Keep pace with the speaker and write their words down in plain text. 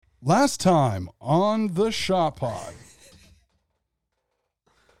Last time on the Shot Pod.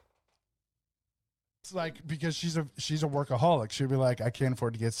 It's like, because she's a workaholic. She'll be like, I can't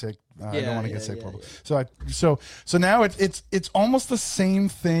afford to get sick. I don't want to get sick. Yeah. So now it's almost the same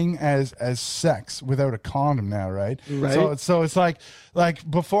thing as sex without a condom now, right? Right. So it's like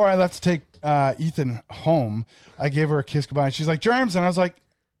before I left to take Ethan home, I gave her a kiss goodbye. And she's like, germs, and I was like,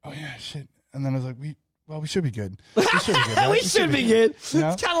 oh yeah, shit. And then I was like, we should be good. We should be good. Right? We should be good. You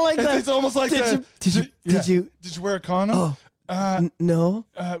know? It's kind of like that. It's almost like Did you wear a condom? Oh, no.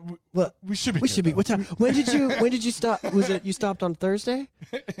 Well, we should be. We should be. What time? When did you stop? Was it you stopped on Thursday?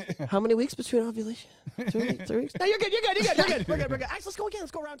 How many weeks between ovulation? 3 weeks. No, you're good. We're good. Actually, let's go again.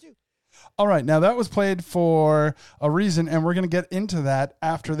 Let's go round 2. All right, now that was played for a reason, and we're going to get into that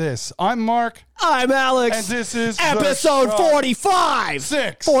after this. I'm Mark. I'm Alex. And this is episode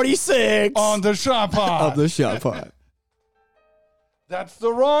 46 on the Shot Pod. Of the Shot Pod. That's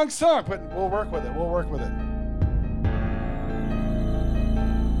the wrong song, but we'll work with it.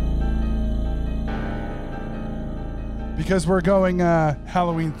 Because we're going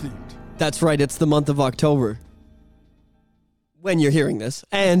Halloween themed. That's right. It's the month of October when you're hearing this,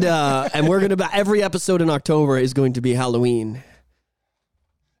 and we're gonna every episode in October is going to be Halloween.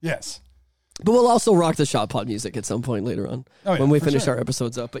 Yes, but we'll also rock the Shot Pod music at some point later on when we finish our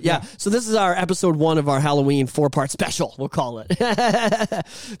episodes up. But yeah, so this is our episode 1 of our Halloween 4-part special. We'll call it.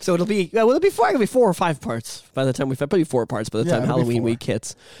 So it'll be 4 or 5 parts by the time probably 4 parts by the time Halloween week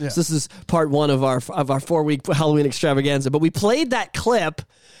hits. Yeah. So this is part 1 of our 4-week Halloween extravaganza. But we played that clip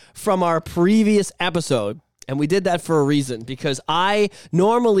from our previous episode. And we did that for a reason, because I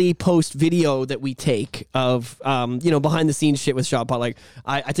normally post video that we take of, behind the scenes shit with Shot Pod. Like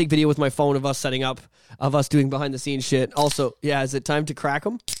I take video with my phone of us setting up, of us doing behind the scenes shit. Also, is it time to crack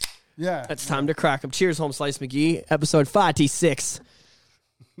them? Yeah. It's time to crack them. Cheers, Home Slice McGee, episode 46.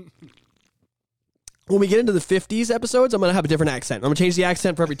 When we get into the 50s episodes, I'm going to have a different accent. I'm going to change the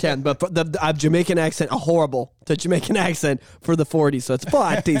accent for every 10, but for the Jamaican accent, the Jamaican accent for the 40s. So it's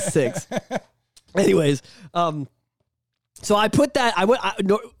 46. Anyways, so I put that,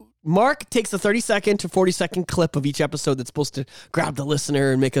 Mark takes a 30-second to 40-second clip of each episode that's supposed to grab the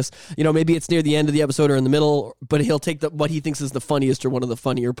listener and make us, maybe it's near the end of the episode or in the middle, but he'll take what he thinks is the funniest or one of the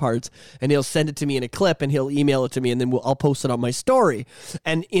funnier parts, and he'll send it to me in a clip, and he'll email it to me, and then I'll post it on my story.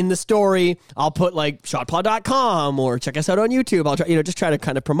 And in the story, I'll put like shotpod.com or check us out on YouTube. I'll try, just try to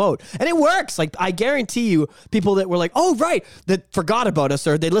kind of promote. And it works. Like, I guarantee you, people that were like, oh, right, that forgot about us,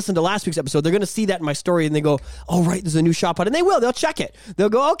 or they listened to last week's episode, they're going to see that in my story, and they go, oh, right, there's a new Shot Pod. And they will. They'll check it. They'll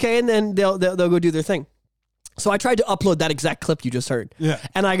go, okay, and then they'll go do their thing. So I tried to upload that exact clip you just heard. Yeah.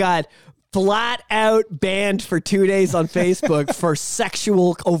 And I got flat out banned for 2 days on Facebook for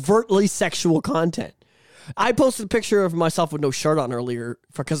overtly sexual content. I posted a picture of myself with no shirt on earlier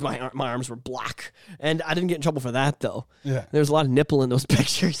because my arms were black, and I didn't get in trouble for that though. Yeah, there was a lot of nipple in those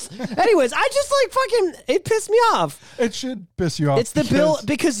pictures. Anyways, I just it pissed me off. It should piss you off. It's the bill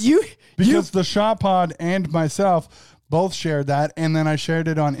because the Shot Pod and myself both shared that, and then I shared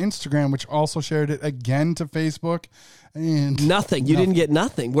it on Instagram, which also shared it again to Facebook. And nothing. You didn't get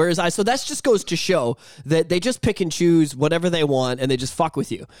nothing. Whereas so that just goes to show that they just pick and choose whatever they want, and they just fuck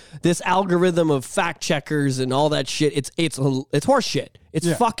with you. This algorithm of fact checkers and all that shit, it's horse shit. It's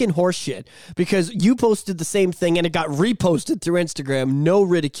fucking horse shit, because you posted the same thing and it got reposted through Instagram. No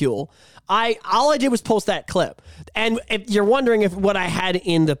ridicule. All I did was post that clip. And if you're wondering if what I had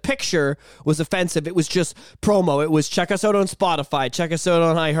in the picture was offensive, it was just promo. It was check us out on Spotify, check us out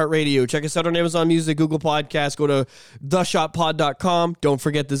on iHeartRadio, check us out on Amazon Music, Google Podcasts, go to theshotpod.com. Don't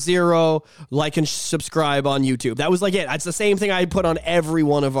forget the 0, like and subscribe on YouTube. That was like it. It's the same thing I put on every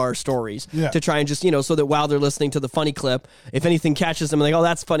one of our stories to try and just, so that while they're listening to the funny clip, if anything catches them, like, oh,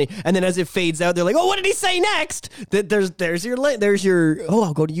 that's funny. And then as it fades out, they're like, oh, what did he say next? There's your,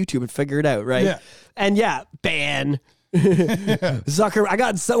 I'll go to YouTube and figure it out, right? Yeah. And ban. Zucker.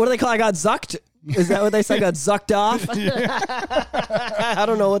 What do they call it? I got zucked. Is that what they say? I got zucked off? I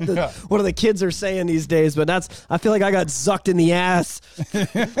don't know what the kids are saying these days, but I feel like I got zucked in the ass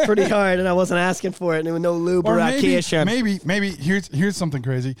pretty hard, and I wasn't asking for it, and there was no lube or maybe here's something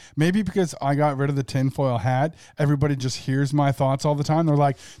crazy. Maybe because I got rid of the tinfoil hat, everybody just hears my thoughts all the time. They're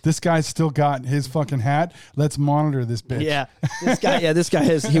like, this guy's still got his fucking hat. Let's monitor this bitch. Yeah, this guy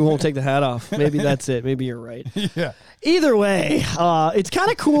he won't take the hat off. Maybe that's it. Maybe you're right. Yeah. Either way, it's kind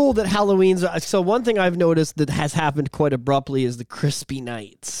of cool that Halloween's... So one thing I've noticed that has happened quite abruptly is the crispy crispy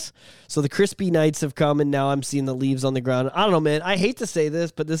nights. So the crispy nights have come, and now I'm seeing the leaves on the ground. I don't know, man. I hate to say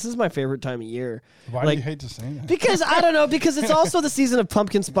this, but this is my favorite time of year. Why do you hate to say that? Because, I don't know, because it's also the season of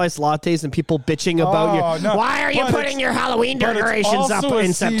pumpkin spice lattes and people bitching about why are you putting your Halloween decorations up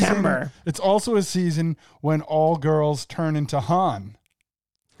in September? It's also a season when all girls turn into Han.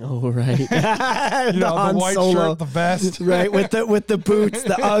 Oh, right. The white shirt, the vest. Right, with the boots,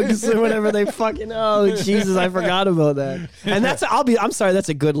 the Uggs, or whatever they fucking... Oh, Jesus, I forgot about that. And I'm sorry, that's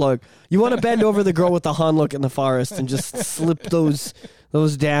a good look. You want to bend over the girl with the Han look in the forest and just slip those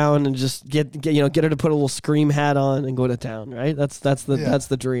down and just get her to put a little scream hat on and go to town, right? That's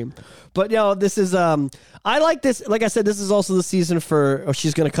the dream. But this is I like this. Like I said, this is also the season for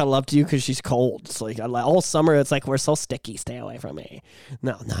she's gonna cuddle up to you because she's cold. It's like all summer. It's like we're so sticky. Stay away from me.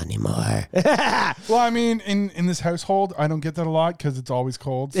 No, not anymore. Well, I mean, in this household, I don't get that a lot because it's always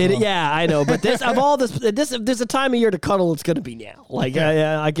cold. So. I know. But this if there's a time of year to cuddle, it's gonna be now. Like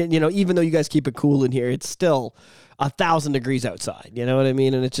I get even though you guys keep it cool in here, it's still 1,000 degrees outside. You know what I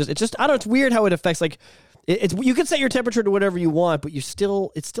mean? And it's just I don't know. It's weird how it affects. Like it's you can set your temperature to whatever you want, but it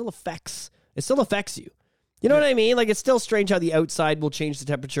still affects you. You know what I mean? Like it's still strange how the outside will change the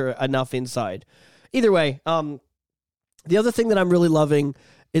temperature enough inside. Either way, the other thing that I'm really loving.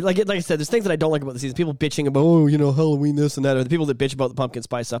 Like I said, there's things that I don't like about the season. People bitching about, Halloween this and that, or the people that bitch about the pumpkin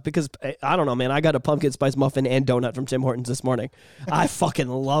spice stuff. Because, I don't know, man, I got a pumpkin spice muffin and donut from Tim Hortons this morning. I fucking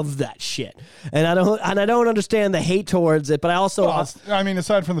love that shit. And I don't understand the hate towards it, but I also... Well,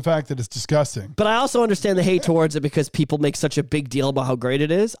 aside from the fact that it's disgusting. But I also understand the hate towards it because people make such a big deal about how great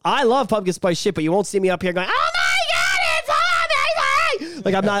it is. I love pumpkin spice shit, but you won't see me up here going, oh my God, it's amazing!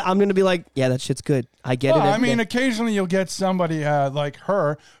 Like, I'm going to be like, yeah, that shit's good. I get it. Occasionally you'll get somebody like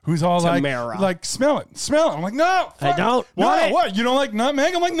her who's all like, smell it. I'm like, no, I don't. What? You don't like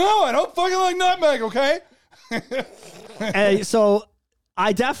nutmeg? I'm like, no, I don't fucking like nutmeg. Okay. So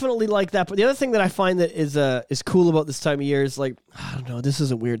I definitely like that. But the other thing that I find that is cool about this time of year is like, I don't know, this is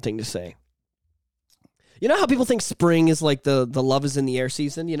a weird thing to say. You know how people think spring is like the love is in the air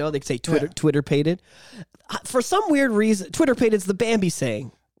season? You know, they say Twitter-pated. For some weird reason, Twitter-pated's the Bambi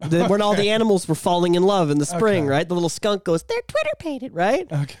saying. When all the animals were falling in love in the spring, right? The little skunk goes, they're Twitter-pated, right?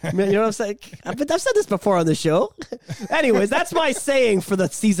 Okay. You know what I'm saying? But I've said this before on the show. Anyways, that's my saying for the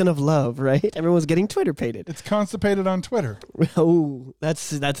season of love, right? Everyone's getting Twitter-pated. It's constipated on Twitter. Oh,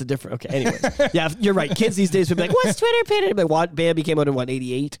 that's a different... Okay, anyways. Yeah, you're right. Kids these days would be like, what's Twitter-pated? Like, what? Bambi came out in,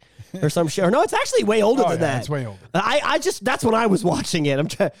 88? Or some shit. Or no, it's actually way older than that. It's way older. That's when I was watching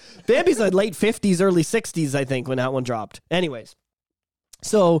it. Bambi's like late 50s, early 60s, I think, when that one dropped. Anyways.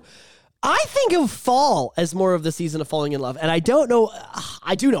 So I think of fall as more of the season of falling in love. And I don't know,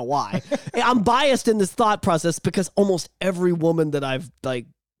 I do know why. I'm biased in this thought process because almost every woman that I've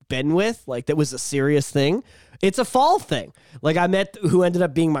been with, that was a serious thing, it's a fall thing. Like I met who ended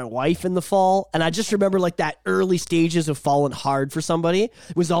up being my wife in the fall. And I just remember that early stages of falling hard for somebody.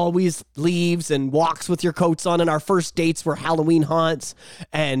 It was always leaves and walks with your coats on. And our first dates were Halloween haunts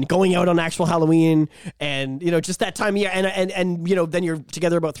and going out on actual Halloween. And, just that time of year. And then you're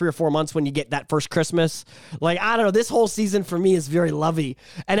together about 3 or 4 months when you get that first Christmas. I don't know. This whole season for me is very lovey.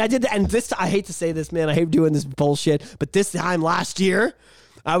 And I did that. And I hate to say this, man. I hate doing this bullshit. But this time last year,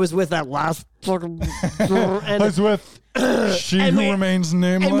 I was with that last fucking... I was with She Who Remains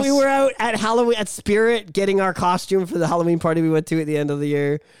Nameless. And we were out at Halloween, at Spirit, getting our costume for the Halloween party we went to at the end of the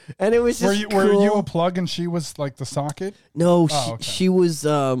year. And it was just cool. Were you a plug and she was the socket? No, she was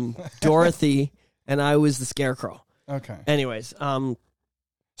Dorothy and I was the Scarecrow. Okay. Anyways,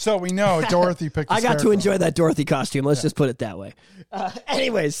 so we know Dorothy picked the I got to enjoy that Dorothy costume. Let's just put it that way.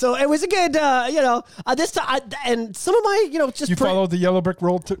 Anyways, so it was a good, this time, and some of my, just... You followed the yellow brick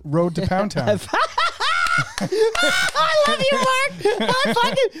road to Pound Town. I love you, Mark. I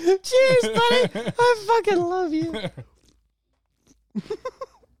fucking... Cheers, buddy. I fucking love you.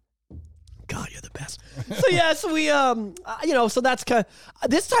 God, you're the best. So, yeah, so we, so that's kind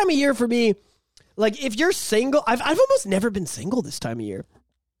of... This time of year for me, if you're single... I've almost never been single this time of year.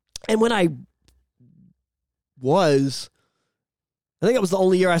 And when I think it was the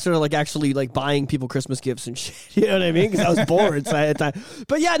only year I started actually buying people Christmas gifts and shit. You know what I mean? Because I was bored, so I had time.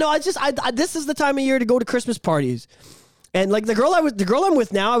 But yeah, no, I this is the time of year to go to Christmas parties. And the girl I'm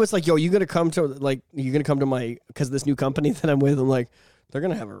with now, I was like, yo, you gonna come to my, because of this new company that I'm with? I'm like, they're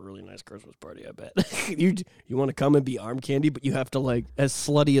gonna have a really nice Christmas party, I bet. you want to come and be arm candy, but you have to as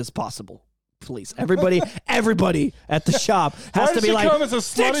slutty as possible. Please, everybody at the shop has to be like,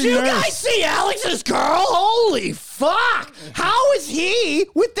 did you guys see Alex's girl? Holy fuck! How is he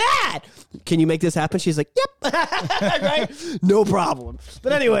with that? can you make this happen? She's like, yep. Right? No problem.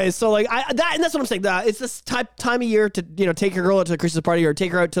 But anyway, so like and that's what I'm saying. It's this time of year to, take your girl out to the Christmas party or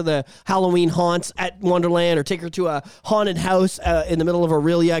take her out to the Halloween haunts at Wonderland or take her to a haunted house in the middle of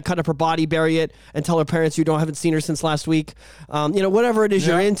Aurelia, cut up her body, bury it, and tell her parents you haven't seen her since last week. Whatever it is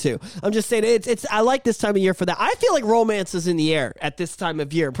you're into. I'm just saying I like this time of year for that. I feel like romance is in the air at this time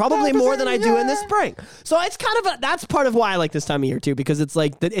of year, probably more than I do in the spring. So it's kind of that's part of why I like this time of year too, because it's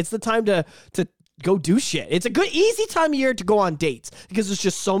like it's the time to go do shit. It's a good, easy time of year to go on dates because there's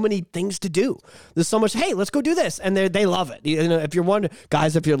just so many things to do. There's so much, hey, let's go do this. And they love it. If you're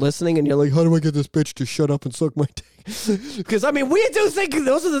guys, if you're listening and you're like, how do I get this bitch to shut up and suck my dick? Because, we do think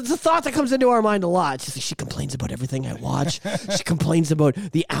those are the thought that comes into our mind a lot. She's like, she complains about everything I watch. She complains about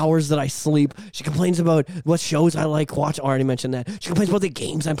the hours that I sleep. She complains about what shows I like watch. I already mentioned that. She complains about the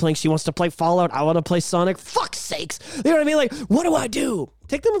games I'm playing. She wants to play Fallout. I want to play Sonic. Fuck's sakes. You know what I mean? Like, what do I do?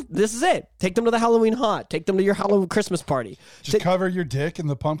 Take them. This is it. Take them to the Halloween haunt. Take them to your Halloween Christmas party. Just cover your dick in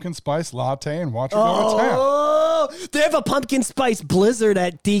the pumpkin spice latte and watch it go to town. Oh, they have a pumpkin spice blizzard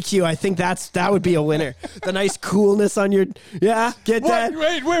at DQ. I think that would be a winner. The nice coolness on your get that.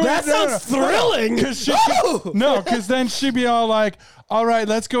 Wait. That sounds thrilling. Because then she'd be all like, all right,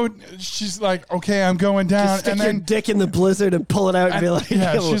 let's go. She's like, okay, I'm going down. Just stick your dick in the blizzard and pull it out and be like,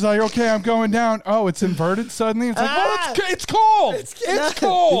 she's like, okay, I'm going down. Oh, it's inverted suddenly. It's like, it's cold. It's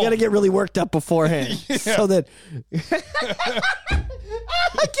cold. You got to get really worked up beforehand so that.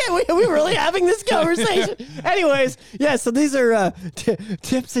 Are we really having this conversation? Anyways, so these are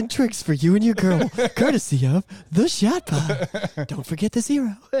tips and tricks for you and your girl, courtesy of the Shot Pod. Don't forget the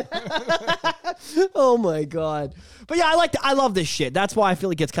 0. Oh my God. But yeah, I love this shit. That's why I feel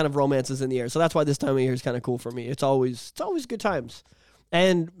like it's kind of romances in the air. So that's why this time of year is kind of cool for me. It's always good times.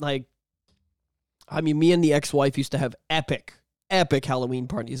 And like, me and the ex-wife used to have epic Halloween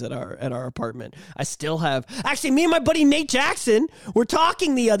parties at our apartment. I still have. Actually, me and my buddy Nate Jackson were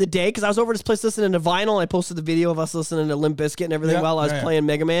talking the other day because I was over at his place listening to vinyl. I posted the video of us listening to Limp Bizkit and everything while I was playing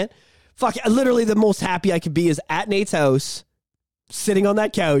Mega Man. Fuck, literally the most happy I could be is at Nate's house, sitting on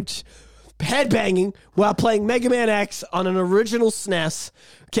that couch, headbanging while playing Mega Man X on an original SNES,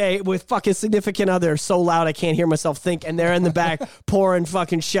 with fucking significant other so loud I can't hear myself think, and they're in the back pouring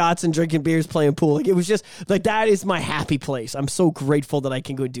fucking shots and drinking beers, playing pool. Like, it was just like, that is my happy place. I'm so grateful that I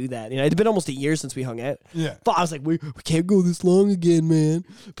can go do that. It's been almost a year since we hung out. Yeah, but I was like, we can't go this long again, man.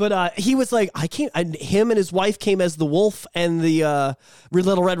 But he was like, I can't. And him and his wife came as the wolf and the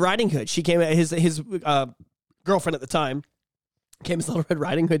Little Red Riding Hood. She came his girlfriend at the time. Came as Little Red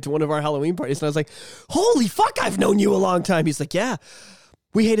Riding Hood to one of our Halloween parties, and I was like, holy fuck, I've known you a long time. He's like, yeah,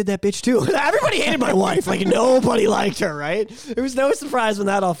 we hated that bitch too. Everybody hated my wife. Like, nobody liked her, right? It was no surprise when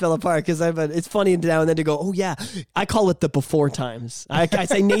that all fell apart, because it's funny now and then to go, oh yeah, I call it the before times. I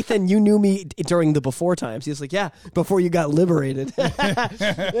say, Nathan, you knew me during the before times. He's like, yeah, before you got liberated.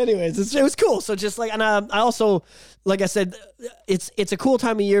 Anyways, it was cool. So just like, and I also, like I said, it's a cool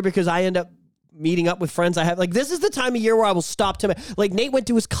time of year because I end up meeting up with friends I have. Like, this is the time of year where I will stop to, like, Nate went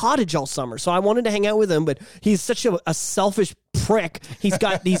to his cottage all summer, so I wanted to hang out with him, but he's such a selfish prick. He's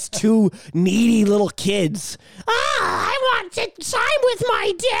got these 2 needy little kids. I want to time with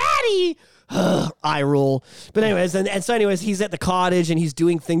my daddy. Eye roll. But anyways, and so anyways, he's at the cottage and he's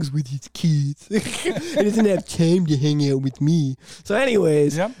doing things with his kids. He doesn't have time to hang out with me. So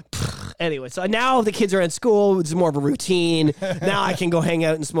anyways, anyway, so now the kids are at school. It's more of a routine. Now I can go hang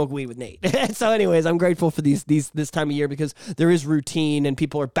out and smoke weed with Nate. So anyways, I'm grateful for this time of year because there is routine and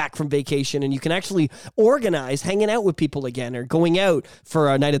people are back from vacation and you can actually organize hanging out with people again or going out for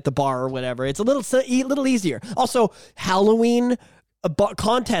a night at the bar or whatever. It's a little easier. Also, Halloween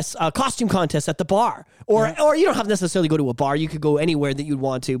costume contest at the bar, or you don't have to necessarily go to a bar. You could go anywhere that you'd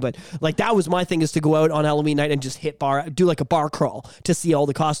want to, but like, that was my thing, is to go out on Halloween night and just do like a bar crawl to see all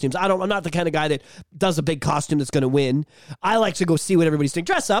the costumes. I'm not the kind of guy that does a big costume that's going to win. I like to go see what everybody's doing.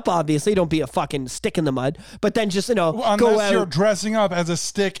 Dress up, obviously. Don't be a fucking stick in the mud, but then just, go out. Unless you're dressing up as a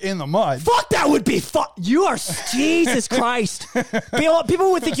stick in the mud. Fuck, that would be You are, Jesus Christ.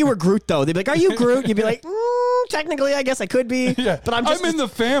 People would think you were Groot, though. They'd be like, are you Groot? You'd be like, technically, I guess I could be. Yeah. But I'm in the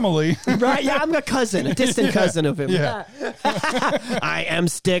family. Right? Yeah, I'm a distant cousin of him. Yeah. I am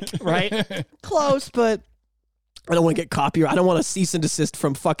Stick, right? Close, but I don't want to get copyright. I don't want a cease and desist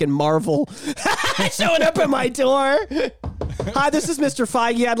from fucking Marvel showing up at my door. Hi, this is Mr.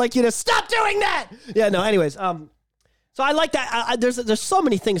 Feige. I'd like you to stop doing that. Yeah, no, anyways, so I like that. There's so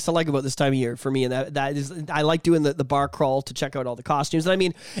many things to like about this time of year for me, and that is, I like doing the bar crawl to check out all the costumes. And I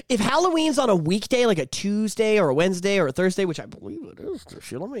mean, if Halloween's on a weekday, like a Tuesday or a Wednesday or a Thursday, which I believe it is,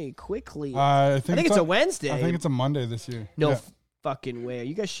 let me quickly. I think it's a Wednesday. I think it's a Monday this year. No, yeah. fucking way. Are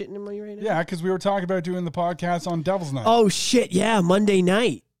you guys shitting in me right now? Yeah, because we were talking about doing the podcast on Devil's Night. Oh, shit. Yeah, Monday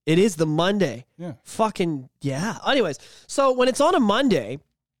night. It is the Monday. Yeah. Fucking, yeah. Anyways, so when it's on a Monday,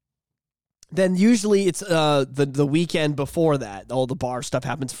 then usually it's the weekend before that. All the bar stuff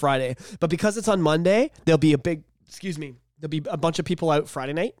happens Friday. But because it's on Monday, there'll be a bunch of people out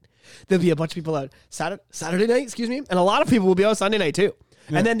Friday night. There'll be a bunch of people out Saturday night, and a lot of people will be out Sunday night too.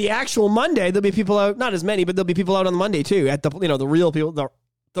 Yeah. And then the actual Monday, there'll be people out, not as many, but there'll be people out on the Monday too, at the real people,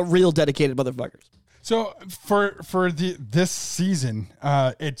 the real dedicated motherfuckers. So for this season,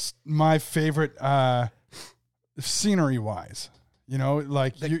 it's my favorite scenery wise.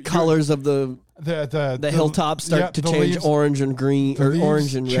 Like the colors of the hilltops start to change leaves, orange and green, or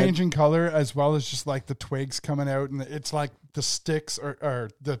orange and red. Changing color, as well as just like the twigs coming out, and it's like the sticks or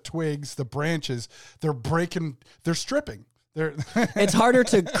the twigs, the branches, they're stripping. It's harder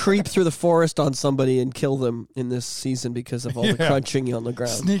to creep through the forest on somebody and kill them in this season because of all the crunching on the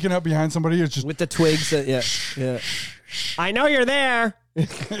ground. Sneaking up behind somebody is just with the twigs. Yeah. I know you're there.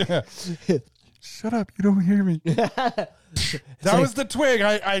 Shut up! You don't hear me. That was the twig.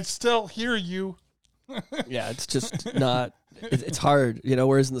 I still hear you. Yeah, it's just not. It's hard,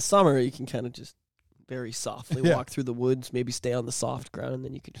 Whereas in the summer, you can kind of just very softly walk through the woods, maybe stay on the soft ground, and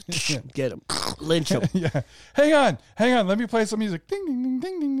then you can just get them, lynch them. Yeah. Hang on. Let me play some music. Ding, ding,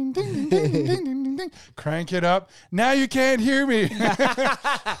 ding, ding, ding, ding, ding, ding, ding, ding, ding, ding. Crank it up. Now you can't hear me. Well,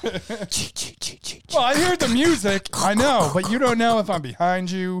 I hear the music. I know, but you don't know if I'm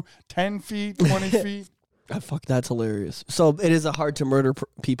behind you 10 feet, 20 feet. Oh, fuck, that's hilarious. So it is a hard to murder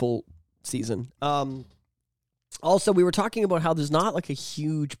people season. Also, we were talking about how there's not like a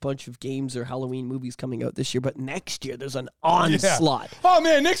huge bunch of games or Halloween movies coming out this year, but next year there's an onslaught. Yeah. Oh,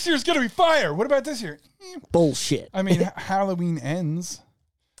 man, next year's going to be fire. What about this year? Bullshit. I mean, Halloween ends.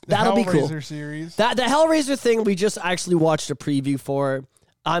 That'll be cool. Hellraiser series. The Hellraiser thing, we just actually watched a preview for.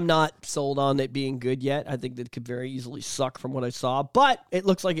 I'm not sold on it being good yet. I think that could very easily suck from what I saw, but it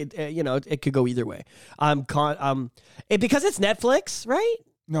looks like it could go either way. Because it's Netflix, right?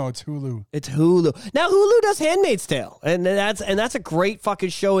 No, it's Hulu. It's Hulu. Now Hulu does Handmaid's Tale, and that's a great fucking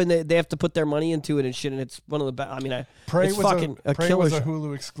show, and they have to put their money into it and shit. And it's one of the best. I mean, Prey it's was fucking a killer was a show.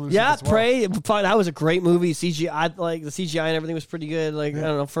 Hulu exclusive. Yeah, as well. Prey. That was a great movie. CGI, like the CGI and everything was pretty good. Like I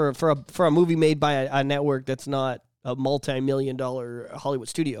don't know, for a movie made by a network that's not a multi-million-dollar Hollywood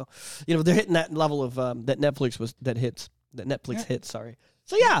studio, they're hitting that level of that Netflix hits. Sorry.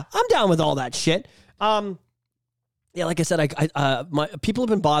 So yeah, I'm down with all that shit. Yeah, like I said, my people have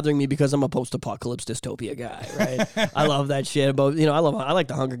been bothering me because I'm a post-apocalypse dystopia guy, right? I love that shit. About I like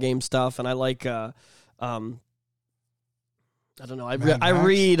the Hunger Games stuff, and I like I don't know. I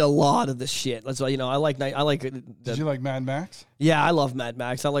read a lot of this shit. That's why I like. Did you like Mad Max? Yeah, I love Mad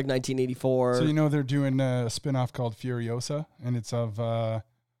Max. I like 1984. So they're doing a spinoff called Furiosa, and it's of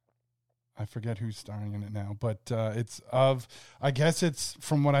I forget who's starring in it now, but I guess it's,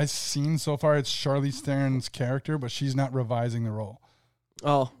 from what I've seen so far, it's Charlize Theron's character, but she's not revising the role.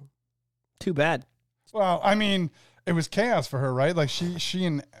 Oh, too bad. Well, I mean, it was chaos for her, right? Like she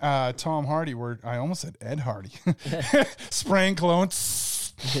and Tom Hardy were, I almost said Ed Hardy, spraying cologne.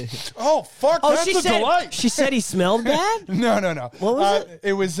 Oh, fuck, that's a delight. She said he smelled bad? No. What was it?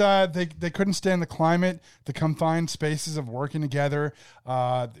 It was, they couldn't stand the climate, the confined spaces of working together,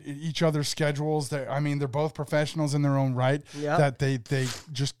 each other's schedules. They're both professionals in their own right, that they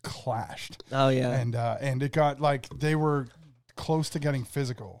just clashed. Oh, yeah. And it got, like, they were close to getting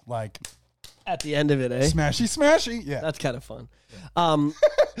physical, like... At the end of it, eh? Smashy, yeah. That's kind of fun.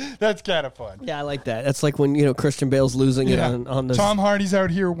 That's kind of fun. Yeah, I like that. That's like when, Christian Bale's losing it on this. Tom Hardy's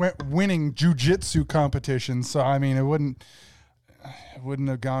out here winning jiu-jitsu competitions, so, I mean, it wouldn't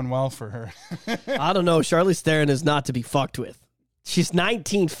have gone well for her. I don't know. Charlize Theron is not to be fucked with. She's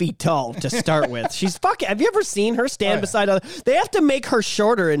 19 feet tall to start with. She's fucking. Have you ever seen her stand beside other? They have to make her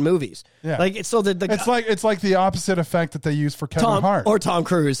shorter in movies. Yeah, like so the it's like the opposite effect that they use for Kevin Hart or Tom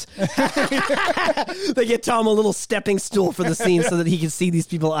Cruise. They get Tom a little stepping stool for the scene so that he can see these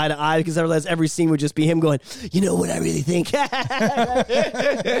people eye to eye, because otherwise every scene would just be him going, "You know what I really think."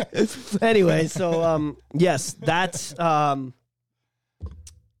 Anyway, so yes, that's the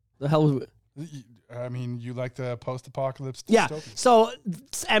hell. I mean, you like the post-apocalypse dystopia. Yeah. So,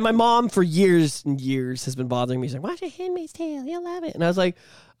 and my mom for years and years has been bothering me. She's like, watch A Handmaid's Tale. You'll love it. And I was like,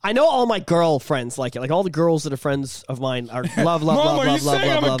 I know all my girlfriends like it. Like all the girls that are friends of mine are love. Mom, are you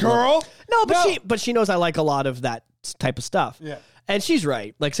saying I'm a girl? No, but she knows I like a lot of that type of stuff. Yeah. And she's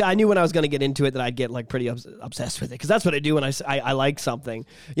right. Like, so I knew when I was going to get into it that I'd get like pretty obsessed with it, because that's what I do when I like something.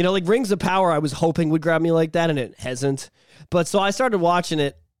 Like Rings of Power, I was hoping would grab me like that, and it hasn't. But so I started watching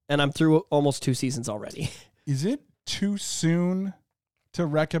it. And I'm through almost 2 seasons already. Is it too soon to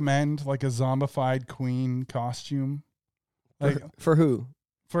recommend like a zombified queen costume? Like for who?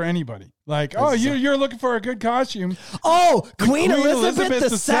 For anybody. Like, oh, you're looking for a good costume. Oh, Queen Elizabeth II?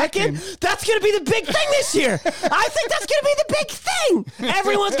 II? That's going to be the big thing this year. I think that's going to be the big thing.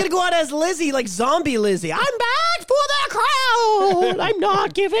 Everyone's going to go out as Lizzie, like zombie Lizzie. I'm back for the crown. I'm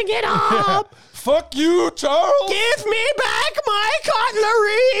not giving it up. Fuck you, Charles. Give me back my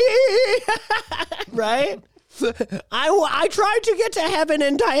cutlery. Right? I tried to get to heaven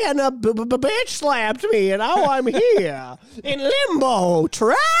and Diana bitch slapped me, and now I'm here in limbo,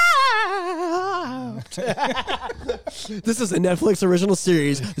 trapped. This is a Netflix original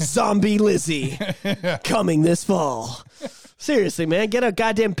series, Zombie Lizzie, coming this fall. Seriously, man, get a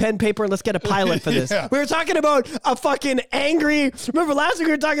goddamn pen, paper, and let's get a pilot for this. Yeah. We were talking about a fucking angry. Remember last week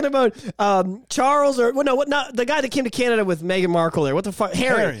we were talking about Charles or the guy that came to Canada with Meghan Markle there. What the fuck,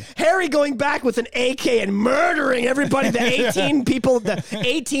 Harry going back with an AK and murdering everybody. The 18 people, the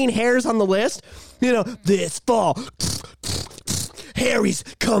 18 hairs on the list. You know, this fall, Harry's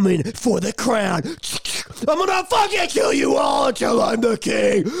coming for the crown. I'm gonna fucking kill you all until I'm the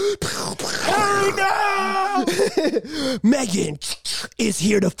king. Harry, no! Meghan is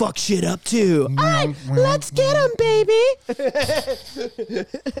here to fuck shit up too. All right, let's get him, baby.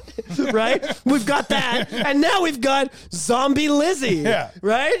 Right? We've got that. And now we've got Zombie Lizzie. Yeah.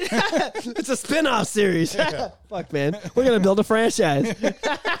 Right? It's a spin-off series. Yeah. Fuck, man. We're gonna build a franchise.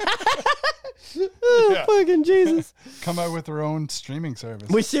 Oh, fucking Jesus. Come out with their own streaming service.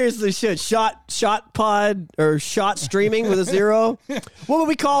 We seriously should. Shot pod or shot streaming with a zero. What would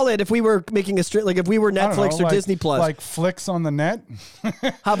we call it if we were making a stream? Like if we were Netflix or Disney Plus? Like Flicks on the net?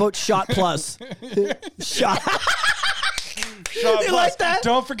 How about Shot Plus? Shot. You like that?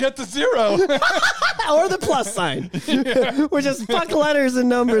 Don't forget the zero. Or the plus sign. Yeah. We're just fuck letters and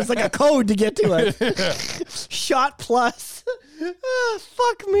numbers, like a code to get to it. Yeah. Shot Plus. Oh,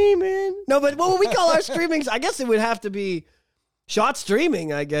 fuck me, man. No, but what would we call our streamings? I guess it would have to be shot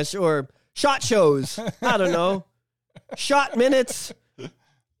streaming, I guess, or shot shows. I don't know. Shot minutes.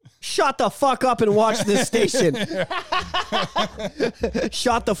 Shut the fuck up and watch this station.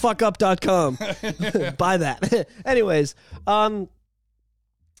 Shotthefuckup.com. Buy that. Anyways,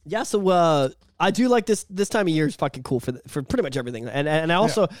 yeah, so I do like this time of year is fucking cool for pretty much everything. And I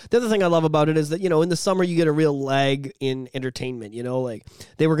also, the other thing I love about it is that, you know, in the summer you get a real lag in entertainment, you know, like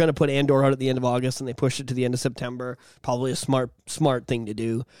they were going to put Andor out at the end of August and they pushed it to the end of September. Probably a smart thing to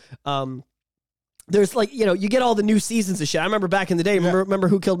do. There's like, you know, you get all the new seasons of shit. I remember back in the day, remember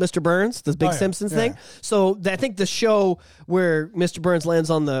Who Killed Mr. Burns? This big Simpsons thing. So I think the show where Mr. Burns lands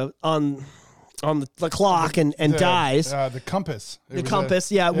on the clock and dies. The compass.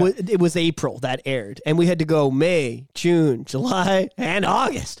 It was April that aired. And we had to go May, June, July, and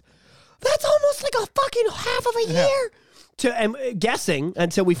August. That's almost like a fucking half of a year. I'm guessing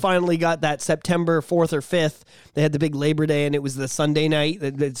until we finally got that September 4th or 5th. They had the big Labor Day, and it was the Sunday night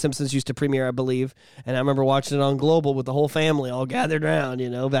that Simpsons used to premiere, I believe. And I remember watching it on Global with the whole family all gathered around, you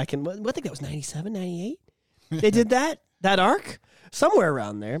know, back in, I think that was 97, 98? They did that arc? Somewhere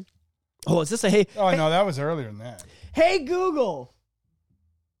around there. Oh, is this a hey? Oh, no, that was earlier than that. Hey, Google.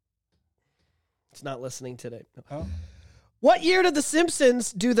 It's not listening today. Oh. What year did The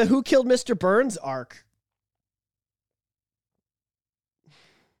Simpsons do the Who Killed Mr. Burns arc?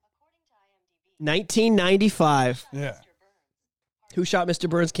 1995. Yeah. Who Shot Mr.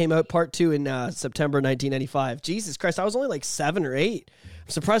 Burns came out part 2 in September 1995. Jesus Christ, I was only like 7 or 8. I'm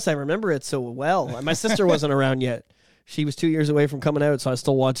surprised I remember it so well. My sister wasn't around yet. She was 2 years away from coming out, so I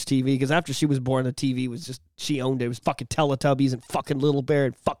still watched TV. Because after she was born, the TV was just, she owned it. It was fucking Teletubbies and fucking Little Bear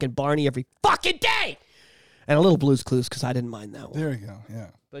and fucking Barney every fucking day. And a little Blue's Clues, because I didn't mind that one. There you go, yeah.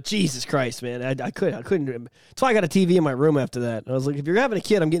 But Jesus Christ, man, I couldn't. That's why I got a TV in my room after that. I was like, if you're having a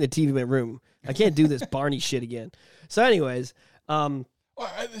kid, I'm getting a TV in my room. I can't do this Barney shit again. So anyways.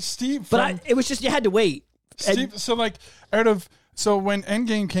 Steve. It was just, you had to wait. Steve, so like, so when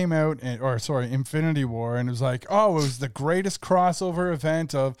Endgame came out, Infinity War, and it was like, oh, it was the greatest crossover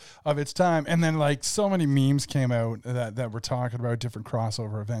event of its time. And then like so many memes came out that were talking about different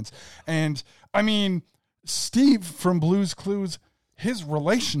crossover events. And I mean, Steve from Blue's Clues, his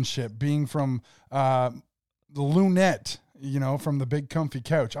relationship being from the Lunette, you know, from the Big Comfy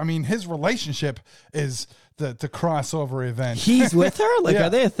Couch. I mean, his relationship is the crossover event. He's with her? Like, yeah. Are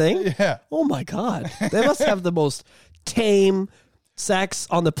they a thing? Yeah. Oh my God. They must have the most tame sex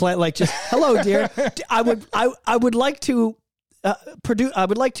on the planet. Like, just, hello, dear. I would like to I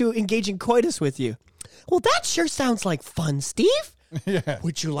would like to engage in coitus with you. Well, that sure sounds like fun, Steve. Yeah.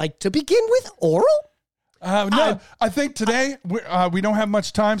 Would you like to begin with oral? No, I think today we don't have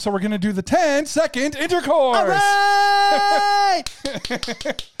much time, so we're going to do the 10-second intercourse. All right!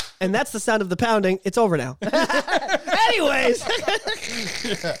 And that's the sound of the pounding. It's over now. Anyways.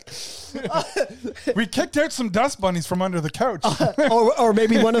 We kicked out some dust bunnies from under the couch. Or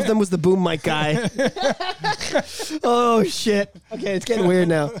maybe one of them was the boom mic guy. Oh, shit. Okay, it's getting weird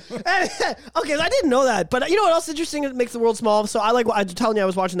now. Okay, I didn't know that. But you know what else is interesting that makes the world small? So I was telling you I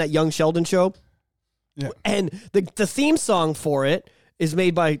was watching that Young Sheldon show. Yeah. And the theme song for it is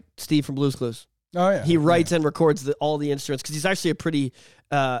made by Steve from Blue's Clues. Oh, yeah. He writes and records all the instruments because he's actually a pretty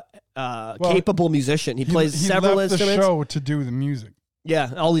capable musician. He plays several instruments. He left the show to do the music.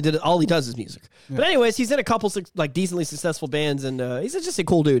 Yeah, all he does is music. Yeah. But anyways, he's in a couple like decently successful bands, and he's just a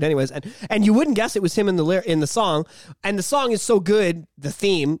cool dude. Anyways, and you wouldn't guess it was him in the song, and the song is so good, the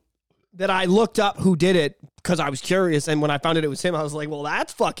theme, that I looked up who did it because I was curious, and when I found it was him, I was like, well,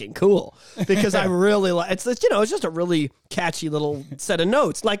 that's fucking cool because I really like it's just a really catchy little set of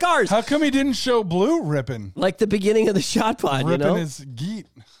notes like ours. How come he didn't show Blue ripping? Like the beginning of the shot pod, ripping you know? his geet.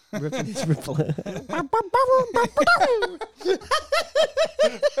 Ripping his ripple.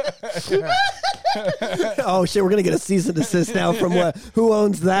 Oh shit, we're gonna get a cease and desist now from what? Who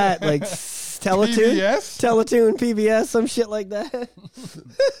owns that? Like Teletoon? PBS? Teletoon, PBS, some shit like that.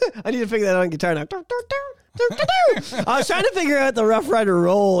 I need to figure that out on guitar now. I was trying to figure out the Rough Rider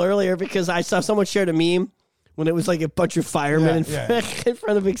roll earlier because I saw someone shared a meme when it was like a bunch of firemen in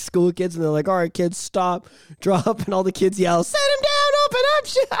front of big school kids, and they're like, all right, kids, stop, drop, and all the kids yell, set him down, open up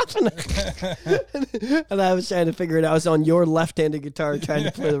shop. And I was trying to figure it out. I was on your left-handed guitar trying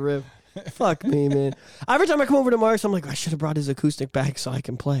to play the riff. Fuck me, man. Every time I come over to Mark's, I'm like, I should have brought his acoustic back so I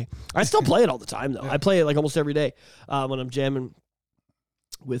can play. I still play it all the time, though. I play it like almost every day when I'm jamming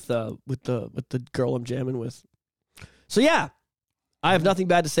with the girl I'm jamming with. So yeah, I have nothing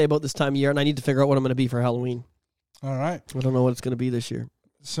bad to say about this time of year, and I need to figure out what I'm going to be for Halloween. All right. I don't know what it's going to be this year.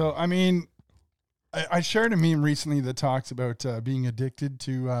 So, I mean, I shared a meme recently that talks about being addicted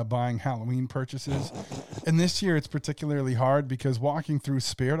to buying Halloween purchases. And this year it's particularly hard because walking through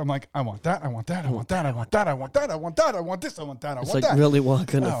Spirit, I'm like, I want that, I want that, I want that, I want that, I want that, I want that, I want this, I want that, I want that. It's like Willy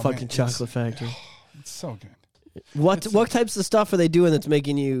Wonka in a fucking chocolate factory. It's so good. What types of stuff are they doing that's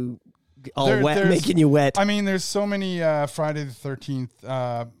making you wet, making you wet? I mean, there's so many Friday the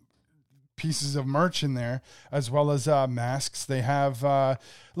 13th pieces of merch in there, as well as masks. They have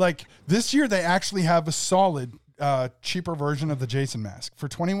like this year they actually have a solid cheaper version of the Jason mask for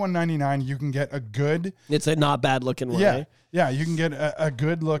 $21.99. You can get a good, it's a not bad looking one. Yeah, you can get a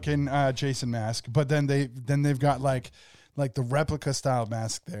good looking Jason mask, but then they've got like the replica style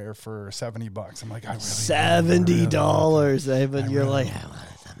mask there for $70. I'm like, I really $70, but you're like,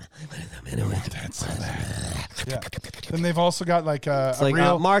 that's so bad. Yeah. Then they've also got like a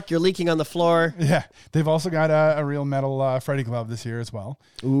real Mark, you're leaking on the floor. Yeah. They've also got a real metal Freddy glove this year as well.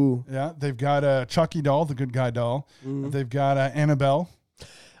 Ooh. Yeah. They've got a Chucky doll, the good guy doll. They've got Annabelle.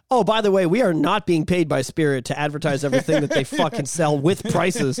 Oh, by the way, we are not being paid by Spirit to advertise everything that they fucking sell with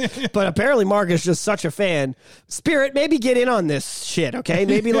prices. But apparently Mark is just such a fan. Spirit, maybe get in on this shit, okay?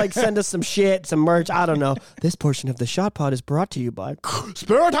 Maybe like send us some shit, some merch. I don't know. This portion of the Shot Pod is brought to you by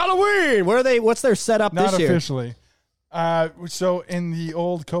Spirit Halloween. What's their setup this year? Not officially. So in the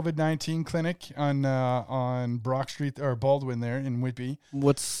old COVID-19 clinic on Brock Street or Baldwin there in Whitby.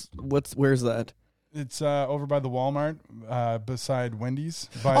 Where's that? It's over by the Walmart, beside Wendy's.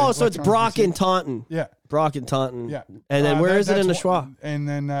 So it's Brock and Taunton. Yeah. Brock and Taunton. Yeah. And then where is it in the Schwa? And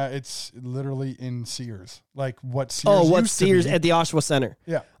then it's literally in Sears. Like what Sears Sears at the Oshawa Center.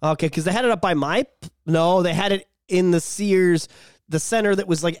 Yeah. Okay, because they had it up by No, they had it in the Sears, the center that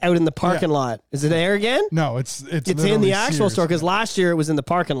was like out in the parking lot. Is it there again? No, it's in the actual store because last year it was in the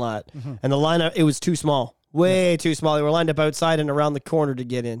parking lot. And the lineup, it was too small. Way too small. They were lined up outside and around the corner to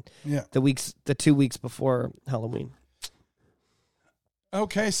get in. Yeah. The 2 weeks before Halloween.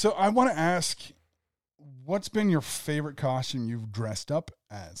 Okay, so I want to ask, what's been your favorite costume you've dressed up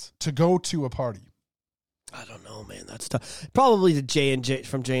as to go to a party? I don't know, man. That's tough. Probably the J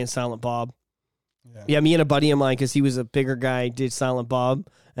from Jay and Silent Bob. Yeah, me and a buddy of mine, because he was a bigger guy, did Silent Bob,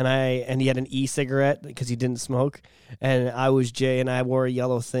 and he had an e-cigarette because he didn't smoke, and I was Jay, and I wore a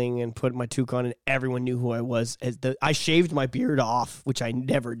yellow thing and put my toque on, and everyone knew who I was. I shaved my beard off, which I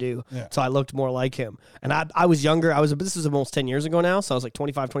never do, so I looked more like him. And I was younger. This was almost 10 years ago now, so I was like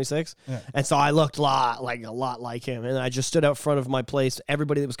 25, 26, and so I looked a lot like him, and I just stood out front of my place.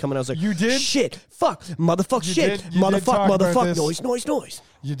 Everybody that was coming, I was like, you did? Shit, fuck, motherfuck, shit, motherfuck, noise.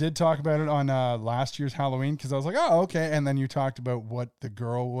 You did talk about it on last year's Halloween because I was like, oh, okay. And then you talked about what the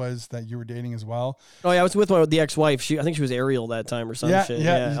girl was that you were dating as well. Oh, yeah, I was with the ex-wife. I think she was Ariel that time or some shit.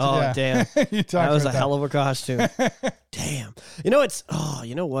 Yeah. Oh, damn. That was a hell of a costume. Damn. You know,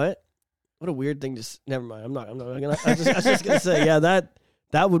 you know what? What a weird thing to... Never mind. I'm not gonna... I was just going to say, yeah,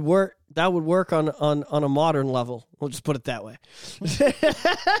 that would work. That would work on a modern level. We'll just put it that way.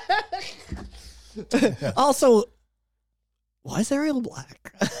 Also... Why is Ariel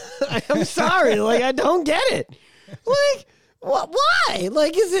black? I'm sorry. Like, I don't get it. Like, why?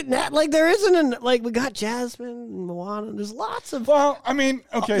 Like, is it not like there isn't like we got Jasmine and Moana. There's lots of okay.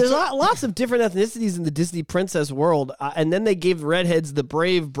 There's lots of different ethnicities in the Disney princess world, and then they gave redheads the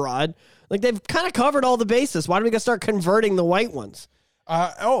brave broad. Like, they've kind of covered all the bases. Why do we got to start converting the white ones?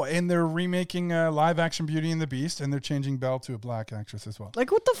 And they're remaking live action Beauty and the Beast, and they're changing Belle to a black actress as well.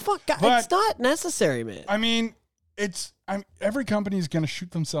 Like, what the fuck? It's not necessary, man. I mean. Every company is going to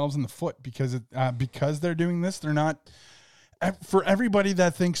shoot themselves in the foot because they're doing this. They're not for everybody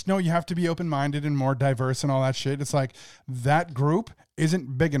that thinks, no, you have to be open-minded and more diverse and all that shit. It's like that group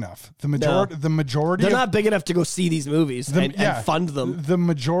isn't big enough. The majority they're not big enough to go see these movies and fund them. The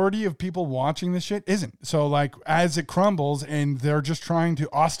majority of people watching this shit isn't. So like as it crumbles and they're just trying to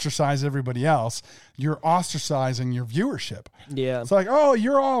ostracize everybody else, you're ostracizing your viewership. Yeah. It's like, oh,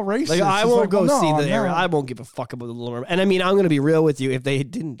 you're all racist. Like, I won't go see the area. I won't give a fuck about the Little Mermaid. And I mean, I'm going to be real with you. If they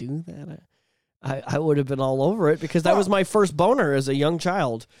didn't do that, I would have been all over it because that was my first boner as a young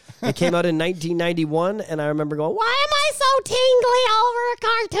child. It came out in 1991, and I remember going, why am I so tingly over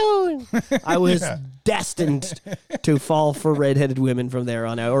a cartoon? I was destined to fall for redheaded women from there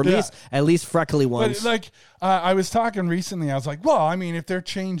on out, or at least freckly ones. But like, I was talking recently, I was like, well, I mean, if they're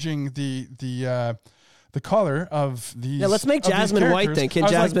changing the color of these. Yeah, let's make Jasmine white then. Can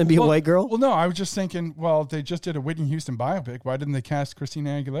Jasmine be a white girl? Well, no, I was just thinking, well, they just did a Whitney Houston biopic. Why didn't they cast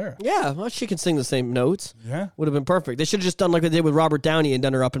Christina Aguilera? Yeah, well, she can sing the same notes. Yeah. Would have been perfect. They should have just done like they did with Robert Downey and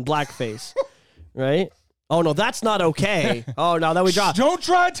done her up in blackface. Right? Oh, no, that's not okay. Oh, no, that we dropped. Don't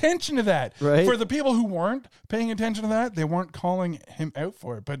draw attention to that. Right? For the people who weren't paying attention to that, they weren't calling him out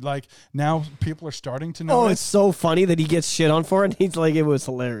for it. But, like, now people are starting to know. Oh, it's so funny that he gets shit on for it. He's like, it was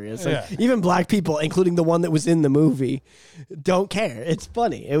hilarious. Like, even black people, including the one that was in the movie, don't care. It's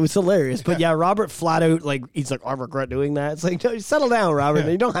funny. It was hilarious. But, yeah, Robert flat out, like, he's like, I regret doing that. It's like, no, settle down, Robert.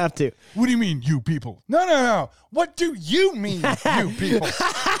 You don't have to. What do you mean, you people? No. What do you mean, you people?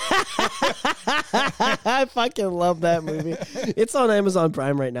 I fucking love that movie. It's on Amazon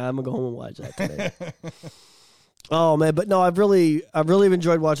Prime right now. I'm gonna go home and watch that today. Oh man, but no, I've really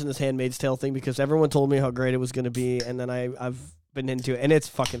enjoyed watching this Handmaid's Tale thing because everyone told me how great it was gonna be, and then I've been into it, and it's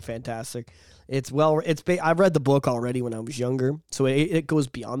fucking fantastic. I've read the book already when I was younger, so it goes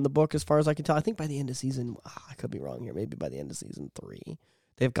beyond the book as far as I can tell. I think by the end of season, I could be wrong here, maybe by the end of season 3.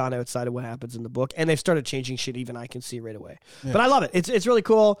 They've gone outside of what happens in the book, and they've started changing shit even I can see right away. Yeah. But I love it. It's really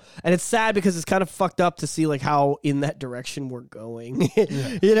cool, and it's sad because it's kind of fucked up to see like how in that direction we're going.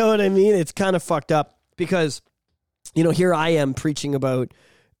 Yeah. You know what I mean? It's kind of fucked up because, you know, here I am preaching about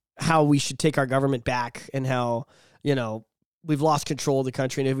how we should take our government back and how, you know, we've lost control of the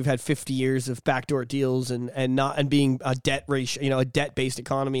country and we've had 50 years of backdoor deals and being a debt ratio, you know, a debt-based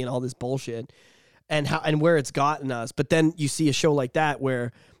economy and all this bullshit. And where it's gotten us. But then you see a show like that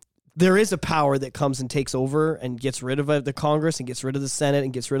where there is a power that comes and takes over and gets rid of the Congress and gets rid of the Senate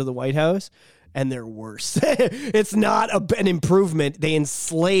and gets rid of the White House, and they're worse. It's not an improvement. They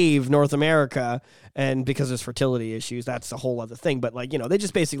enslave North America, and because there's fertility issues, that's a whole other thing. But, like, you know, they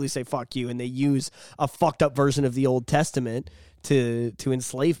just basically say, fuck you, and they use a fucked up version of the Old Testament to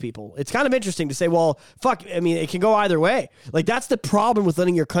enslave people. It's kind of interesting to say, well, fuck, I mean, it can go either way. Like, that's the problem with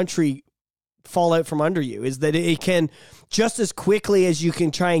letting your country fall out from under you, is that it can just as quickly as you can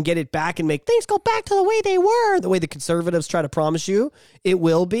try and get it back and make things go back to the way they were, the way the conservatives try to promise you it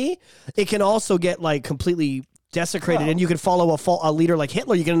will be, it can also get like completely desecrated. And you can follow a leader like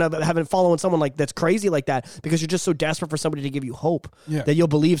Hitler. You can end up following someone like that's crazy like that because you're just so desperate for somebody to give you hope that you'll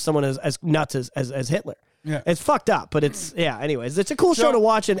believe someone as nuts as Hitler. Yeah, it's fucked up, but it's anyways, it's a cool show to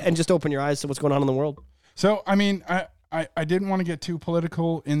watch and just open your eyes to what's going on in the world. So I mean, I didn't want to get too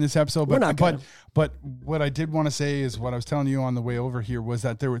political in this episode, but what I did want to say is what I was telling you on the way over here was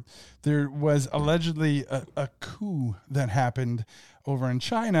that there was allegedly a coup that happened over in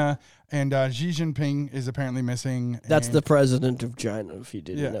China, and Xi Jinping is apparently missing. That's the president of China, if you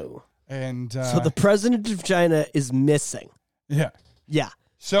didn't know. And so the president of China is missing. Yeah.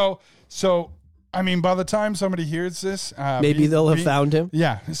 So. I mean, by the time somebody hears this... maybe they'll have found him.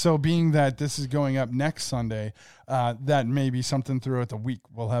 Yeah. So being that this is going up next Sunday, that maybe something throughout the week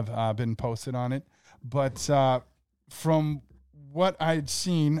will have been posted on it. But from what I'd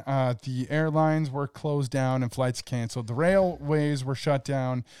seen, the airlines were closed down and flights canceled. The railways were shut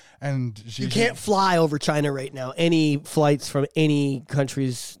down, and you can't fly over China right now. Any flights from any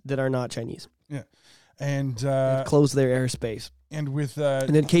countries that are not Chinese. Yeah, and close their airspace. And with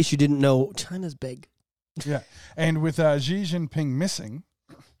and in case you didn't know, China's big. Yeah, and with Xi Jinping missing.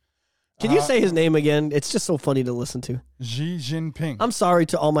 Can you say his name again? It's just so funny to listen to. Xi Jinping. I'm sorry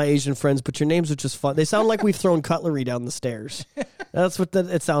to all my Asian friends, but your names are just fun. They sound like we've thrown cutlery down the stairs. That's what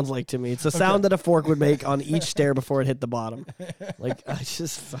it sounds like to me. It's a sound that a fork would make on each stair before it hit the bottom. Like, I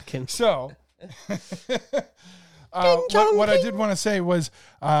just fucking... So, what I did want to say was,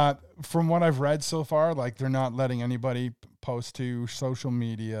 from what I've read so far, like, they're not letting anybody post to social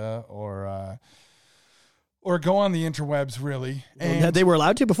media or go on the interwebs, really. And they were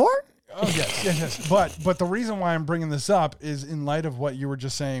allowed to before? Oh, yes. But the reason why I'm bringing this up is in light of what you were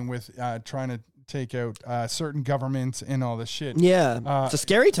just saying with trying to take out certain governments and all this shit. Yeah, it's a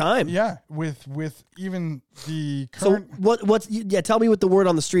scary time. Yeah, with even the current... So tell me what the word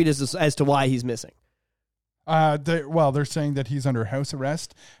on the street is as to why he's missing. They're saying that he's under house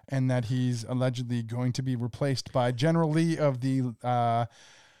arrest and that he's allegedly going to be replaced by General Lee of the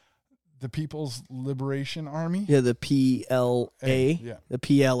People's Liberation Army. Yeah, the PLA. The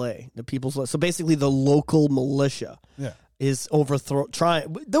PLA. The People's... So basically the local militia. Yeah. Is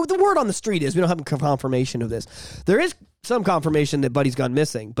trying... The word on the street is, we don't have confirmation of this. There is some confirmation that Buddy's gone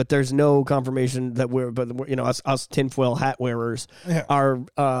missing, but there's no confirmation that us tinfoil hat wearers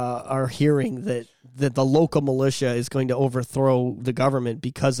are hearing that the local militia is going to overthrow the government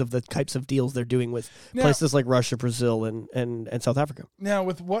because of the types of deals they're doing with places like Russia, Brazil, and South Africa. Now,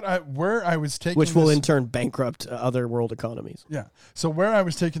 with where I was taking, which will in turn bankrupt other world economies. Yeah. So where I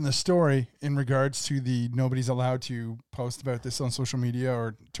was taking the story in regards to the nobody's allowed to post about this on social media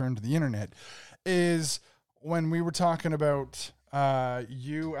or turn to the internet is when we were talking about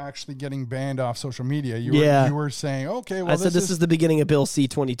you actually getting banned off social media. You were saying, okay, well, I said this is the beginning of Bill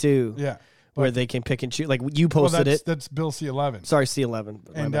C-22. Yeah. Where they can pick and choose. Like, you posted it. That's Bill C-11. Sorry,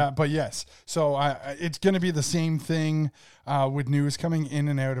 C-11. And but yes. So it's going to be the same thing with news coming in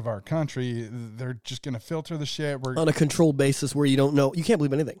and out of our country. They're just going to filter the shit. We're on a controlled basis where you don't know. You can't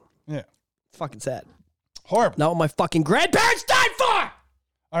believe anything. Yeah. Fucking sad. Horrible. Not what my fucking grandparents died for!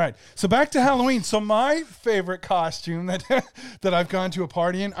 All right, so back to Halloween. So my favorite costume that I've gone to a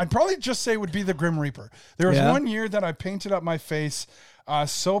party in, I'd probably just say would be the Grim Reaper. There was one year that I painted up my face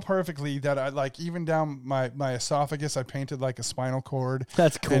so perfectly that I even down my esophagus, I painted like a spinal cord.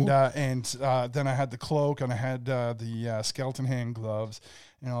 That's cool. And then I had the cloak and I had the skeleton hand gloves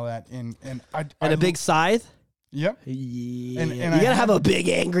and all that. And a big scythe. Yep. Yeah. And you gotta have a big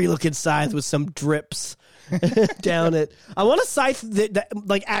angry looking scythe with some drips down it. I want a scythe that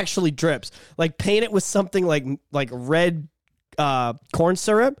like actually drips. Like paint it with something like red corn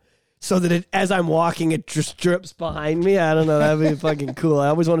syrup. So that as I'm walking, it just drips behind me. I don't know. That'd be fucking cool. I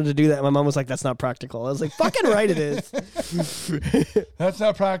always wanted to do that. My mom was like, that's not practical. I was like, fucking right it is. That's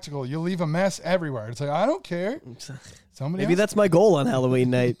not practical. You'll leave a mess everywhere. It's like, I don't care. Maybe that's my goal on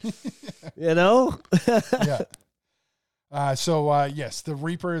Halloween night. You know? Yeah. Yes, the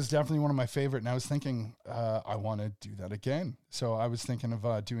Reaper is definitely one of my favorite. And I was thinking I want to do that again. So I was thinking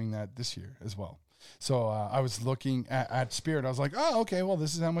of doing that this year as well. So I was looking at Spirit. I was like, oh, okay, well,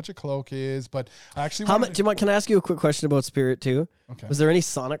 this is how much a cloak is. But I actually can I ask you a quick question about Spirit, too? Okay. Was there any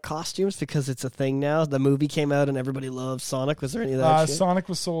Sonic costumes? Because it's a thing now. The movie came out and everybody loves Sonic. Was there any of that shit? Sonic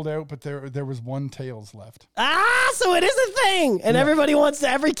was sold out, but there was one Tails left. So it is a thing. And everybody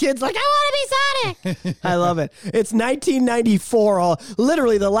every kid's like, I want to be Sonic. I love it. It's 1994.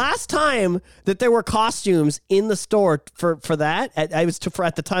 Literally, the last time that there were costumes in the store for that, at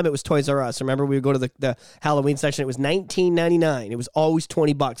the time it was Toys R Us. Remember, we would go to the Halloween section. It was $19.99. It was always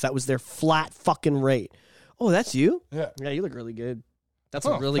 $20. That was their flat fucking rate. Oh, that's you? Yeah. Yeah, you look really good. That's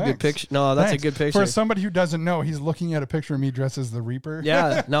a really good picture. No, that's a good picture. For somebody who doesn't know, he's looking at a picture of me dressed as the Reaper.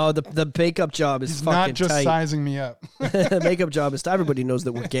 Yeah. No, the makeup job is fucking tight. He's not just sizing me up. The makeup job is... Everybody knows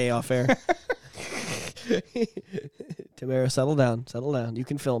that we're gay off air. Tamara, settle down. Settle down. You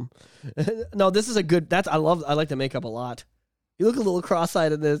can film. No, this is a good... I like the makeup a lot. You look a little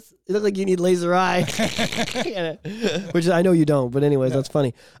cross-eyed in this. You look like you need laser eye. Which I know you don't, but anyways, that's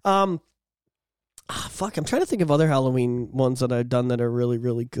funny. Fuck, I'm trying to think of other Halloween ones that I've done that are really,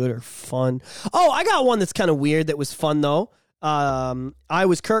 really good or fun. Oh, I got one that's kind of weird that was fun, though. I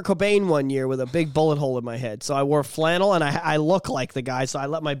was Kurt Cobain one year with a big bullet hole in my head. So I wore flannel, and I look like the guy, so I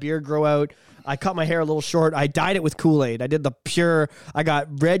let my beard grow out. I cut my hair a little short. I dyed it with Kool-Aid. I did I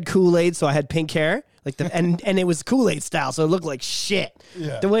got red Kool-Aid, so I had pink hair. And it was Kool-Aid style, so it looked like shit.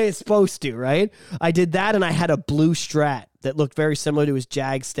 Yeah. The way it's supposed to, right? I did that, and I had a blue Strat. that looked very similar to his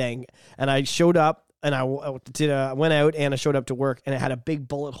Jags thing. And I showed up and I went out and I showed up to work and it had a big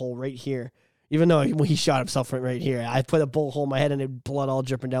bullet hole right here. Even though he shot himself right here, I put a bullet hole in my head and it blood all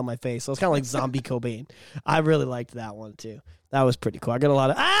dripping down my face. So it's kind of like zombie Cobain. I really liked that one too. That was pretty cool. I got a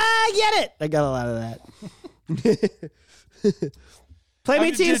lot of I get it. I got a lot of that. Play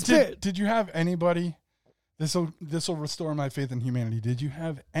me Team Spirit. Did you have anybody? This will restore my faith in humanity. Did you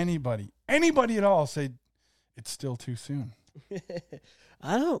have anybody at all say it's still too soon?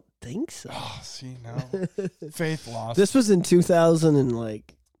 I don't think so. Oh, see, no. Faith lost. This was in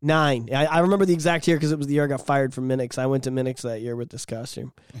 2009. I remember the exact year because it was the year I got fired from Minix. I went to Minix that year with this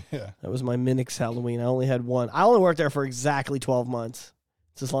costume. Yeah. That was my Minix Halloween. I only had one. I only worked there for exactly 12 months.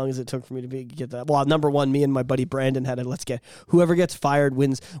 It's as long as it took for me to get that. Well, number one, me and my buddy Brandon had whoever gets fired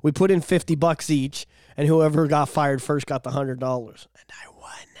wins. We put in $50 each, and whoever got fired first got the $100. And I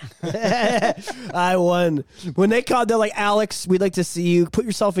won. I won. When they called, they're like, Alex, we'd like to see you put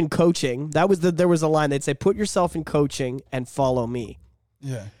yourself in coaching. There was a line. They'd say, put yourself in coaching and follow me.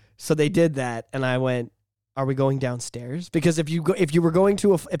 Yeah. So they did that, and I went, are we going downstairs? Because if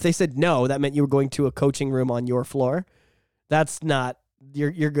they said no, that meant you were going to a coaching room on your floor. That's not.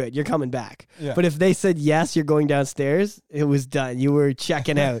 You're good. You're coming back. Yeah. But if they said yes, you're going downstairs, it was done. You were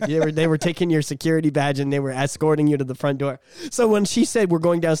checking out. They were taking your security badge and they were escorting you to the front door. So when she said we're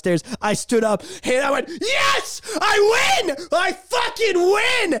going downstairs, I stood up and I went, yes, I win. I fucking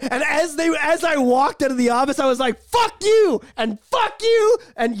win. And as I walked out of the office, I was like, fuck you and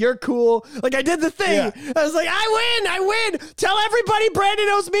you're cool. Like I did the thing. Yeah. I was like, I win. Tell everybody Brandon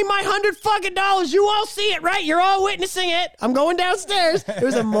owes me my $100. You all see it, right? You're all witnessing it. I'm going downstairs. It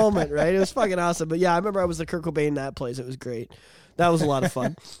was a moment, right? It was fucking awesome. But yeah, I remember I was the Kurt Cobain in that place. It was great. That was a lot of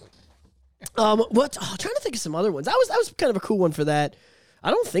fun. I'm trying to think of some other ones. That was kind of a cool one for that.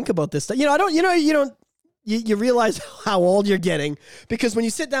 I don't think about this stuff. You realize how old you're getting because when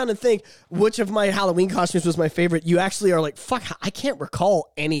you sit down and think which of my Halloween costumes was my favorite, you actually are like, fuck, I can't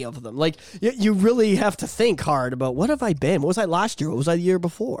recall any of them. Like you really have to think hard about what have I been? What was I last year? What was I the year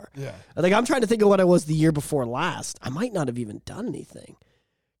before? Yeah. Like I'm trying to think of what I was the year before last. I might not have even done anything.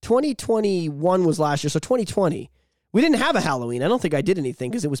 2021 was last year. So 2020, we didn't have a Halloween. I don't think I did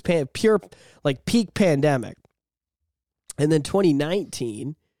anything because it was pure like peak pandemic. And then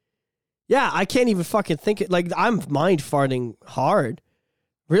 2019, yeah, I can't even fucking think it. Like, I'm mind farting hard.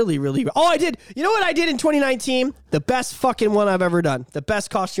 Really, really. Oh, I did. You know what I did in 2019? The best fucking one I've ever done. The best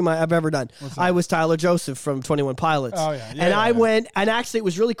costume I've ever done. I was Tyler Joseph from 21 Pilots. Oh, yeah. And I went, and actually it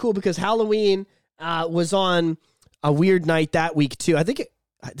was really cool because Halloween was on a weird night that week, too. I think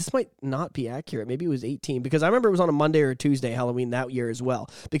this might not be accurate. Maybe it was 18 because I remember it was on a Monday or a Tuesday Halloween that year as well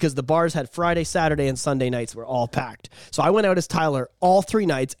because the bars had Friday, Saturday, and Sunday nights were all packed. So I went out as Tyler all 3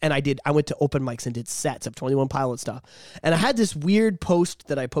 nights and I went to open mics and did sets of 21 Pilot stuff. And I had this weird post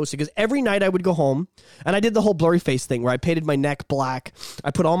that I posted because every night I would go home and I did the whole blurry face thing where I painted my neck black.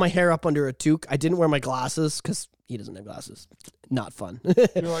 I put all my hair up under a toque. I didn't wear my glasses because he doesn't have glasses. Not fun.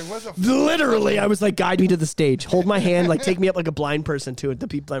 You're like, what the fuck? Literally, I was like, guide me to the stage. Hold my hand, like take me up like a blind person to it, the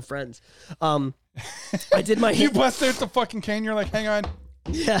people, my friends. I did my You bust out the fucking cane, you're like, hang on.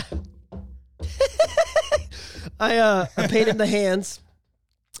 Yeah. I painted the hands.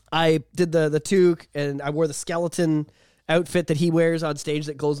 I did the toque, and I wore the skeleton outfit that he wears on stage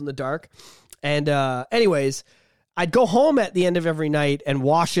that glows in the dark. And anyways, I'd go home at the end of every night and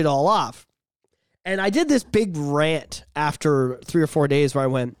wash it all off. And I did this big rant after 3 or 4 days where I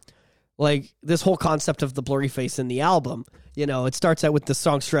went, like, this whole concept of the blurry face in the album, you know, it starts out with the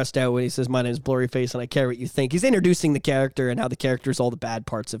song Stressed Out when he says, my name's Blurry Face and I care what you think. He's introducing the character and how the character is all the bad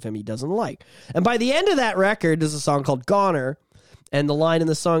parts of him he doesn't like. And by the end of that record, there's a song called Goner. And the line in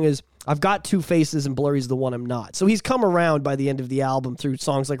the song is, I've got 2 faces and Blurry's the one I'm not. So he's come around by the end of the album through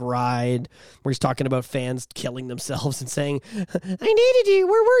songs like Ride, where he's talking about fans killing themselves and saying, I needed you,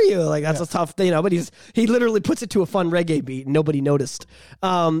 where were you? Like, that's a tough, you know, but he literally puts it to a fun reggae beat and nobody noticed.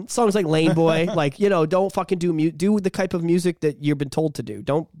 Songs like Lane Boy, like, you know, don't fucking do the type of music that you've been told to do.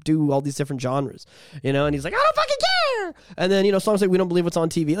 Don't do all these different genres, you know? And he's like, I don't fucking care. And then, you know, songs like We Don't Believe What's on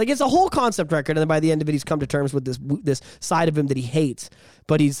TV. Like, it's a whole concept record. And then by the end of it, he's come to terms with this side of him that he hates.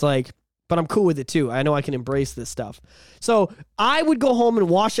 But he's like, but I'm cool with it too. I know I can embrace this stuff. So I would go home and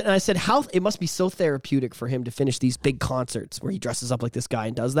watch it, and I said, how it must be so therapeutic for him to finish these big concerts where he dresses up like this guy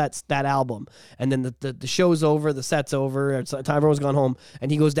and does that album. And then the show's over, the set's over, it's time everyone's gone home,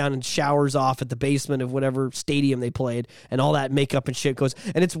 and he goes down and showers off at the basement of whatever stadium they played, and all that makeup and shit goes.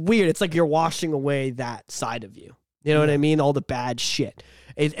 And it's weird. It's like you're washing away that side of you. You know what I mean? All the bad shit.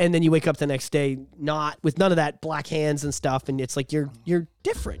 And then you wake up the next day with none of that black hands and stuff, and it's like you're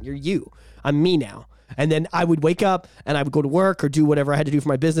different. You're you. I'm me now. And then I would wake up and I would go to work or do whatever I had to do for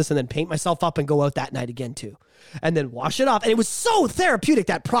my business and then paint myself up and go out that night again too. And then wash it off. And it was so therapeutic,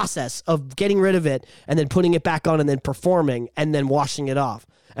 that process of getting rid of it and then putting it back on and then performing and then washing it off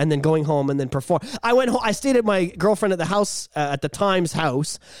and then going home and then perform. I went home. I stayed at my girlfriend at the house, at the Times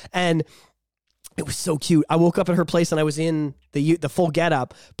house, and it was so cute. I woke up at her place and I was in the full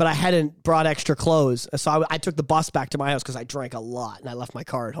getup, but I hadn't brought extra clothes. So I took the bus back to my house because I drank a lot and I left my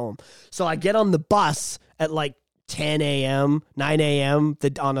car at home. So I get on the bus at like 10 a.m., 9 a.m.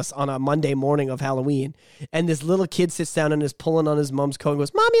 on a Monday morning of Halloween. And this little kid sits down and is pulling on his mom's coat and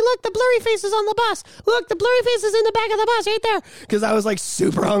goes, "Mommy, look, the blurry face is on the bus. Look, the blurry face is in the back of the bus right there." Because I was like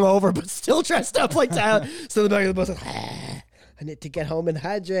super hungover, but still dressed up like that. So the back of the bus was, I need to get home and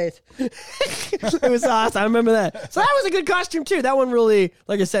hydrate. It was awesome. I remember that. So that was a good costume too. That one really,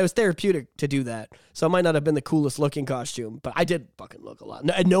 like I said, it was therapeutic to do that. So it might not have been the coolest looking costume, but I did fucking look a lot.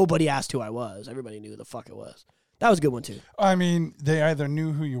 And nobody asked who I was. Everybody knew who the fuck it was. That was a good one too. I mean, they either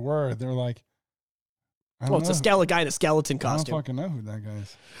knew who you were, or they're like, it's a guy in a skeleton costume. I don't fucking know who that guy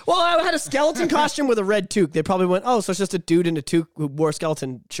is. Well, I had a skeleton costume with a red toque. They probably went, "Oh, so it's just a dude in a toque who wore a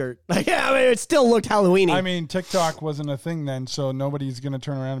skeleton shirt." Like, yeah, I mean, it still looked Halloween-y. I mean, TikTok wasn't a thing then, so nobody's going to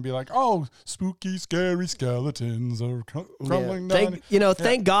turn around and be like, "Oh, spooky, scary skeletons are crumbling down."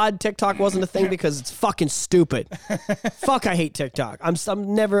 Thank God TikTok wasn't a thing because it's fucking stupid. Fuck, I hate TikTok.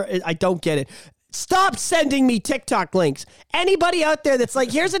 I don't get it. Stop sending me TikTok links. Anybody out there that's like,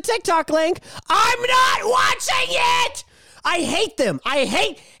 "Here's a TikTok link," I'm not watching it. I hate them. I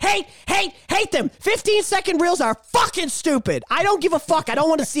hate them. 15-second reels are fucking stupid. I don't give a fuck. I don't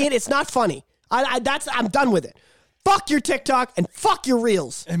want to see it. It's not funny. I'm done with it. Fuck your TikTok and fuck your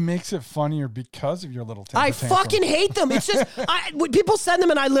reels. It makes it funnier because of your little I fucking hate them. It's just when people send them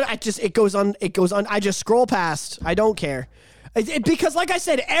and it goes on. I just scroll past. I don't care. Because, like I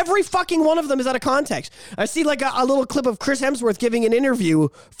said, every fucking one of them is out of context. I see like a little clip of Chris Hemsworth giving an interview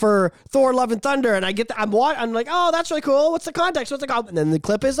for Thor: Love and Thunder, and I'm like, "Oh, that's really cool. What's the context? What's the context?" And then the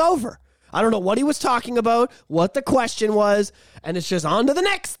clip is over. I don't know what he was talking about, what the question was, and it's just on to the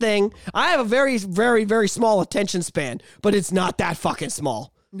next thing. I have a very, very, very small attention span, but it's not that fucking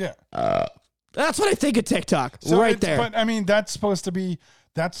small. Yeah. That's what I think of TikTok, there. But, I mean, that's supposed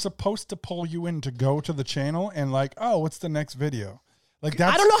to pull you in to go to the channel and like, "Oh, what's the next video?" Like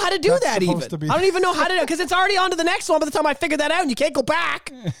I don't know how to do that even. I don't even know how to do it because it's already on to the next one by the time I figure that out and you can't go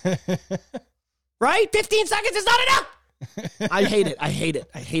back. Right? 15 seconds is not enough. I hate it.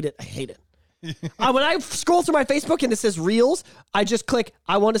 When I scroll through my Facebook and it says Reels, I just click,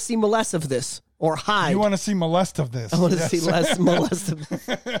 "I want to see less of this." Or hide. You want to see molest of this. I want to see less molest of this.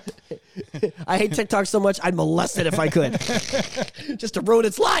 I hate TikTok so much, I'd molest it if I could. Just to ruin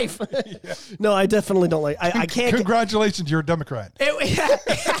its life. Yeah. No, I definitely don't like I can't. Congratulations, you're a Democrat.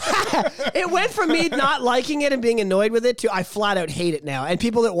 It went from me not liking it and being annoyed with it to I flat out hate it now. And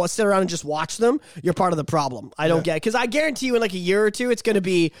people that will sit around and just watch them, you're part of the problem. I don't get it. Because I guarantee you in like a year or two, it's going to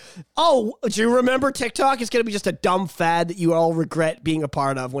be, "Oh, do you remember TikTok?" It's going to be just a dumb fad that you all regret being a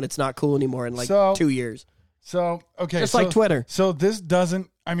part of when it's not cool anymore in like 2 years. So, okay. Just like Twitter. So this doesn't,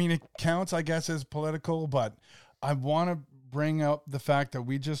 I mean, it counts, I guess, as political, but I want to bring up the fact that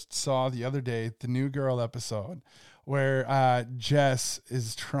we just saw the other day, the New Girl episode, where Jess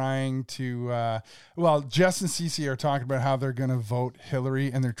is trying to, Jess and Cece are talking about how they're going to vote Hillary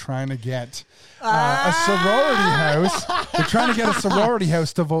and they're trying to get a sorority house. They're trying to get a sorority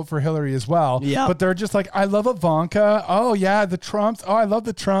house to vote for Hillary as well. Yep. But they're just like, "I love Ivanka. Oh, yeah, the Trumps. Oh, I love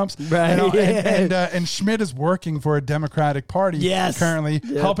the Trumps." Right. And Schmidt is working for a Democratic Party currently,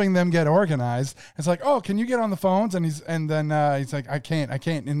 helping them get organized. It's like, "Oh, can you get on the phones?" And then he's like, I can't.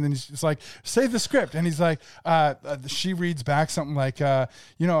 And then he's just like, "Say the script." And he's like, she reads back something like, "Are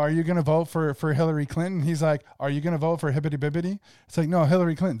you going to vote for Hillary Clinton?" He's like, "Are you going to vote for Hibbity Bibbity?" It's like, "No,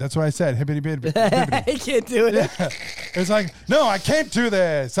 Hillary Clinton. That's what I said. Hibbity Bibbity." I can't do it. Yeah. It's like, "No, I can't do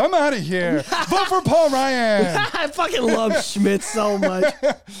this. I'm out of here. Vote for Paul Ryan." I fucking love Schmidt so much.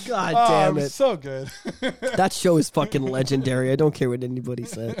 God damn it. So good. That show is fucking legendary. I don't care what anybody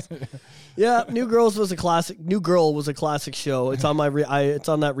says. Yeah, New Girl was a classic show. It's on my it's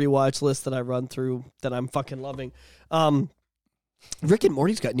on that rewatch list that I run through that I'm fucking loving. Rick and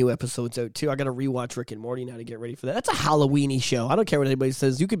Morty's got new episodes out too. I got to rewatch Rick and Morty now to get ready for that. That's a Halloween-y show. I don't care what anybody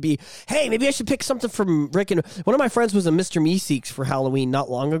says. You could be, "Hey, maybe I should pick something from Rick and..." One of my friends was a Mr. Meeseeks for Halloween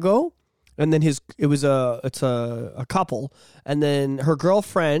not long ago, and then it's a couple, and then her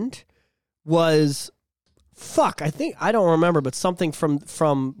girlfriend was I don't remember, but something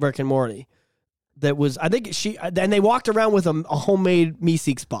from Rick and Morty that was, I think and they walked around with a homemade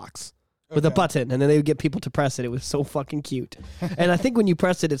Meeseeks box. with a button, and then they would get people to press it. It was so fucking cute. And I think when you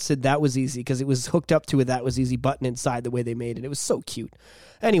pressed it, it said that was easy because it was hooked up to a that was easy button inside the way they made it. It was so cute.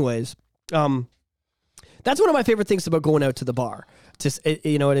 Anyways, that's one of my favorite things about going out to the bar.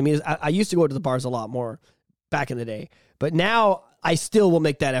 You know what I mean? I used to go to the bars a lot more back in the day, but now I still will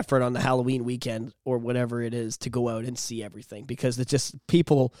make that effort on the Halloween weekend or whatever it is to go out and see everything because it's just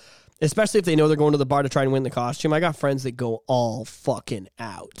people, especially if they know they're going to the bar to try and win the costume. I got friends that go all fucking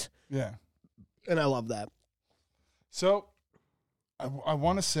out. Yeah. And I love that. So I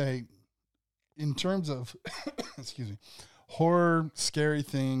want to say, in terms of, excuse me, horror, scary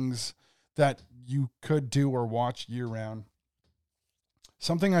things that you could do or watch year round.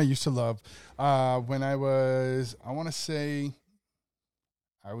 Something I used to love when I was, I want to say,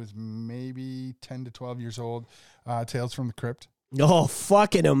 I was maybe 10 to 12 years old, Tales from the Crypt. Oh,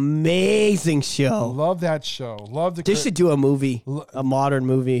 fucking amazing show. Love that show. Love the They should do a movie, a modern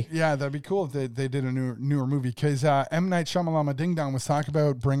movie. Yeah, that'd be cool if they did a newer movie because M. Night Shyamalan Ding Dong was talking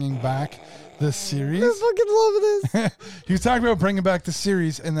about bringing back the series. I fucking love this. He was talking about bringing back the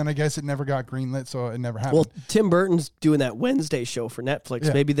series, and then I guess it never got greenlit, so it never happened. Well, Tim Burton's doing that Wednesday show for Netflix.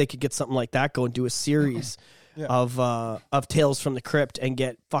 Yeah. Maybe they could get something like that, go and do a series. Yeah. Of Tales from the Crypt and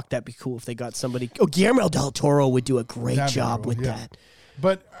get, fuck, that'd be cool if they got somebody. Oh, Guillermo del Toro would do a great job with that.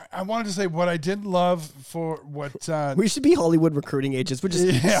 But I wanted to say what I did love for what... we should be Hollywood recruiting agents. We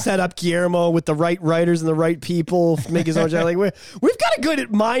just set up Guillermo with the right writers and the right people, make his own show. Like, we've got a good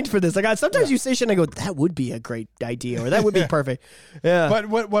mind for this. Like, sometimes you say shit and I go, that would be a great idea or that would be perfect. Yeah. But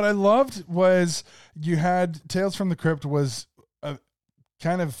what I loved was you had Tales from the Crypt was...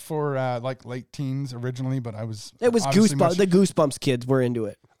 kind of for like late teens originally, but it was Goosebumps. The Goosebumps kids were into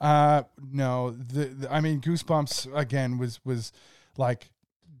it. No, I mean Goosebumps again was like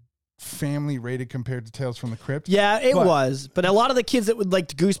family rated compared to Tales from the Crypt. Yeah, it was. But a lot of the kids that would like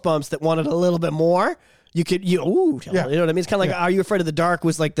Goosebumps that wanted a little bit more, you know what I mean? It's kind of like Are You Afraid of the Dark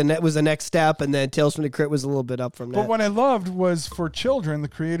was like the next step, and then Tales from the Crypt was a little bit up from that. But what I loved was for children, the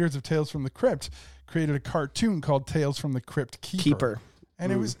creators of Tales from the Crypt created a cartoon called Tales from the Crypt Keeper.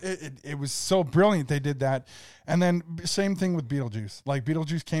 And it was so brilliant they did that. And then same thing with Beetlejuice. Like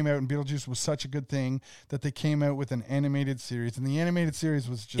Beetlejuice came out and Beetlejuice was such a good thing that they came out with an animated series. And the animated series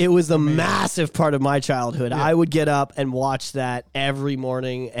was just... It was amazing. Massive part of my childhood. Yeah. I would get up and watch that every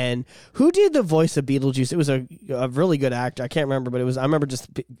morning. And who did the voice of Beetlejuice? It was a really good actor. I can't remember, but I remember just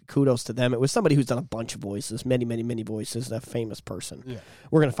kudos to them. It was somebody who's done a bunch of voices, many, many, many voices, a famous person. Yeah.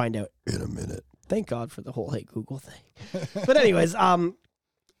 We're going to find out in a minute. Thank God for the whole Hey Google thing. But anyways,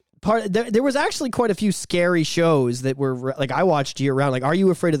 there was actually quite a few scary shows that were like I watched year round. Like Are You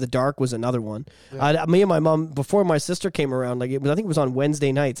Afraid of the Dark was another one. Yeah. Me and my mom before my sister came around. Like I think it was on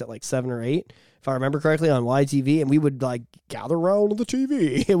Wednesday nights at like 7 or 8, if I remember correctly, on YTV, and we would like gather around the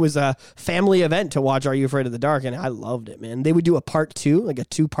TV. It was a family event to watch Are You Afraid of the Dark, and I loved it, man. They would do a part 2, like a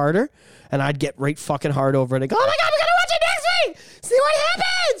 2-parter, and I'd get right fucking hard over it. Like, oh my God, we gotta watch it next week. See what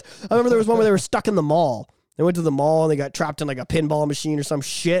happens. I remember there was one where they were stuck in the mall. They went to the mall and they got trapped in like a pinball machine or some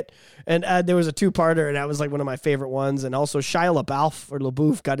shit. And there was a 2-parter, and that was like one of my favorite ones. And also Shia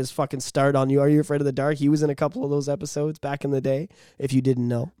LaBeouf got his fucking start on Are You Afraid of the Dark? He was in a couple of those episodes back in the day, if you didn't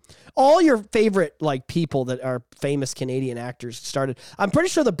know. All your favorite like people that are famous Canadian actors started. I'm pretty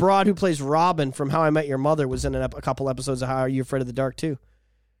sure the broad who plays Robin from How I Met Your Mother was in a couple episodes of How Are You Afraid of the Dark too.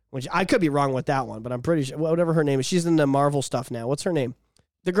 Which I could be wrong with that one, but I'm pretty sure, whatever her name is, she's in the Marvel stuff now. What's her name?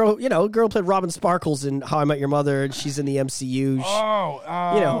 The girl, girl played Robin Sparkles in How I Met Your Mother, and she's in the MCU.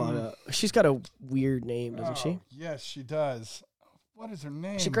 She's got a weird name, doesn't she? Yes, she does. What is her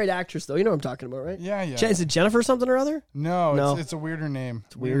name? She's a great actress, though. You know what I'm talking about, right? Yeah. Is it Jennifer something or other? No. It's a weirder name.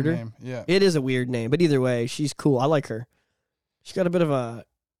 It's weirder? Name. Yeah. It is a weird name, but either way, she's cool. I like her. She's got a bit of a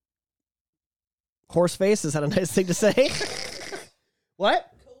horse face. Is that a nice thing to say? What?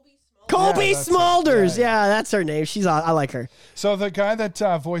 Colby Smulders. Yeah, that's her name. I like her. So the guy that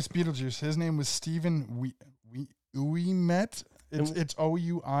voiced Beetlejuice, his name was Stephen Ouimet. It's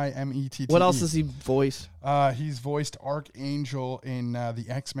Ouimettt. What else does he voice? He's voiced Archangel in the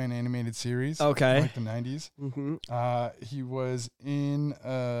X-Men animated series. Okay. Like the 90s. Mm-hmm. He was in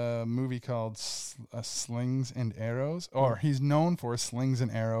a movie called Slings and Arrows. Or he's known for Slings and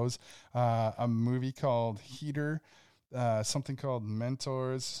Arrows. A movie called Heater. Something called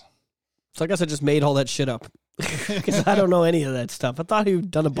Mentors. So I guess I just made all that shit up because I don't know any of that stuff. I thought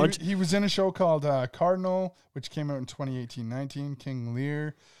he'd done a bunch. He was in a show called Cardinal, which came out in 2018-19. King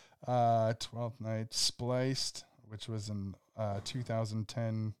Lear, 12th Night, Spliced, which was in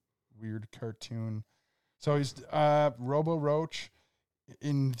 2010 weird cartoon. So he's Robo Roach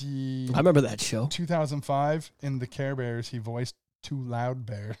in the... I remember that show. 2005 in the Care Bears. He voiced Too Loud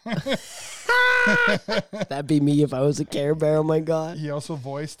Bear. That'd be me if I was a Care Bear. Oh my God. He also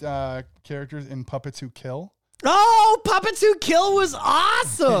voiced characters in Puppets Who Kill. Oh, Puppets Who Kill was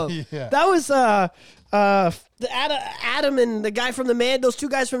awesome. Yeah. That was Adam and the guy from the Man, those two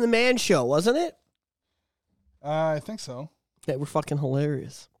guys from the Man Show, wasn't it? I think so. They were fucking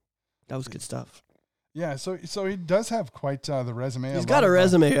hilarious. That was good stuff. Yeah, so he does have quite the resume. He's got a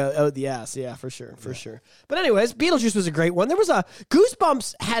resume out the ass, yeah, for sure. But anyways, Beetlejuice was a great one. There was a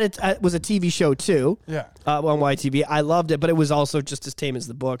Goosebumps was a TV show too. Yeah, on YTV. I loved it, but it was also just as tame as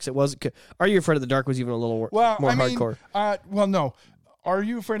the books. It wasn't. Are You Afraid of the Dark was even a little more hardcore. No. Are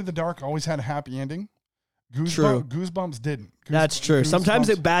You Afraid of the Dark always had a happy ending. True. Goosebumps didn't. That's true. Sometimes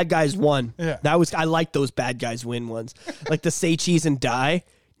the bad guys won. Yeah, I like those bad guys win ones, like the Say Cheese and Die.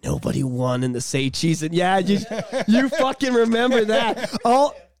 Nobody won in the Say Cheese and you fucking remember that?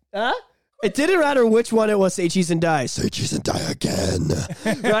 Oh, huh? It didn't matter which one it was. Say Cheese and Die. Say Cheese and Die again.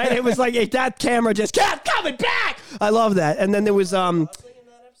 Right? It was like that camera just kept coming back. I love that. And then there was Pardon?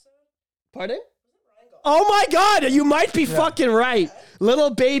 Oh my God! You might be fucking right. Little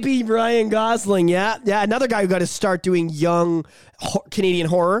baby Ryan Gosling. Yeah. Another guy who got to start doing young Canadian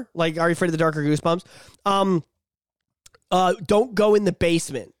horror, like Are You Afraid of the Dark or Goosebumps? Don't Go in the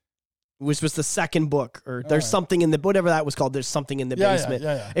Basement, which was the second book, or There's Something in the, whatever that was called. There's Something in the Basement.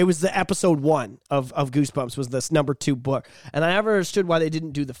 Yeah. It was the episode 1 of Goosebumps was this number 2 book. And I never understood why they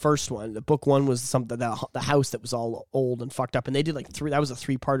didn't do the first one. The book 1 was something, the house that was all old and fucked up. And they did like 3, that was a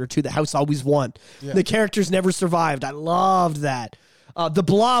 3-parter too. The house always won. Yeah. The characters never survived. I loved that. The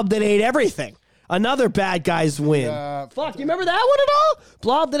blob that ate everything. Another bad guys win. Fuck, you remember that one at all?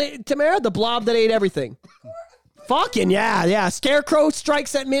 The blob that ate everything. Fucking yeah. Scarecrow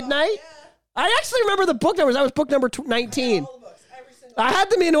Strikes at Midnight. I actually remember the book numbers. That was book number 19. I had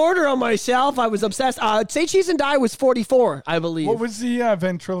them in order on my shelf. I was obsessed. Say Cheese and Die was 44, I believe. What was the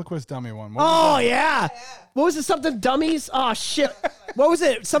ventriloquist dummy one? Yeah. What was it? Something dummies? Oh, shit. What was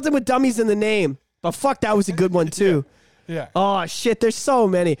it? Something with dummies in the name. But fuck, that was a good one, too. Yeah. Oh, shit, there's so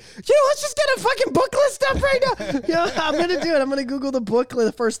many. Let's just get a fucking book list up right now. I'm going to do it. I'm going to Google the book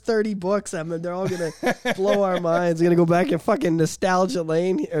list, the first 30 books. They're all going to blow our minds. We're going to go back in fucking nostalgia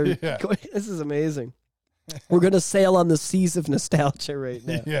lane. This is amazing. We're going to sail on the seas of nostalgia right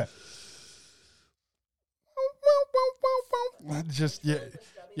now. Yeah. Just, yeah.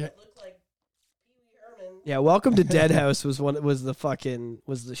 Yeah, Welcome to Dead House was the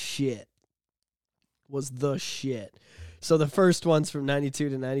shit. So the first one's from 92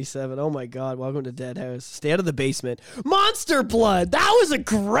 to 97. Oh my God, Welcome to Dead House. Stay Out of the Basement. Monster Blood. That was a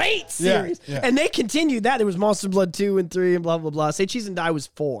great series. Yeah. And they continued that. There was Monster Blood 2 and 3 and blah, blah, blah. Say Cheese and Die was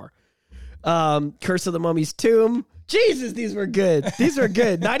 4. Curse of the Mummy's Tomb. Jesus, these were good.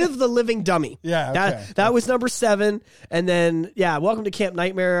 Night of the Living Dummy. Yeah, okay. That was number 7. And then, Welcome to Camp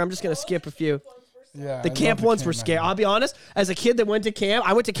Nightmare. I'm just going to skip a few. Yeah, the camp ones were scary. I'll be honest. As a kid that went to camp,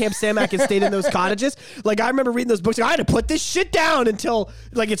 I went to Camp Samac and stayed in those cottages. Like, I remember reading those books. I had to put this shit down until,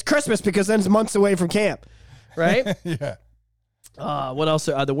 it's Christmas because then it's months away from camp. Right? Yeah. What else?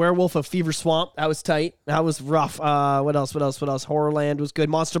 The Werewolf of Fever Swamp. That was tight. That was rough. What else? Horrorland was good.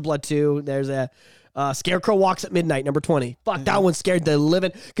 Monster Blood 2. There's a Scarecrow Walks at Midnight, number 20. Fuck, that one scared the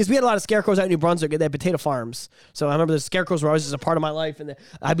living... Because we had a lot of scarecrows out in New Brunswick. They had potato farms. So I remember the scarecrows were always just a part of my life. And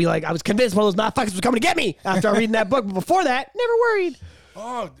I'd be like, I was convinced one of those motherfuckers was coming to get me after reading that book. But before that, never worried.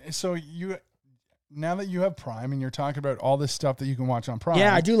 Oh, so now that you have Prime and you're talking about all this stuff that you can watch on Prime.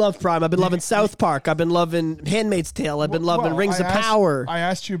 Yeah, I do love Prime. I've been loving South Park. I've been loving Handmaid's Tale. I've been loving Rings of Power. I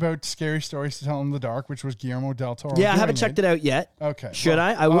asked you about Scary Stories to Tell in the Dark, which was Guillermo del Toro. Yeah, I haven't checked it out yet. Okay. Should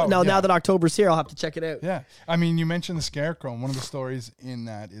I? I will. Now that October's here, I'll have to check it out. Yeah. I mean, you mentioned the Scarecrow, and one of the stories in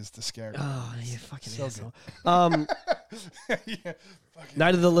that is the Scarecrow. Oh, you fucking so asshole. Yeah.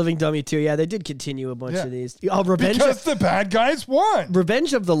 Night of the Living Dummy 2. Yeah, they did continue a bunch of these. Oh, because the bad guys won.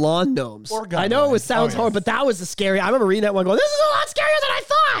 Revenge of the Lawn Gnomes. I know it sounds hard, but that was a scary. I remember reading that one going, this is a lot scarier than I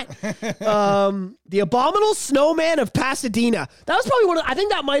thought. The Abominable Snowman of Pasadena. That was probably I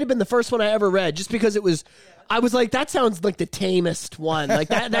think that might have been the first one I ever read just because it was, I was like, that sounds like the tamest one. Like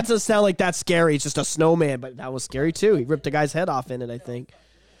that doesn't sound like that scary. It's just a snowman, but that was scary too. He ripped a guy's head off in it, I think.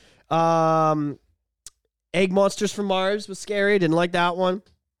 Egg Monsters from Mars was scary. Didn't like that one.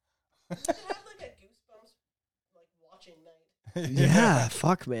 Did it have like a Goosebumps watching night? Yeah,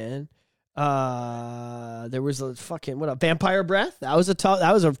 fuck, man. There was a fucking Vampire Breath. That was a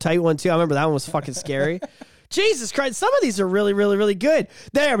tight one too. I remember that one was fucking scary. Jesus Christ, some of these are really, really, really good.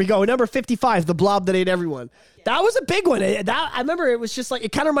 There we go. Number 55, The Blob That Ate Everyone. That was a big one. I remember it was just like,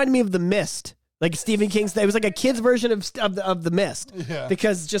 it kind of reminded me of The Mist. Like Stephen King's, it was like a kid's version of the Mist. Yeah.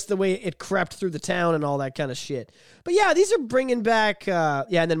 Because just the way it crept through the town and all that kind of shit. But yeah, these are bringing back, and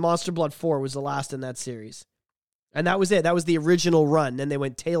then Monster Blood 4 was the last in that series. And that was it. That was the original run. Then they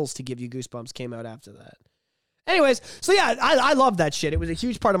went Tales to Give You Goosebumps came out after that. Anyways, so yeah, I love that shit. It was a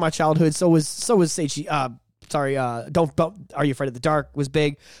huge part of my childhood. So was Don't Are You Afraid of the Dark was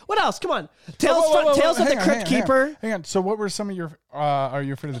big. What else? Come on. Tales of the Crypt Keeper. Hang on. So what were some of your Are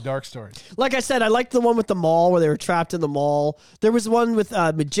You Afraid of the Dark stories? Like I said, I liked the one with the mall where they were trapped in the mall. There was one with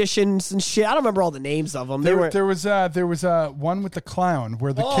magicians and shit. I don't remember all the names of them. There was one with the clown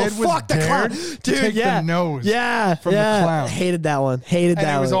where the kid was dared to take the nose from the clown. Hated that one. And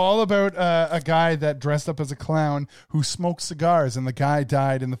it was all about a guy that dressed up as a clown who smoked cigars, and the guy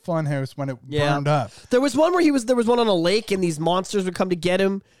died in the funhouse when it burned up. There was one where there was one on a lake, and these monsters would come to get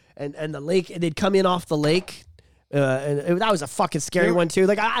him, and the lake, and they'd come in off the lake. That was a fucking scary one too.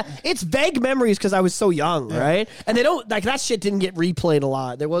 Like it's vague memories because I was so young, right? And they don't like that shit didn't get replayed a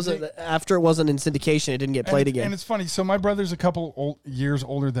lot. There wasn't after it wasn't in syndication, it didn't get played again. And it's funny. So my brother's a couple years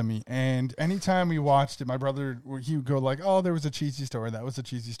older than me, and anytime we watched it, my brother he would go like, "Oh, there was a cheesy story. That was a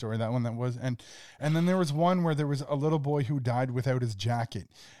cheesy story. That one that was." And then there was one where there was a little boy who died without his jacket,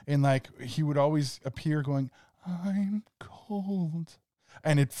 and like he would always appear going, "I'm cold."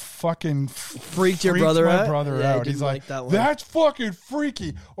 And it fucking freaked your brother my out? brother out. He's like, that's fucking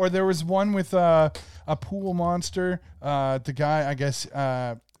freaky. Or there was one with a pool monster. The guy, I guess,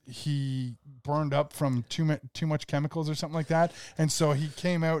 he burned up from too much chemicals or something like that. And so he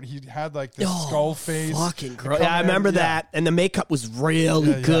came out, he had like this skull face. Fucking gross. Yeah, I remember that. And the makeup was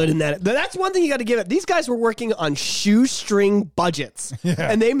really good in that. That's one thing you got to give it. These guys were working on shoestring budgets. Yeah.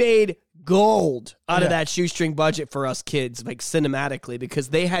 And they made gold out of that shoestring budget for us kids, like cinematically, because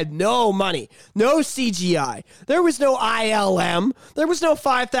they had no money, no CGI. There was no ILM. There was no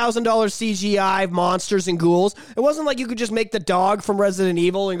 $5,000 CGI monsters and ghouls. It wasn't like you could just make the dog from Resident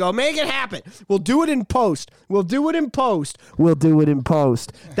Evil and go, make it happen. We'll do it in post. We'll do it in post. We'll do it in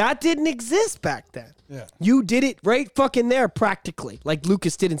post. That didn't exist back then. Yeah. You did it right fucking there practically, like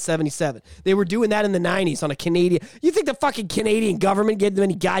Lucas did in 77. They were doing that in the 90s on a Canadian. You think the fucking Canadian government gave them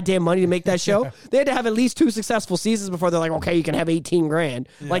any goddamn money to make that show? They had to have at least 2 successful seasons before they're like, okay, you can have 18 grand.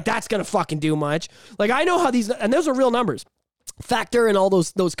 Yeah. Like, that's going to fucking do much. Like, I know how these, and those are real numbers. Factor and all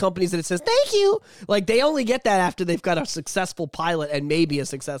those companies that it says, thank you. Like, they only get that after they've got a successful pilot and maybe a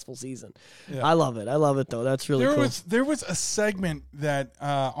successful season. Yeah. I love it. I love it, though. That's really cool. There was a segment that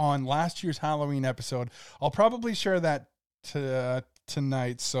on last year's Halloween episode, I'll probably share that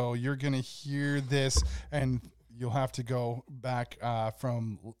tonight, so you're going to hear this and you'll have to go back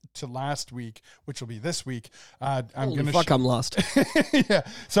to last week, which will be this week. I'm lost. Yeah.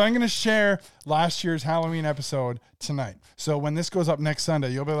 So I'm going to share last year's Halloween episode tonight. So when this goes up next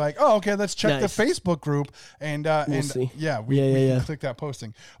Sunday, you'll be like, oh, okay, let's check the Facebook group. And see. We can click that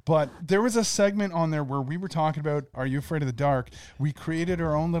posting. But there was a segment on there where we were talking about, Are You Afraid of the Dark? We created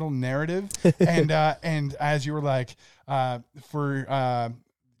our own little narrative. and as you were like, for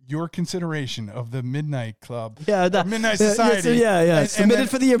your consideration of the Midnight Club. The Midnight Society. Submitted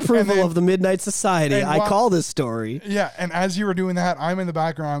for the approval of the Midnight Society. I call this story. Yeah, and as you were doing that, I'm in the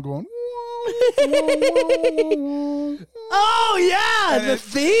background going, oh, yeah, the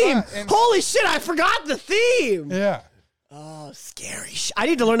theme. Holy shit, I forgot the theme. Yeah. Oh, scary. I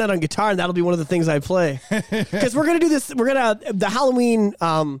need to learn that on guitar, and that'll be one of the things I play. Because we're going to do this. The Halloween,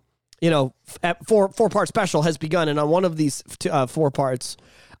 4-part special has begun, and on one of these 4 parts,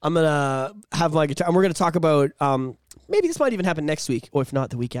 I'm going to have my guitar, and we're going to talk about, maybe this might even happen next week, or if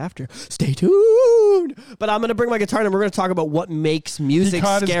not, the week after. Stay tuned. But I'm going to bring my guitar, and we're going to talk about what makes music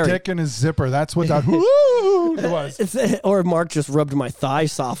scary. He caught his dick in his zipper. That's what that was. Or Mark just rubbed my thigh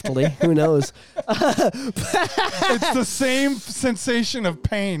softly. Who knows? It's the same sensation of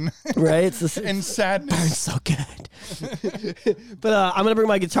pain. Right? It's and sadness. Burns so good. But I'm going to bring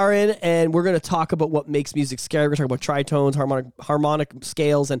my guitar in, and we're going to talk about what makes music scary. We're going to talk about tritones, harmonic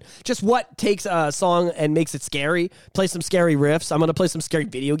scales, and just what takes a song and makes it scary. Play some scary riffs. I'm going to play some scary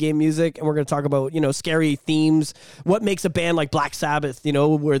video game music, and we're going to talk about, scary themes. What makes a band like Black Sabbath,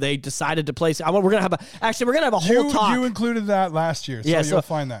 where they decided to play. We're going to have a whole talk. You included that last year, so you'll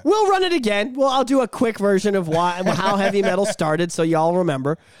find that. We'll run it again. I'll do a quick version of how heavy metal started, so y'all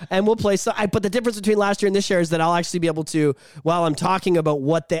remember, and we'll play. But the difference between last year and this year is that I'll actually be able to, while I'm talking about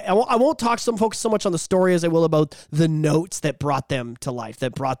I won't focus so much on the story as I will about the notes that brought them to life,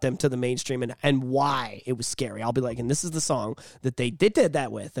 that brought them to the mainstream, and why it was scary. I'll be like, and this is the song that they did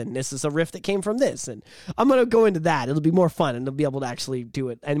that with, and this is a riff that came from this, and I'm gonna go into that. It'll be more fun, and they'll be able to actually do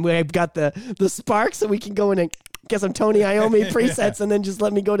it. And we've got the sparks, so we can go in and get some Tony Iommi presets and then just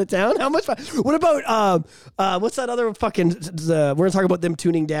let me go to town. How much fun? What about what's that other fucking? We're gonna talk about them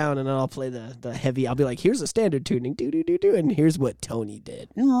tuning down, and then I'll play the heavy. I'll be like, here's a standard tuning, do do do do, and here's what Tony did.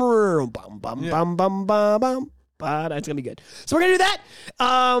 Bum bum bum bum bum. But it's gonna be good. So we're gonna do that.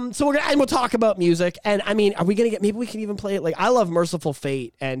 And we'll talk about music. And I mean, are we gonna get? Maybe we can even play it. Like I love Merciful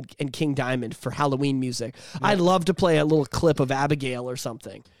Fate and King Diamond for Halloween music. Yeah. I'd love to play a little clip of Abigail or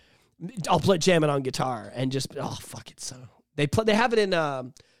something. I'll jam it on guitar and just fuck it. So they have it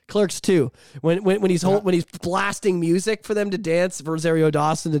in Clerks 2 when he's blasting music for them to dance, for Rosario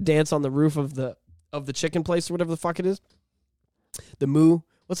Dawson to dance on the roof of the chicken place or whatever the fuck it is. The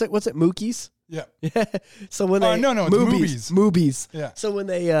what's it Mookies? Yeah. So when they Moobies. Yeah. So when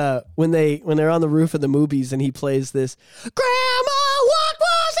they're on the roof of the Moobies and he plays this, Grandma, what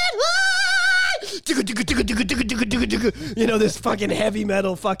was it like? You know, this fucking heavy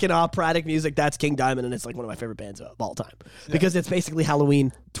metal fucking operatic music. That's King Diamond, and it's like one of my favorite bands of all time because it's basically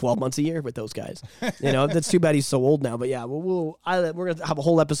Halloween 12 months a year with those guys. You know, that's too bad he's so old now. But yeah, we're gonna have a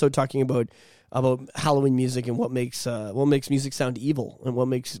whole episode talking about Halloween music and what makes music sound evil and what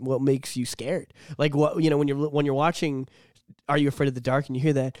makes you scared. Like what, you know, when you're watching Are You Afraid of the Dark and you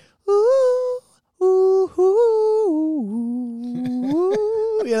hear that ooh ooh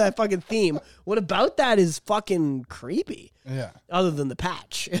ooh, yeah, that fucking theme. What about that is fucking creepy. Yeah. Other than the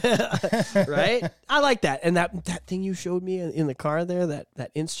patch. Right? I like that. And that thing you showed me in the car there,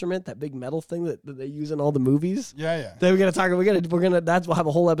 that instrument, that big metal thing that they use in all the movies. Yeah, yeah. Then we'll have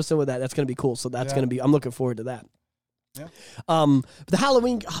a whole episode with that. That's gonna be cool. So that's gonna be, I'm looking forward to that. Yeah. The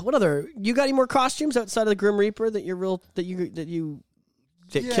Halloween, what other, you got any more costumes outside of the Grim Reaper that you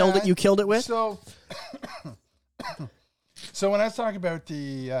killed it with? So when I was talking about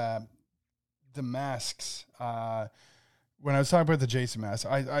the masks, when I was talking about the Jason mask,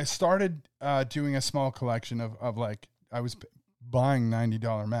 I started doing a small collection of like, I was buying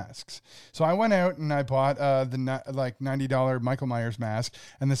 $90 masks. So I went out and I bought the $90 Michael Myers mask,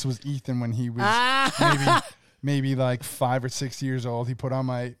 and this was Ethan when he was maybe like 5 or 6 years old. He put on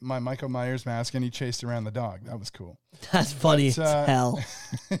my Michael Myers mask and he chased around the dog. That was cool. That's funny as hell.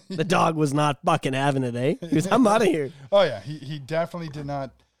 The dog was not fucking having it, eh? He was, I'm out of here. Oh yeah, he definitely did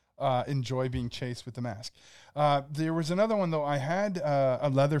not enjoy being chased with the mask. There was another one though. I had a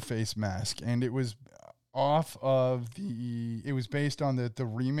Leatherface mask, and it was it was based on the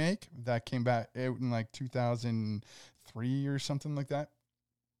remake that came back out in like 2003 or something like that.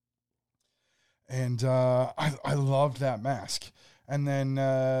 And I loved that mask. And then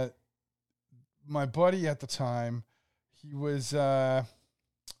my buddy at the time, he was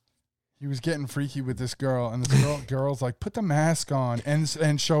getting freaky with this girl, and this girl's like, put the mask on, and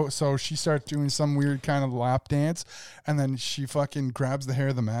so she starts doing some weird kind of lap dance, and then she fucking grabs the hair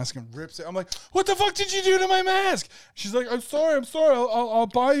of the mask and rips it. I'm like, what the fuck did you do to my mask? She's like, I'm sorry, I'll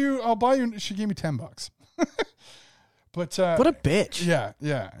buy you. She gave me $10. But what a bitch. Yeah.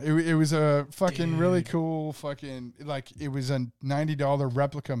 It was a fucking really cool fucking, like, it was a $90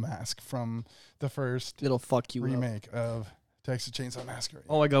 replica mask from the first It'll fuck you remake of Texas Chainsaw Massacre.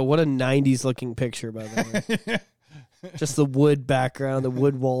 Oh my god, what a 90s looking picture, by the way. Just the wood background, the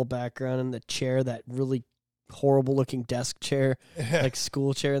wood wall background, and the chair, that really horrible looking desk chair, like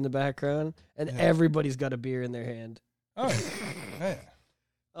school chair in the background, and everybody's got a beer in their hand. Oh, yeah.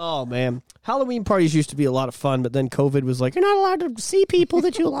 Oh, man. Halloween parties used to be a lot of fun, but then COVID was like, you're not allowed to see people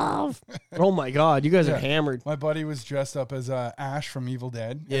that you love. Oh, my God. You guys are hammered. My buddy was dressed up as Ash from Evil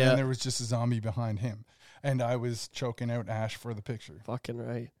Dead, and then there was just a zombie behind him. And I was choking out Ash for the picture. Fucking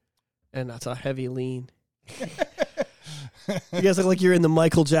right. And that's a heavy lean. You guys look like you're in the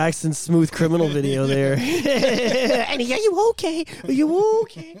Michael Jackson Smooth Criminal video there. Annie, are you okay? Are you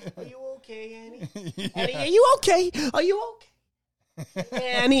okay? Are you okay, Annie? Annie, are you okay? Are you okay?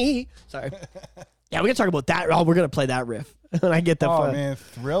 Annie. Sorry. Yeah, we're going to talk about that. Oh, we're going to play that riff. When I get that fun. Oh, man.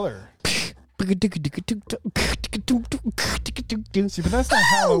 Thriller. See, but that's not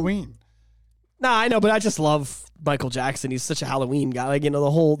Halloween. No, I know, but I just love Michael Jackson. He's such a Halloween guy. Like, you know,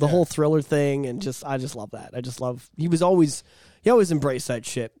 the whole Thriller thing, and I just love that. He always embraced that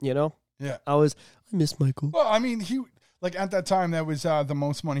shit, you know? Yeah. I miss Michael. Well, I mean, like at that time, that was the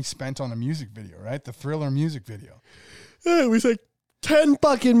most money spent on a music video, right? The Thriller music video. Yeah, it was like 10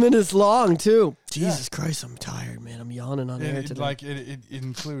 fucking minutes long, too. Jesus Christ, I'm tired, man. I'm yawning on air today. Like, it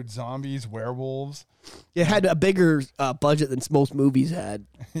includes zombies, werewolves. It had a bigger budget than most movies had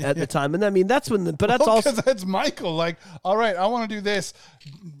at the time. And I mean, that's when but that's also... Because that's Michael. Like, all right, I want to do this.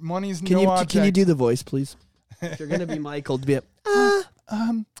 Money's no object. Can you do the voice, please? If you're going to be Michael, be all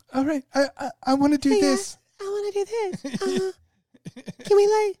right, I want to do this. I want to do this. Can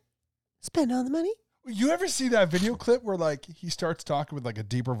we, spend all the money? You ever see that video clip where like he starts talking with like a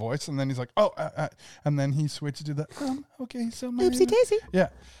deeper voice and then he's like, and then he switches to the okay, so my Oopsie daisy. Yeah,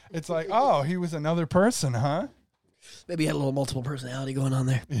 it's like, oh, he was another person, huh? Maybe he had a little multiple personality going on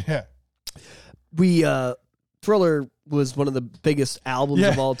there. Yeah. We Thriller was one of the biggest albums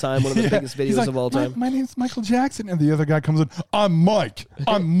of all time, one of the biggest videos like, of all time. My name's Michael Jackson, and the other guy comes in. I'm Mike.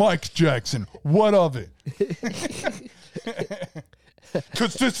 I'm Mike Jackson. What of it?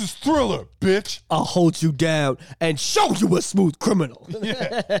 Because this is Thriller, bitch. I'll hold you down and show you a smooth criminal.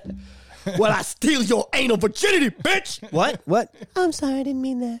 Yeah. Well, I steal your anal virginity, bitch. What? I'm sorry, I didn't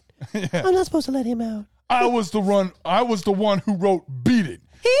mean that. Yeah. I'm not supposed to let him out. I was the one who wrote Beat It.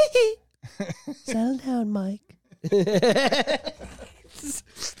 Settle down, Mike.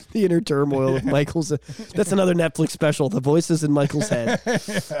 The inner turmoil of Michael's. That's another Netflix special. The voices in Michael's head.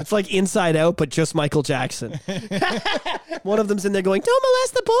 It's like Inside Out, but just Michael Jackson. One of them's in there going, "Don't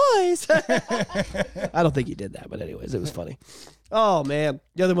molest the boys." I don't think he did that, but anyways, it was funny. Oh man,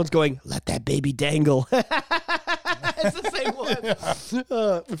 the other one's going, "Let that baby dangle." It's the same one.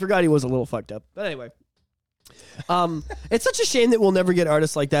 I forgot he was a little fucked up, but anyway. It's such a shame that we'll never get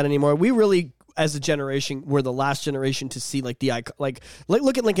artists like that anymore. We really, as a generation, were the last generation to see like the icon. Like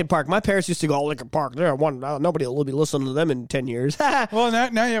look at Linkin Park. My parents used to go, Linkin Park. They're one. Nobody will be listening to them in 10 years. Well,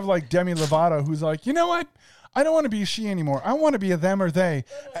 now you have like Demi Lovato, who's like, you know what? I don't want to be a she anymore. I want to be a them or they.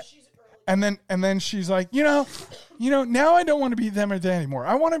 And then she's like, you know, now I don't want to be them or they anymore.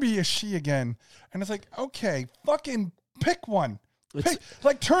 I want to be a she again. And it's like, okay, fucking pick one.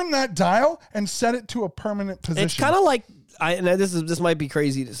 Turn that dial and set it to a permanent position. It's kind of like this might be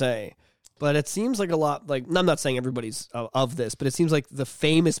crazy to say, but it seems like a lot like I'm not saying everybody's of this, but it seems like the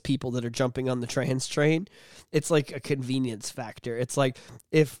famous people that are jumping on the trans train, it's like a convenience factor. It's like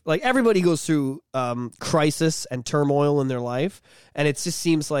if like everybody goes through crisis and turmoil in their life, and it just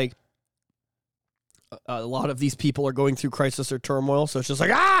seems like a lot of these people are going through crisis or turmoil, so it's just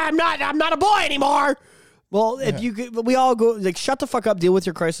like I'm not a boy anymore. Well, if you could, we all go like shut the fuck up, deal with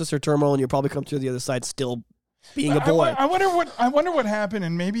your crisis or turmoil, and you'll probably come through the other side still being a boy. I wonder what happened,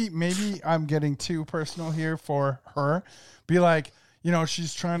 and maybe I'm getting too personal here for her. Be like,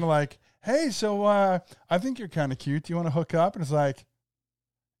 she's trying to like, hey, so I think you're kind of cute. Do you want to hook up? And it's like,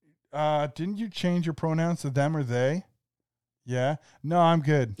 didn't you change your pronouns to them or they? Yeah. No, I'm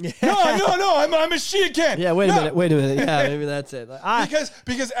good. No, I'm a she again. Yeah, wait a minute. Yeah, maybe that's it.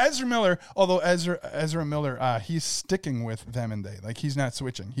 Because Ezra Miller, although Ezra Miller, he's sticking with them and they. Like he's not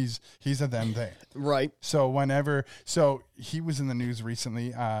switching. He's a them they. Right. So he was in the news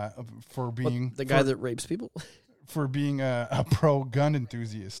recently for being the guy that rapes people, for being a pro gun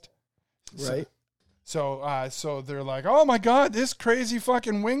enthusiast. Right. So they're like, oh my God, this crazy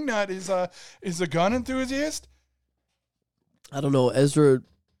fucking wingnut is a gun enthusiast. I don't know.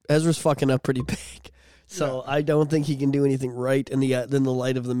 Ezra's fucking up pretty big, so yeah. I don't think he can do anything right in the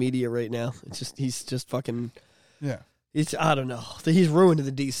light of the media right now. He's just fucking. Yeah. I don't know. He's ruined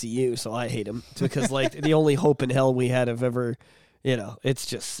the DCU, so I hate him because like the only hope in hell we had of ever, it's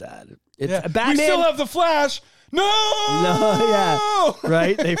just sad. Batman. We still have the Flash. No, yeah,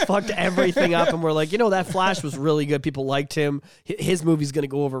 right. They fucked everything up, and we're like, that Flash was really good. People liked him. His movie's gonna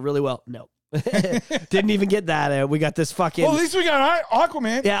go over really well. No. Didn't even get that. We got this fucking. Well, at least we got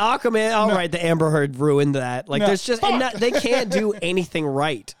Aquaman. Yeah, Aquaman. All right, the Amber Heard ruined that. Like, there's just they can't do anything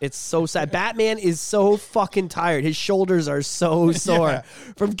right. It's so sad. Batman is so fucking tired. His shoulders are so sore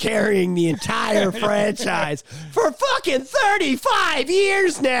from carrying the entire franchise for fucking 35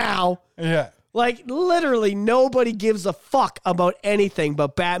 years now. Yeah. Like, literally, nobody gives a fuck about anything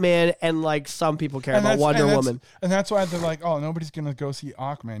but Batman, and, like, some people care about Wonder Woman. And that's why they're like, oh, nobody's going to go see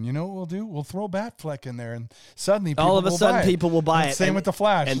Aquaman. You know what we'll do? We'll throw Batfleck in there, and suddenly people will buy it. Same with The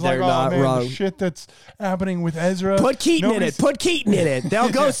Flash. And they're not wrong. The shit that's happening with Ezra. Put Keaton in it. They'll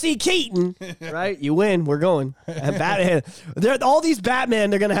go see Keaton. Right? You win. We're going. Batman. All these Batman,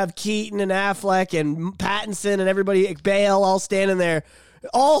 they're going to have Keaton and Affleck and Pattinson and everybody, Bale, all standing there.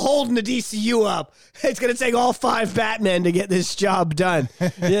 All holding the DCU up. It's going to take all 5 Batmen to get this job done.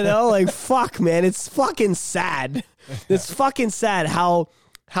 Like, fuck, man. It's fucking sad. It's fucking sad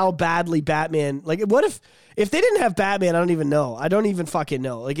how badly Batman, like, what if they didn't have Batman? I don't even know. I don't even fucking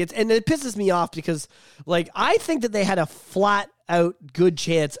know. Like, and it pisses me off because, like, I think that they had a flat out good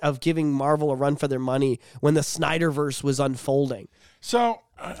chance of giving Marvel a run for their money when the Snyderverse was unfolding.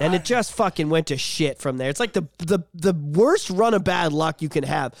 And it just fucking went to shit from there. It's like the worst run of bad luck you can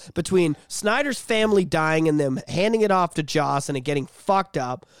have between Snyder's family dying and them handing it off to Joss and it getting fucked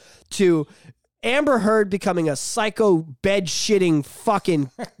up to Amber Heard becoming a psycho bed-shitting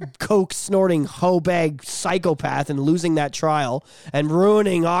fucking coke-snorting hoe bag psychopath and losing that trial and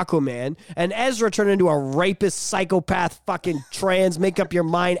ruining Aquaman, and Ezra turning into a rapist psychopath fucking trans make up your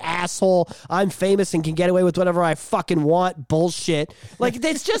mind asshole, I'm famous and can get away with whatever I fucking want bullshit. Like,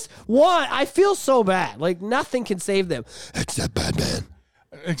 it's just I feel so bad. Like, nothing can save them except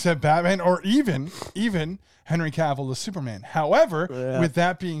Batman. Or even Henry Cavill as Superman. However, with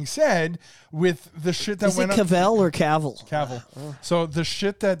that being said, with the shit that went on... Is it Cavill or Cavill? Cavill. So the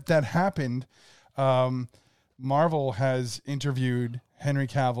shit that happened, Marvel has interviewed Henry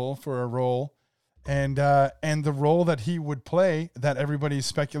Cavill for a role, and the role that he would play, that everybody's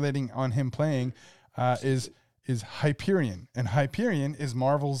speculating on him playing, is Hyperion. And Hyperion is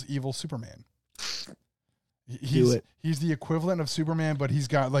Marvel's evil Superman. He's the equivalent of Superman, but he's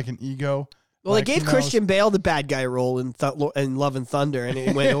got like an ego. Well, they gave Christian Bale the bad guy role in Love and Thunder, and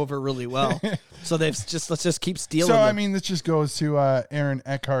it went over really well. So let's just keep stealing. So them. I mean, this just goes to Aaron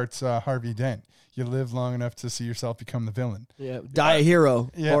Eckhart's Harvey Dent. You live long enough to see yourself become the villain. Yeah, die a hero,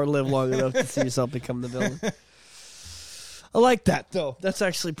 or live long enough to see yourself become the villain. I like that though. That's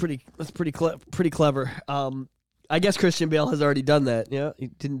actually pretty clever. I guess Christian Bale has already done that. Yeah, he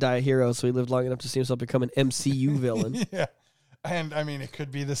didn't die a hero, so he lived long enough to see himself become an MCU villain. Yeah. And, I mean, it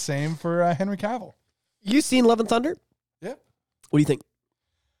could be the same for Henry Cavill. You seen Love and Thunder? Yeah. What do you think?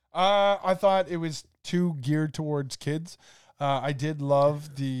 I thought it was too geared towards kids. I did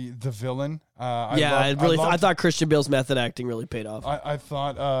love the villain. I thought Christian Bale's method acting really paid off. I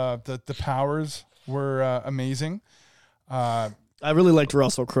thought the powers were amazing. I really liked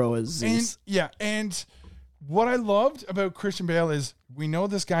Russell Crowe as Zeus. And what I loved about Christian Bale is we know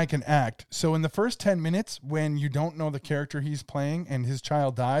this guy can act. So in the first 10 minutes, when you don't know the character he's playing and his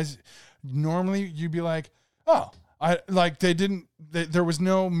child dies, normally you'd be like, oh, there was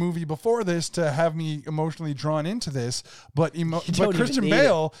no movie before this to have me emotionally drawn into this. But Christian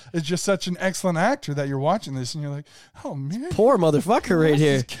Bale is just such an excellent actor that you're watching this and you're like, oh man, poor motherfucker right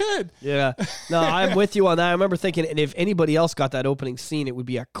here. This kid. Yeah. No, I'm with you on that. I remember thinking, and if anybody else got that opening scene, it would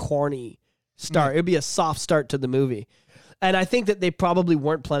be a corny start. It would be a soft start to the movie. And I think that they probably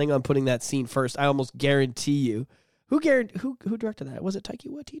weren't planning on putting that scene first. I almost guarantee you. Who directed that? Was it Taika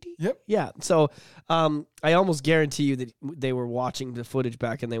Waititi? Yep. Yeah. So I almost guarantee you that they were watching the footage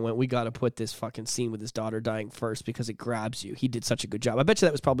back and they went, we got to put this fucking scene with his daughter dying first because it grabs you. He did such a good job. I bet you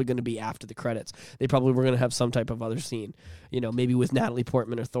that was probably going to be after the credits. They probably were going to have some type of other scene, maybe with Natalie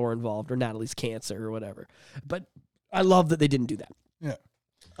Portman or Thor involved or Natalie's cancer or whatever. But I love that they didn't do that.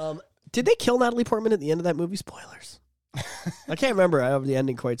 Yeah. Did they kill Natalie Portman at the end of that movie? Spoilers. I can't remember. I have the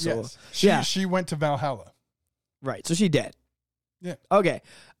ending quite so. Yes. She went to Valhalla. Right. So she dead. Yeah. Okay.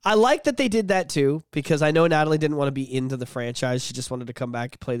 I like that they did that too because I know Natalie didn't want to be into the franchise. She just wanted to come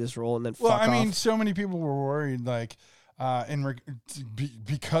back, play this role, and then fuck off. Well, I mean, so many people were worried, like,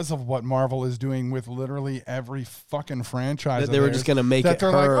 because of what Marvel is doing with literally every fucking franchise. That they were just going to make it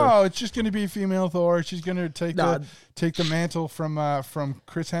they're her. like, oh, it's just going to be female Thor. She's going to take the mantle from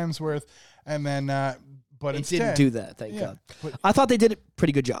Chris Hemsworth, and then. But it didn't do that, thank God. I thought they did a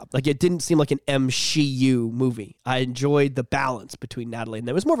pretty good job. Like, it didn't seem like an MCU movie. I enjoyed the balance between Natalie and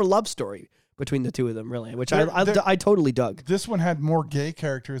them. It was more of a love story between the two of them, really, which I totally dug. This one had more gay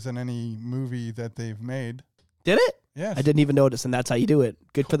characters than any movie that they've made. Did it? Yes. I didn't even notice, and that's how you do it.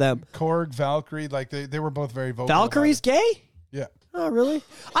 Good for them. Korg, Valkyrie, like they were both very vocal. Valkyrie's gay? Yeah. Oh, really?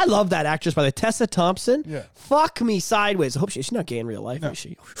 I love that actress, by the way. Tessa Thompson. Yeah. Fuck me sideways. I hope she's not gay in real life, is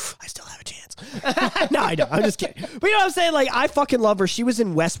she? I still have a chance. No, I don't. I'm just kidding. But you know what I'm saying? Like, I fucking love her. She was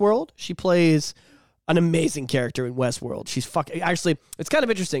in Westworld. She plays an amazing character in Westworld. She's fucking... Actually, it's kind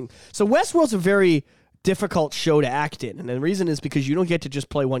of interesting. So Westworld's a very difficult show to act in. And the reason is because you don't get to just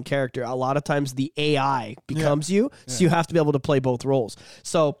play one character. A lot of times the AI becomes you. So you have to be able to play both roles.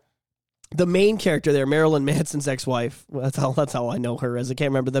 So... the main character there, Marilyn Manson's ex-wife. Well, that's how I know her as. I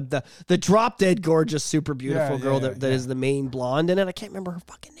can't remember the drop dead gorgeous, super beautiful girl that is the main blonde in it. I can't remember her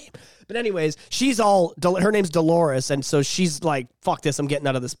fucking name. But anyways, her name's Dolores, and so she's like, fuck this, I'm getting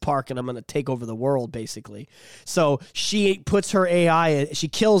out of this park and I'm gonna take over the world, basically. So she puts her AI, she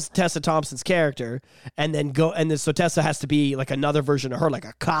kills Tessa Thompson's character, and then so Tessa has to be like another version of her, like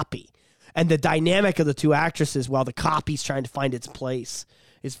a copy. And the dynamic of the two actresses while the copy's trying to find its place.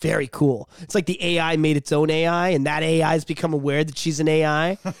 It's very cool. It's like the AI made its own AI, and that AI has become aware that she's an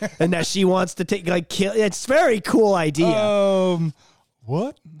AI, and that she wants to kill. It's a very cool idea.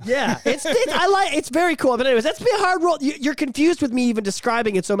 What? Yeah, it's very cool. But anyways, that's be a hard role. You're confused with me even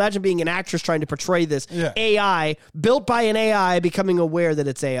describing it. So imagine being an actress trying to portray this AI built by an AI, becoming aware that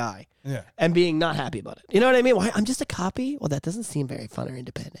it's AI, and being not happy about it. You know what I mean? Why, I'm just a copy. Well, that doesn't seem very fun or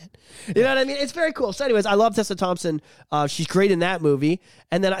independent. You know what I mean? It's very cool. So, anyways, I love Tessa Thompson. She's great in that movie,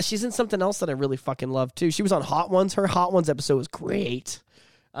 and then she's in something else that I really fucking love too. She was on Hot Ones. Her Hot Ones episode was great.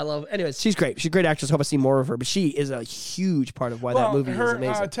 I love. Anyways, she's great. She's a great actress. Hope I see more of her. But she is a huge part of why that movie is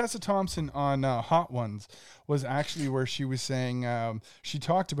amazing. Tessa Thompson on Hot Ones was actually where she was saying she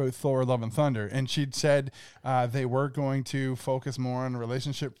talked about Thor: Love and Thunder, and she'd said they were going to focus more on a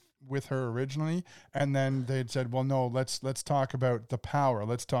relationship with her originally, and then they'd said, well, no, let's talk about the power.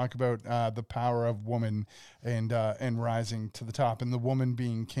 Let's talk about the power of woman and rising to the top, and the woman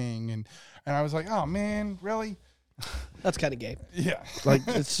being king. And I was like, oh man, really? That's kind of gay. Yeah. Like,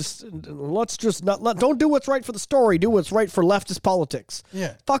 it's just, let's just don't do what's right for the story. Do what's right for leftist politics.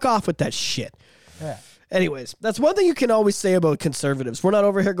 Yeah. Fuck off with that shit. Yeah. Anyways, that's one thing you can always say about conservatives. We're not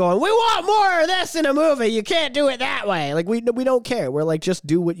over here going, we want more of this in a movie. You can't do it that way. Like, we don't care. We're like, just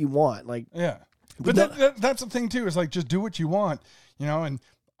do what you want. Like, yeah. But that's the thing too, is like, just do what you want, you know? And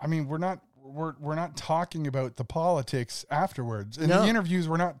I mean, we're not talking about the politics afterwards. In the interviews,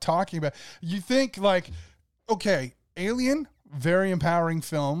 we're not talking about, you think like, okay, Alien, very empowering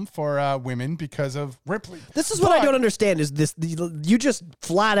film for women because of Ripley. This is what I don't understand is this. You just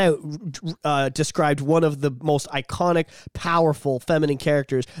flat out described one of the most iconic, powerful feminine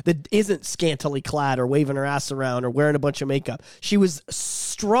characters that isn't scantily clad or waving her ass around or wearing a bunch of makeup. She was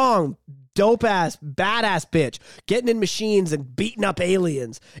strong, dope-ass, badass bitch, getting in machines and beating up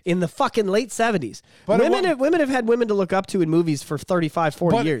aliens in the fucking late 70s. But women have had women to look up to in movies for 35,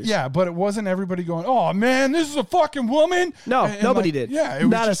 40 years. Yeah, but it wasn't everybody going, oh, man, this is a fucking woman. No, nobody did. Yeah, it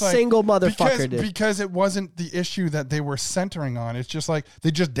was not a single motherfucker did. Because it wasn't the issue that they were centering on. It's just like,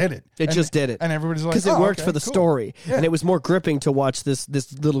 they just did it. They just did it. And everybody's like, because it worked for the story. Yeah. And it was more gripping to watch this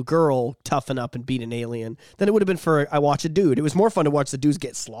little girl toughen up and beat an alien than it would have been for I watch a dude. It was more fun to watch the dudes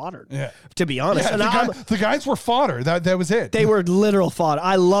get slaughted. Yeah. To be honest. Yeah, the guys were fodder. That was it. They were literal fodder.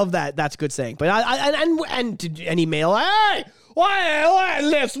 I love that. That's a good saying. But and did any male, hey, why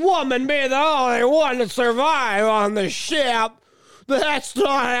let this woman be the only one to survive on the ship? That's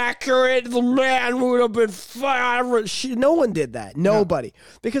not accurate. The man would have been fine. No one did that. Nobody.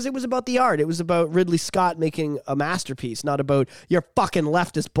 No. Because it was about the art. It was about Ridley Scott making a masterpiece, not about your fucking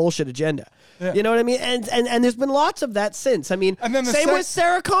leftist bullshit agenda. Yeah. You know what I mean? And there's been lots of that since. I mean, same with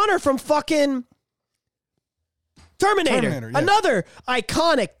Sarah Connor from fucking Terminator. Yeah. Another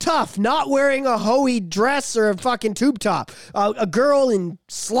iconic, tough, not wearing a hoey dress or a fucking tube top. A girl in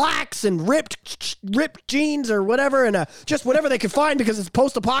slacks and ripped jeans or whatever, and just whatever they could find because it's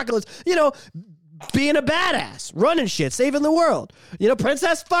post-apocalypse. You know, being a badass, running shit, saving the world. You know,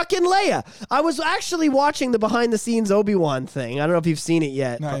 Princess fucking Leia. I was actually watching the behind-the-scenes Obi-Wan thing. I don't know if you've seen it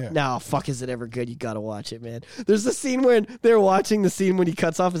yet. Not yet. No, fuck, is it ever good? You gotta watch it, man. There's the scene when they're watching the scene when he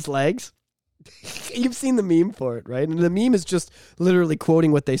cuts off his legs. You've seen the meme for it, right? And the meme is just literally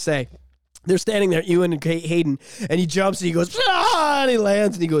quoting what they say. They're standing there, Ewan and Hayden, and he jumps and he goes, ah! And he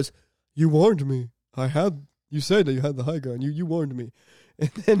lands and he goes, you warned me. You said that you had the high ground. You warned me. And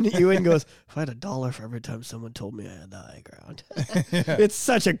then Ewan goes, if I had $1 for every time someone told me I had the high ground. Yeah. It's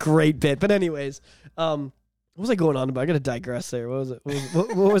such a great bit. But anyways, what was I going on about? I got to digress there. What was it?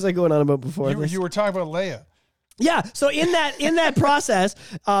 What was I going on about before this? You were talking about Leia. Yeah, so in that process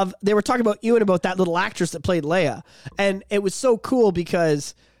of they were talking about Ewan about that little actress that played Leia, and it was so cool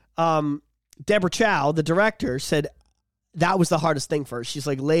because Deborah Chow, the director, said that was the hardest thing for her. She's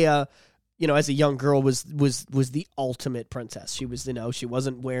like, Leia, you know, as a young girl was the ultimate princess. She was, you know, she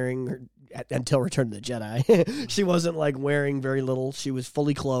wasn't wearing her until Return of the Jedi. She wasn't like wearing very little. She was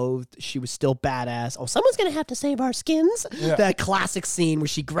fully clothed. She was still badass. Oh, someone's gonna have to save our skins. Yeah. That classic scene where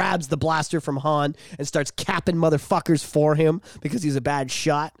she grabs the blaster from Han and starts capping motherfuckers for him because he's a bad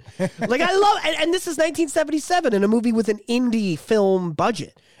shot. Like, I love, and this is 1977 in a movie with an indie film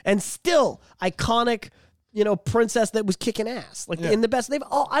budget, and still iconic. You know, princess that was kicking ass, like in the best.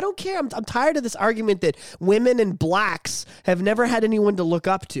 I don't care. I'm tired of this argument that women and blacks have never had anyone to look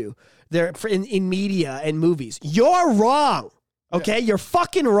up to. They're in media and movies. You're wrong. Okay, you're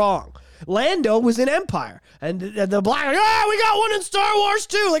fucking wrong. Lando was in Empire, and the black, we got one in Star Wars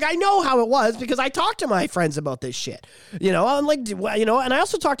too. Like, I know how it was because I talked to my friends about this shit. You know, I'm like, you know, and I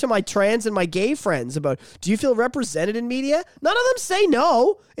also talked to my trans and my gay friends about, do you feel represented in media? None of them say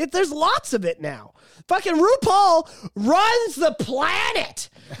no. There's lots of it now. Fucking RuPaul runs the planet.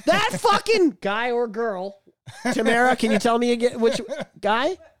 That fucking guy or girl, Tamara, can you tell me again which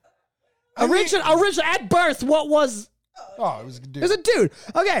guy? Original at birth, what was Oh, it was a dude. There's a dude.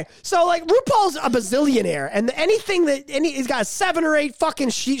 Okay, so like RuPaul's a bazillionaire, and anything he's got 7 or 8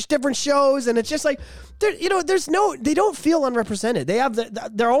 fucking different shows, and it's just like, they don't feel unrepresented. They have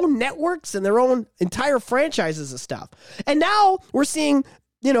their own networks and their own entire franchises of stuff, and now we're seeing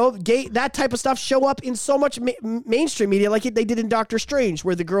that type of stuff show up in so much mainstream media, like they did in Doctor Strange,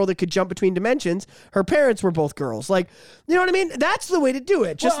 where the girl that could jump between dimensions, her parents were both girls. Like, you know what I mean? That's the way to do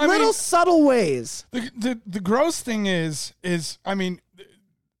it. Just subtle ways. The gross thing is, I mean,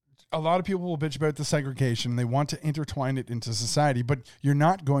 a lot of people will bitch about the segregation. They want to intertwine it into society, but you're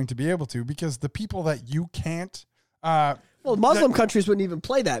not going to be able to, because the people that you can't... Muslim countries wouldn't even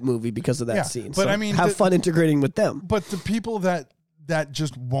play that movie because of that scene. But so I mean, have fun integrating with them. But the people that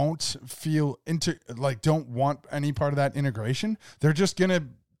just won't feel don't want any part of that integration, they're just gonna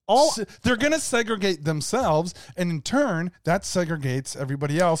segregate themselves, and in turn that segregates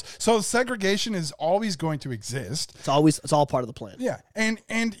everybody else. So segregation is always going to exist. It's all part of the plan. Yeah, and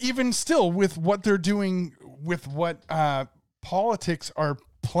even still, with what they're doing, with what politics are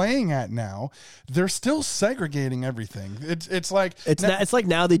playing at now, they're still segregating everything. It's like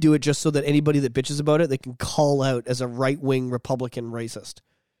now they do it just so that anybody that bitches about it, they can call out as a right-wing Republican racist.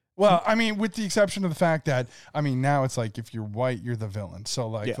 Well, I mean, with the exception of the fact that, I mean, now it's like, if you're white, you're the villain. So,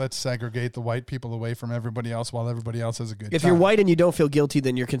 let's segregate the white people away from everybody else while everybody else has a good time. If you're white and you don't feel guilty,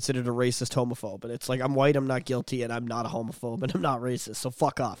 then you're considered a racist homophobe. And it's like, I'm white, I'm not guilty, and I'm not a homophobe, and I'm not racist. So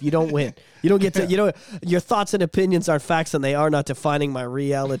fuck off. You don't win. You don't get to, your thoughts and opinions are facts, and they are not defining my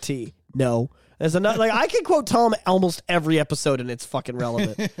reality. No. There's another, I can quote Tom almost every episode, and it's fucking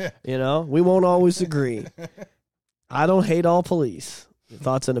relevant. We won't always agree. I don't hate all police. Your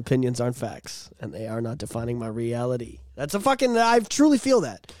thoughts and opinions aren't facts, and they are not defining my reality. That's I truly feel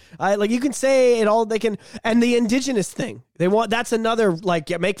that. You can say it all, they can, and the indigenous thing. That's another,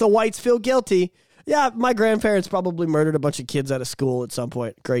 make the whites feel guilty. Yeah, my grandparents probably murdered a bunch of kids out of school at some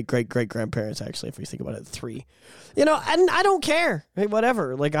point. Great-great-great-grandparents, actually, if you think about it, 3. And I don't care. Hey,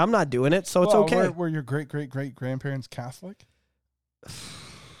 whatever. I'm not doing it, so it's okay. Were your great-great-great-grandparents Catholic?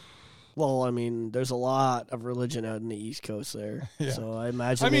 Well, I mean, there's a lot of religion out in the East Coast there, so I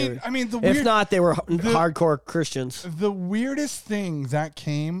imagine. If not, they were hardcore Christians. The weirdest thing that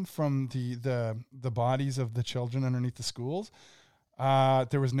came from the bodies of the children underneath the schools,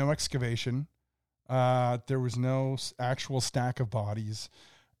 there was no excavation, there was no actual stack of bodies.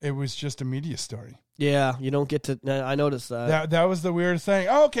 It was just a media story. Yeah, you don't get to. I noticed that. That was the weird thing.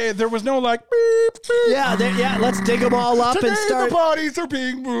 Okay, there was no beep, beep. Yeah. Let's dig them all up and start. The bodies are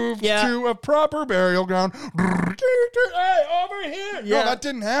being moved to a proper burial ground. Hey, over here. Yeah, no, that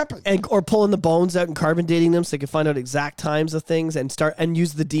didn't happen. Or pulling the bones out and carbon dating them so they can find out exact times of things and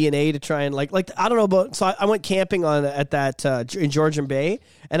use the DNA to try and I don't know about. So I went camping at that in Georgian Bay,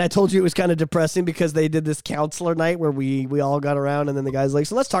 and I told you it was kind of depressing because they did this counselor night where we all got around, and then the guy's like,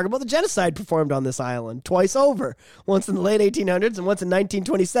 so let's talk about the genocide performed on this island twice over, once in the late 1800s and once in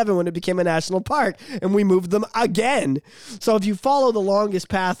 1927 when it became a national park, and we moved them again. So if you follow the longest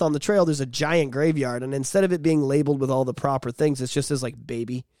path on the trail, there's a giant graveyard, and instead of it being labeled with all the proper things, it's just as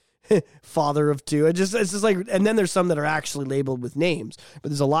baby, father of 2. It's just and then there's some that are actually labeled with names,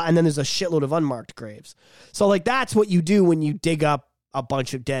 but there's a lot, and then there's a shitload of unmarked graves. So that's what you do when you dig up a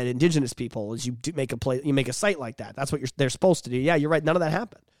bunch of dead indigenous people, is you make a site like that. That's what they're supposed to do. Yeah, you're right. None of that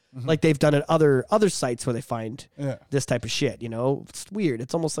happened. Mm-hmm. They've done it other sites where they find this type of shit. It's weird.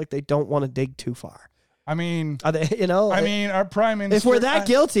 It's almost like they don't want to dig too far. I mean, are they, our prime minister. If we're that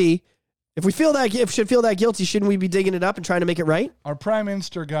guilty, if we should feel that guilty, shouldn't we be digging it up and trying to make it right? Our prime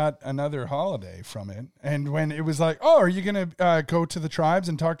minister got another holiday from it, and when it was like, "Oh, are you going to go to the tribes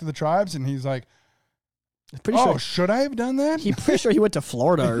and talk to the tribes?" and he's like, sure. Should I have done that? He's pretty sure he went to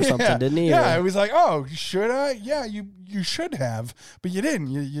Florida or something, didn't he? Yeah, it was like, oh, should I? Yeah, you should have, but you didn't.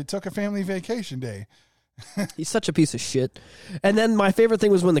 You took a family vacation day. He's such a piece of shit. And then my favorite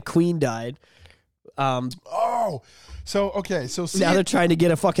thing was when the Queen died. So now they're trying to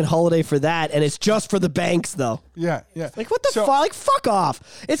get a fucking holiday for that, and it's just for the banks, though. Yeah. What the fuck? Fuck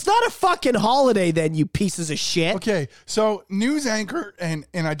off. It's not a fucking holiday, then, you pieces of shit. Okay, so news anchor, and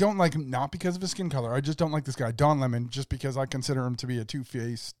I don't like him, not because of his skin color. I just don't like this guy, Don Lemon, just because I consider him to be a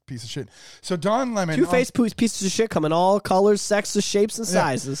two-faced piece of shit. So Don Lemon... Two-faced pieces of shit come in all colors, sexes, shapes, and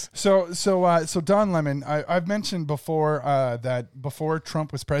sizes. So Don Lemon, I've mentioned before that before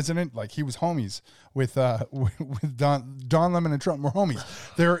Trump was president, he was homies with Don Lemon and Trump were homies.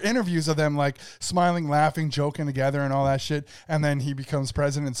 There are interviews of them smiling, laughing, joking together and all that shit, and then he becomes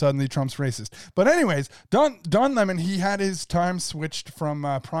president and suddenly Trump's racist. But anyways, Don Lemon, he had his time switched from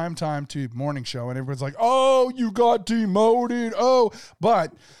prime time to morning show, and everyone's like, oh, you got demoted,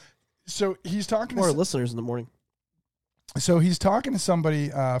 but so he's talking to listeners in the morning. So he's talking to somebody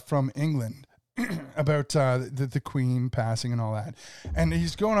from England about the Queen passing and all that, and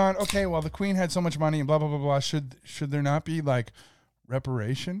he's going on. Okay, well, the Queen had so much money and blah blah blah blah. Should there not be like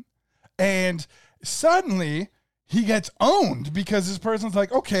reparation? And suddenly he gets owned because this person's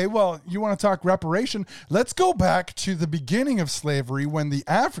like, okay, well, you want to talk reparation? Let's go back to the beginning of slavery when the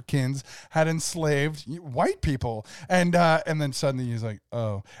Africans had enslaved white people. And then suddenly he's like,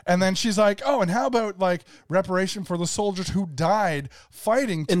 oh. And then she's like, oh, and how about like reparation for the soldiers who died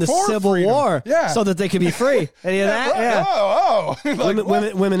fighting in the for Civil freedom? War, Yeah. so that they could be free. Any of that? Right. Yeah. Oh.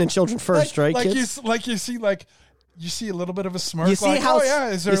 Like, women and children first, right? Like kids? you see a little bit of a smirk. You see like, how oh, yeah,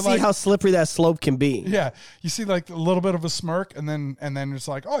 is there you see how slippery that slope can be. yeah, you see like a little bit of a smirk, and then it's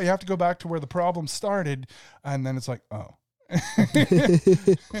like, oh, you have to go back to where the problem started, and then it's like, oh,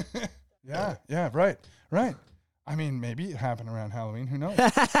 yeah, right. I mean, maybe it happened around Halloween. Who knows?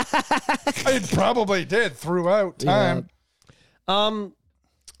 It probably did throughout time. Yeah.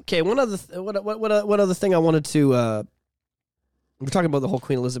 Okay. One other what other thing I wanted to. We're talking about the whole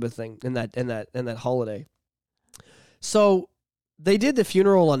Queen Elizabeth thing in that holiday. So they did the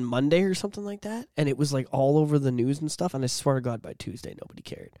funeral on Monday or something like that, and it was like all over the news and stuff. And I swear to God, by Tuesday, nobody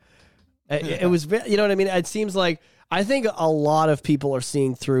cared. It was, you know what I mean? It seems like I think a lot of people are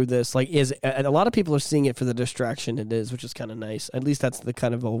seeing through this. And a lot of people are seeing it for the distraction it is, which is kind of nice. At least that's the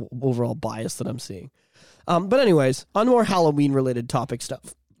kind of overall bias that I'm seeing. But anyways, on more Halloween related topic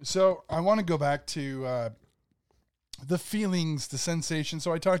stuff. So I want to go back to the feelings, the sensation.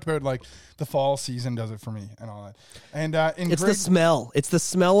 So I talked about like the fall season does it for me and all that. And it's the smell. It's the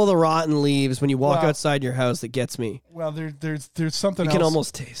smell of the rotten leaves when you walk outside your house that gets me. Well, there's something else. You can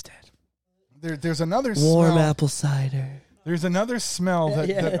almost taste it. There's another warm smell. Apple cider. There's another smell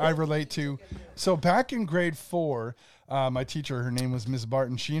that I relate to. So back in grade 4, my teacher, her name was Ms.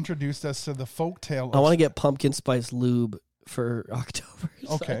 Barton. She introduced us to the folktale. I want to get pumpkin spice lube for October.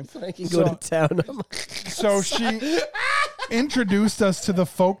 Okay. So I can go to town. So she introduced us to the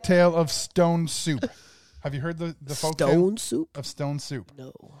folktale of stone soup. Have you heard the folktale? Stone soup? Of stone soup.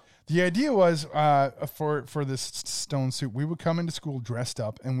 No. The idea was for this stone soup, we would come into school dressed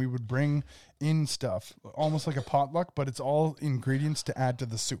up and we would bring in stuff, almost like a potluck, but it's all ingredients to add to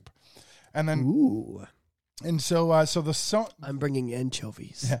the soup. And then, ooh. And so I'm bringing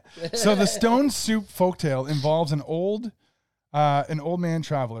anchovies. Yeah. So the stone soup folktale involves an old man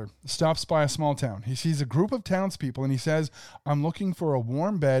traveler stops by a small town. He sees a group of townspeople and he says, I'm looking for a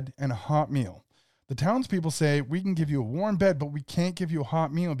warm bed and a hot meal. The townspeople say, we can give you a warm bed, but we can't give you a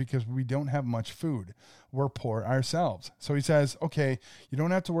hot meal because we don't have much food. We're poor ourselves. So he says, okay, you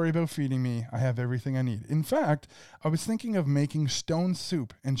don't have to worry about feeding me. I have everything I need. In fact, I was thinking of making stone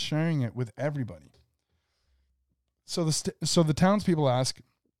soup and sharing it with everybody. So the townspeople ask,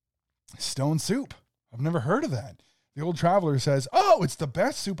 stone soup? I've never heard of that. The old traveler says, oh, it's the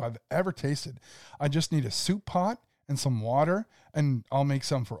best soup I've ever tasted. I just need a soup pot and some water, and I'll make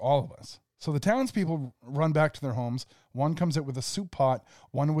some for all of us. So the townspeople run back to their homes. One comes out with a soup pot,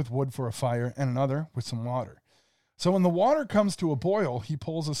 one with wood for a fire, and another with some water. So when the water comes to a boil, he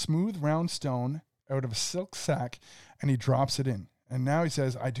pulls a smooth round stone out of a silk sack, and he drops it in. And now he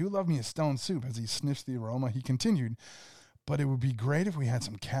says, I do love me a stone soup. As he sniffs the aroma, he continued, but it would be great if we had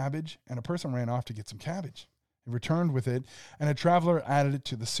some cabbage. And a person ran off to get some cabbage. He returned with it, and a traveler added it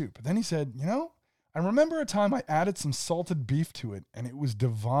to the soup. Then he said, I remember a time I added some salted beef to it, and it was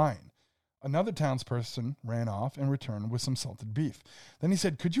divine. Another townsperson ran off and returned with some salted beef. Then he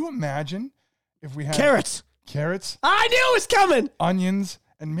said, could you imagine if we had Carrots. I knew it was coming. Onions,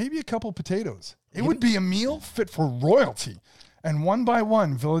 and maybe a couple potatoes. It would be a meal fit for royalty. And one by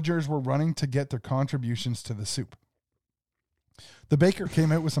one, villagers were running to get their contributions to the soup. The baker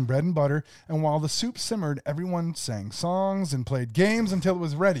came out with some bread and butter, and while the soup simmered, everyone sang songs and played games until it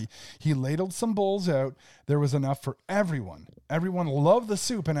was ready. He ladled some bowls out. There was enough for everyone. Everyone loved the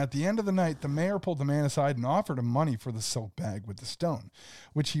soup, and at the end of the night, the mayor pulled the man aside and offered him money for the silk bag with the stone,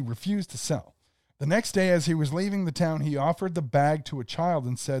 which he refused to sell. The next day, as he was leaving the town, he offered the bag to a child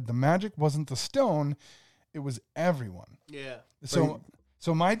and said the magic wasn't the stone, it was everyone. Yeah. So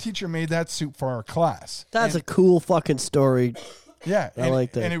my teacher made that soup for our class. That's a cool fucking story. Yeah, I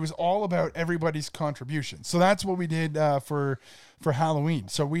like that. And it was all about everybody's contribution. So that's what we did for Halloween.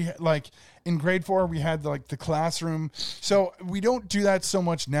 So we in grade 4 we had the classroom. So we don't do that so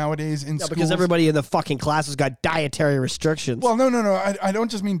much nowadays in schools. Because everybody in the fucking class has got dietary restrictions. Well, no. I don't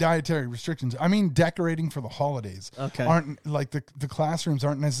just mean dietary restrictions. I mean decorating for the holidays. Okay. Aren't the classrooms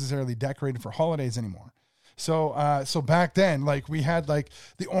aren't necessarily decorated for holidays anymore. So back then, like we had like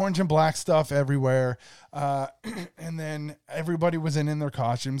the orange and black stuff everywhere, and then everybody was in their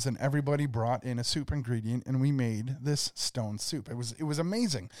costumes, and everybody brought in a soup ingredient, and we made this stone soup. It was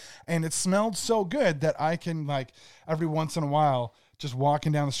amazing, and it smelled so good that I can, like, every once in a while, just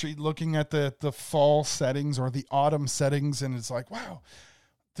walking down the street, looking at the fall settings or the autumn settings, and it's like, wow,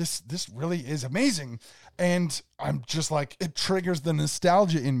 this really is amazing. And I'm just like, it triggers the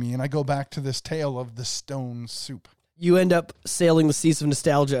nostalgia in me, and I go back to this tale of the stone soup. You end up sailing the seas of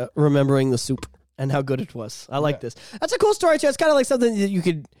nostalgia, remembering the soup and how good it was. I like this. That's a cool story too. It's kind of like something that you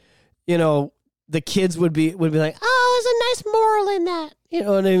could, the kids would be like, oh, there's a nice moral in that. You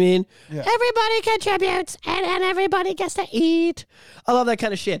know what I mean? Yeah. Everybody contributes, and everybody gets to eat. I love that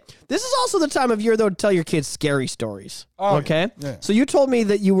kind of shit. This is also the time of year, though, to tell your kids scary stories. Oh, okay? Yeah. So you told me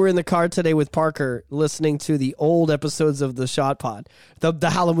that you were in the car today with Parker listening to the old episodes of the SH0T Pod, the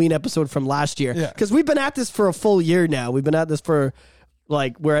Halloween episode from last year. Because we've been at this for a full year now. We've been at this for...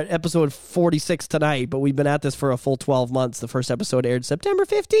 Like, we're at episode 46 tonight, but we've been at this for a full 12 months. The first episode aired September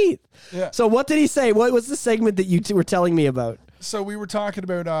 15th. Yeah. So what did he say? What was the segment that you two were telling me about? So we were talking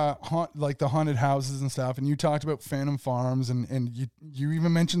about like the haunted houses and stuff, and you talked about Phantom Farms, and you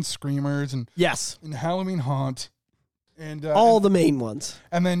even mentioned Screamers and and Halloween Haunt, and all the main ones.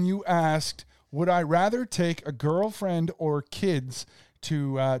 And then you asked, would I rather take a girlfriend or kids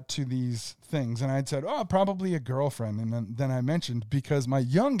to these things? And I'd said, oh, probably a girlfriend. And then I mentioned, because my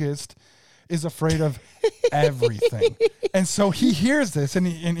youngest is afraid of everything. And so he hears this and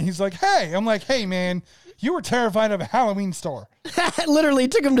he's like, hey. I'm like, hey, man, you were terrified of a Halloween store. Literally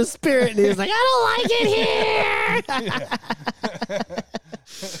took him to Spirit, and he was like, I don't like it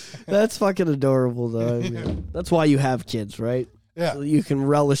here. That's fucking adorable, though. I mean, that's why you have kids, right? Yeah. So you can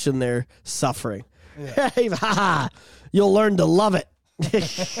relish in their suffering. Yeah. You'll learn to love it.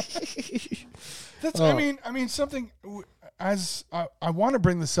 That's. I mean, something. As I want to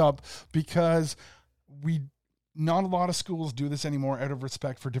bring this up because not a lot of schools do this anymore out of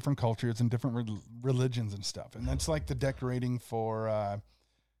respect for different cultures and different religions and stuff, and that's like the decorating for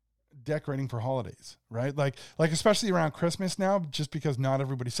holidays, right? Like especially around Christmas now, just because not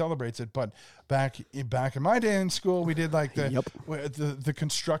everybody celebrates it. But back in my day in school, we did like the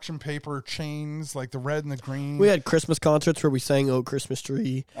construction paper chains, like the red and the green. We had Christmas concerts where we sang "Oh Christmas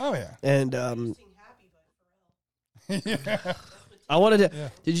Tree." Oh yeah, and I wanted to. Yeah.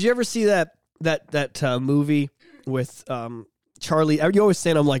 Did you ever see that movie with Charlie? You always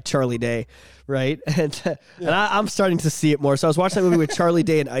saying I'm like Charlie Day, right? And I'm starting to see it more. So I was watching that movie with Charlie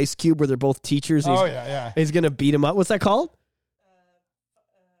Day and Ice Cube, where they're both teachers. And he's gonna beat him up. What's that called?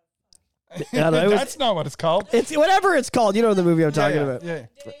 That's not what it's called. It's whatever it's called. You know the movie I'm talking about. Yeah.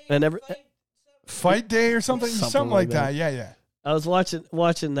 And Fight Day or something like that. Yeah. I was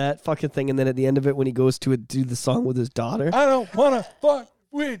watching that fucking thing, and then at the end of it, when he goes to do the song with his daughter, I don't wanna fuck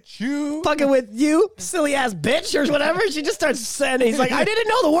with you, fucking with you, silly ass bitch, or whatever. She just starts saying, he's like, I didn't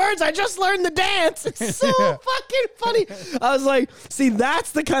know the words, I just learned the dance. It's so fucking funny. I was like, see,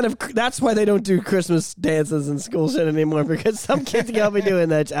 that's why they don't do Christmas dances in school shit anymore, because some kids got me doing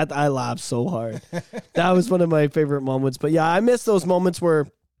that. I laughed so hard. That was one of my favorite moments. But yeah, I miss those moments where,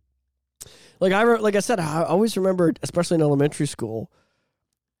 like I said, I always remembered, especially in elementary school.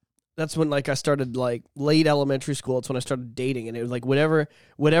 That's when, like, I started, like, late elementary school. It's when I started dating, and it was like whatever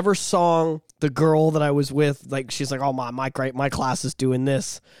song the girl that I was with, like, she's like, oh, my class is doing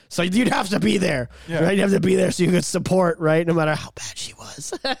this, so you'd have to be there, right? You have to be there so you could support, right? No matter how bad she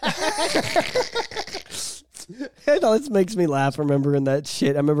was. This makes me laugh remembering that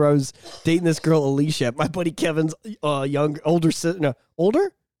shit. I remember I was dating this girl, Alicia, my buddy Kevin's older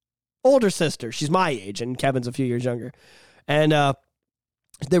sister. She's my age, and Kevin's a few years younger, and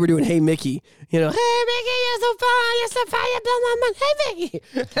they were doing "Hey Mickey," hey Mickey, you're so fun, you blow my mind. Hey Mickey,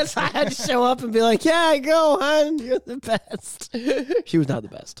 so I had to show up and be like, "Yeah, go, hon, you're the best." She was not the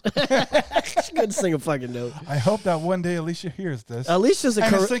best. She couldn't sing a fucking note. I hope that one day Alicia hears this. Alicia's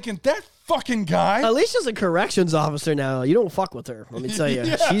and is thinking, that fucking guy. Alicia's a corrections officer now. You don't fuck with her. Let me tell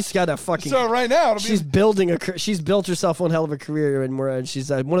you, she's got a fucking. So right now, she's built herself one hell of a career, and she's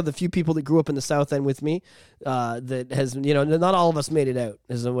one of the few people that grew up in the South End with me. That has, not all of us made it out,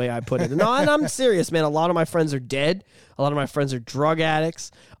 is the way I put it. No, and I'm serious, man. A lot of my friends are dead. A lot of my friends are drug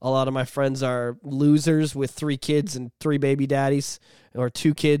addicts. A lot of my friends are losers with 3 kids and 3 baby daddies. or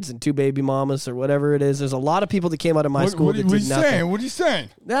 2 kids and 2 baby mamas or whatever it is. There's a lot of people that came out of my school what that are you did nothing. saying? What are you saying?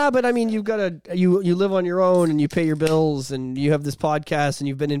 Nah, but I mean, you've got to you live on your own and you pay your bills and you have this podcast and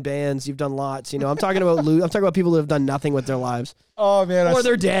you've been in bands, you've done lots. You know, I'm talking about people who have done nothing with their lives. Oh man, or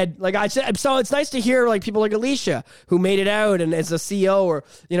they're dead. Like I said, so it's nice to hear like people like Alicia who made it out and as a CEO, or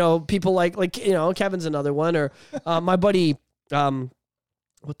you know, people like you know, Kevin's another one, or my buddy.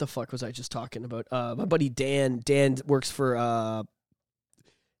 What the fuck was I just talking about? My buddy Dan. Dan works for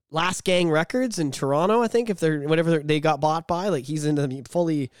Last Gang Records in Toronto, I think. If they're whatever they got bought by, like he's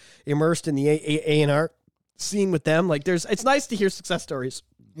fully immersed in the A&R scene with them. Like it's nice to hear success stories.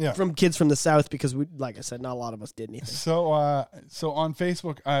 Yeah. From kids from the South, because we, like I said, not a lot of us did anything. So, so on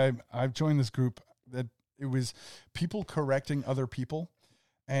Facebook, I've joined this group that it was people correcting other people,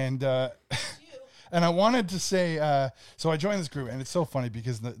 and and I wanted to say, so I joined this group, and it's so funny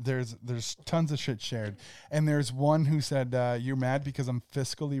because there's tons of shit shared, and there's one who said, "You're mad because I'm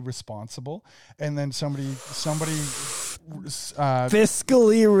fiscally responsible," and then somebody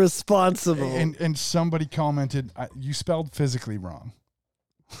fiscally responsible, and somebody commented, "You spelled physically wrong."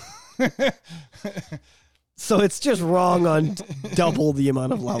 So it's just wrong on double the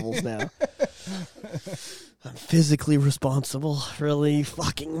amount of levels now. I'm physically responsible. Really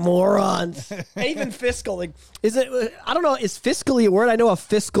fucking morons. Even fiscal. Like, is it? I don't know. Is fiscally a word? I know a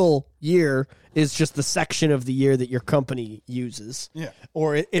fiscal year is just the section of the year that your company uses. Yeah.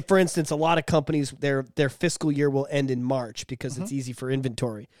 Or if, for instance, a lot of companies, their fiscal year will end in March because it's easy for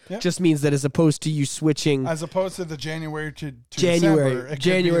inventory. Yep. Just means that as opposed to you switching, as opposed to the January to January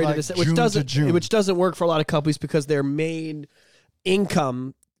December, to December, which doesn't work for a lot of companies because their main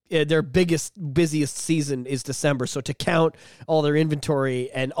income, their busiest season is December. So to count all their inventory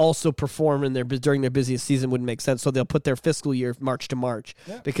and also perform during their busiest season wouldn't make sense. So they'll put their fiscal year March to March,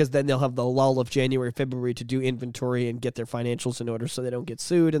 because then they'll have the lull of January, February to do inventory and get their financials in order so they don't get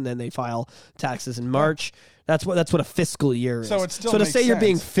sued, and then they file taxes in March. That's what a fiscal year is. So it still to makes say you're sense.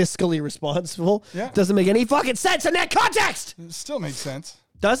 being fiscally responsible doesn't make any fucking sense in that context. It still makes sense.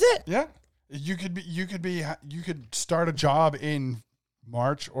 Does it? Yeah. You could start a job in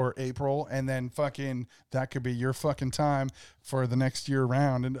March or April, and then fucking that could be your fucking time for the next year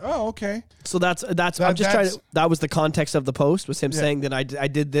round. And okay. So that's I'm just trying to. That was the context of the post, was him saying that I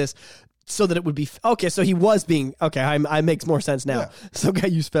did this so that it would be okay. So he was being okay. I makes more sense now. Yeah. So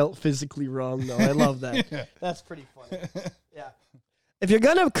you spelled physically wrong though. I love that. That's pretty funny. Yeah. If you're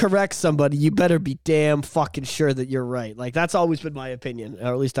gonna correct somebody, you better be damn fucking sure that you're right. Like that's always been my opinion, or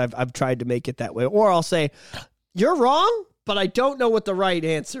at least I've tried to make it that way. Or I'll say, you're wrong, but I don't know what the right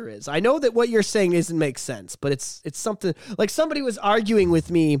answer is. I know that what you're saying doesn't make sense, but it's something like somebody was arguing with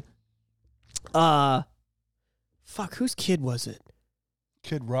me. Fuck, whose kid was it?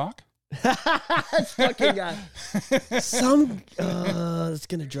 Kid Rock? This fucking guy. It's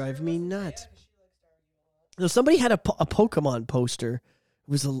gonna drive me nuts. No, somebody had a Pokemon poster.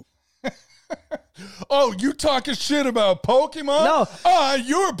 It was a. Oh, you talking shit about Pokemon? No. Oh,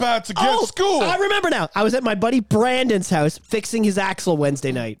 you're about to get schooled. I remember now. I was at my buddy Brandon's house fixing his axle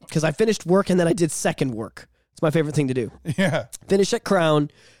Wednesday night because I finished work and then I did second work. It's my favorite thing to do. Yeah. Finish at Crown,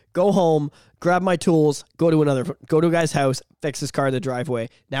 go home, grab my tools, go to a guy's house, fix his car in the driveway.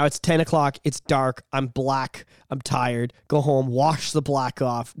 Now it's 10 o'clock. It's dark. I'm black. I'm tired. Go home, wash the black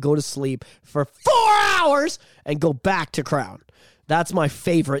off, go to sleep for 4 hours, and go back to Crown. That's my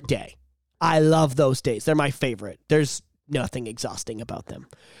favorite day. I love those days. They're my favorite. There's nothing exhausting about them.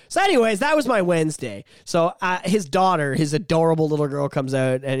 So anyways, that was my Wednesday. So his daughter, his adorable little girl, comes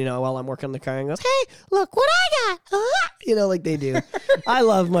out and, while I'm working on the car and goes, "Hey, look what I got." Like they do. I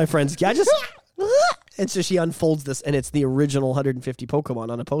love my friends. I just... And so she unfolds this, and it's the original 150 Pokemon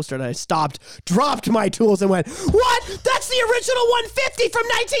on a poster, and I stopped, dropped my tools, and went, "What? That's the original 150 from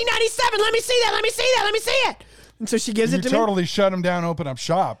 1997. Let me see that. Let me see that. Let me see it." And so she gives it to me. You totally shut him down, open up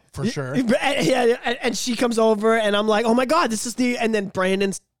shop, for sure. Yeah, and she comes over, and I'm like, "Oh, my God, this is the..." And then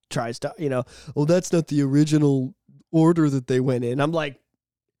Brandon tries to, "Oh, that's not the original order that they went in." I'm like,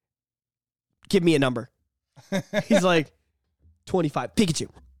 "Give me a number." He's like, 25. Pikachu.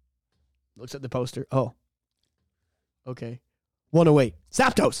 Looks at the poster. Oh. Okay. 108.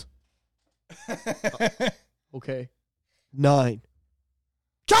 Zapdos. Okay. 9.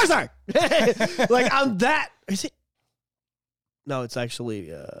 Charizard! Like, I'm that. Is it? No, it's actually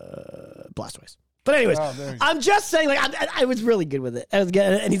Blastoise. But anyways, Oh, I'm just saying, like, I was really good with it.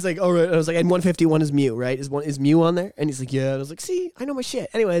 And he's like, all right. I was like, and 151 is Mew, right? Is Mew on there? And he's like, yeah. And I was like, see, I know my shit.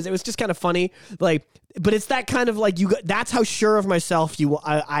 Anyways, it was just kind of funny. Like, but it's that kind of like, that's how sure of myself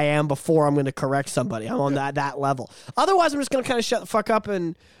I am before I'm going to correct somebody. I'm on that level. Otherwise, I'm just going to kind of shut the fuck up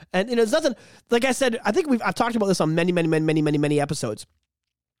and there's nothing, like I said, I think I've talked about this on many episodes.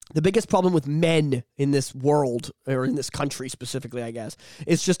 The biggest problem with men in this world, or in this country specifically, I guess,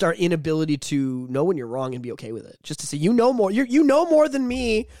 is just our inability to know when you're wrong and be okay with it. Just to say, you know more. You know more than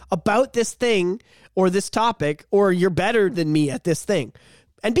me about this thing or this topic, or you're better than me at this thing,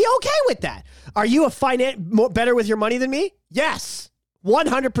 and be okay with that. Are you better with your money than me? Yes,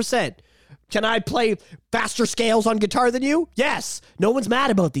 100%. Can I play faster scales on guitar than you? Yes. No one's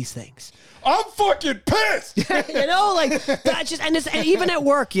mad about these things. I'm fucking pissed. You know, like, that's just, and even at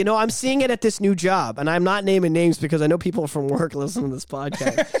work, you know, I'm seeing it at this new job, and I'm not naming names because I know people from work listen to this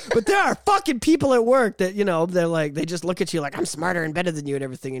podcast, but there are fucking people at work that, you know, they're like, they just look at you like, I'm smarter and better than you and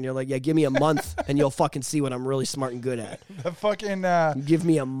everything, and you're like, yeah, give me a month and you'll fucking see what I'm really smart and good at. The fucking give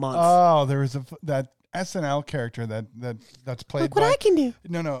me a month. Oh, there was that SNL character that's played look what I can do.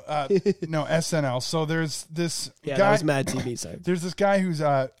 No, SNL. So there's this guy. That was Mad TV. Sorry. There's this guy who's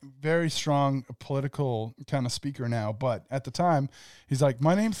a very strong political kind of speaker now, but at the time, he's like,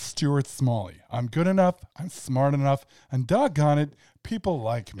 my name's Stuart Smalley. I'm good enough. I'm smart enough, and doggone it, people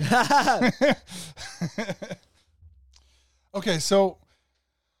like me. Okay, so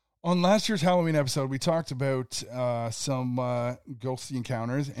on last year's Halloween episode, we talked about some ghostly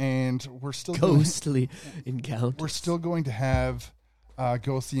encounters, and we're still encounters. We're still going to have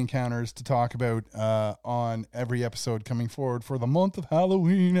ghostly encounters to talk about on every episode coming forward for the month of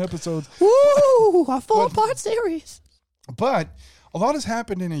Halloween episodes. Woo! A 4-part series. But a lot has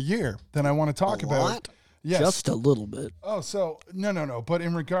happened in a year that I want to talk about. Lot? Yes. Just a little bit. Oh, so no. But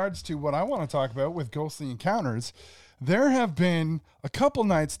in regards to what I want to talk about with ghostly encounters, there have been a couple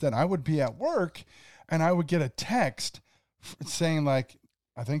nights that I would be at work and I would get a text saying like,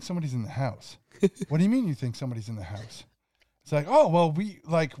 I think somebody's in the house. What do you mean you think somebody's in the house? It's like, oh, well,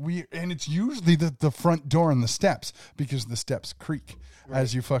 and it's usually the front door and the steps because the steps creak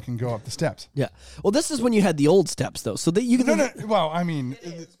as you fucking go up the steps. Yeah. Well, this is when you had the old steps though. So that you can. No. Well, I mean,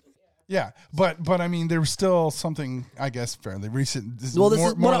 yeah, but I mean, there was still something, I guess, fairly recent. More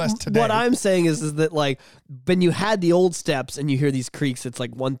or less today. What I'm saying is that like when you had the old steps and you hear these creaks, it's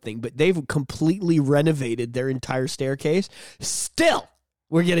like one thing, but they've completely renovated their entire staircase. Still,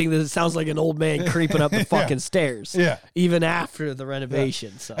 we're getting this. It sounds like an old man creeping up the fucking stairs. Yeah, even after the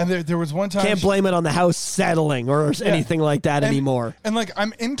renovation. Yeah. So. And there was one time can't blame it on the house settling or anything like that anymore. And like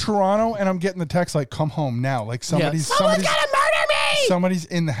I'm in Toronto and I'm getting the text like, "Come home now!" Like someone's gonna murder me. Somebody's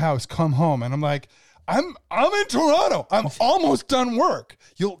in the house. Come home. And I'm like, I'm in Toronto. I'm almost done work.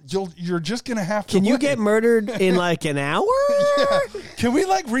 You're just gonna have to. Can you get murdered in like an hour? Yeah. Can we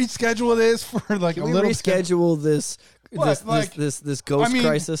like reschedule this for like a little? Reschedule this ghost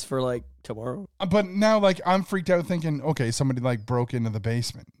crisis for like tomorrow. But now like I'm freaked out thinking, okay, somebody like broke into the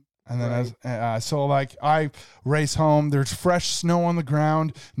basement. And then so like I race home. There's fresh snow on the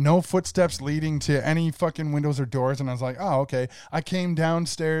ground, no footsteps leading to any fucking windows or doors. And I was like, oh, okay. I came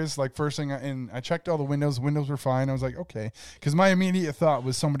downstairs like first thing, and I checked all the windows. Windows were fine. I was like, okay, because my immediate thought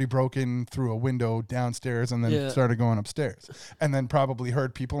was somebody broke in through a window downstairs and then started going upstairs, and then probably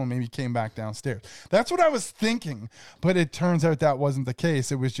heard people and maybe came back downstairs. That's what I was thinking, but it turns out that wasn't the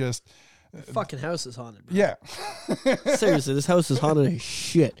case. It was just fucking house is haunted, bro. Yeah. Seriously, this house is haunted as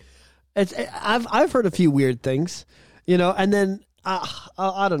shit. I've heard a few weird things, you know, and then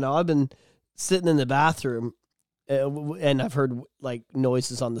I don't know. I've been sitting in the bathroom, and I've heard like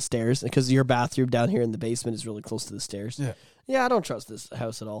noises on the stairs because your bathroom down here in the basement is really close to the stairs. Yeah. I don't trust this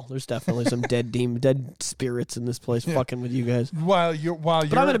house at all. There's definitely some dead spirits in this place fucking with you guys. But I'm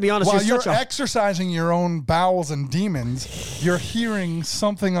going to be honest. While you're exercising your own bowels and demons, you're hearing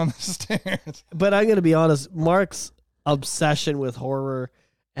something on the stairs. But I'm going to be honest. Mark's obsession with horror.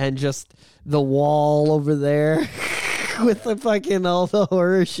 And just the wall over there with the fucking all the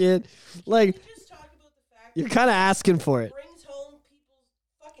horror shit. Like, you're kind of asking for it. Brings home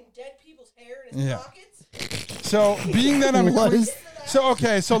dead people's hair in his pockets. So, being that I'm a clean... So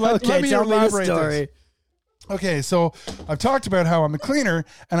let me elaborate this. Okay, so I've talked about how I'm a cleaner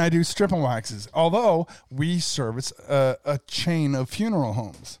and I do strip and waxes. Although we service a chain of funeral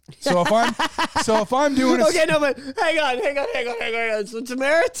homes, so if I'm doing okay, no, but hang on. So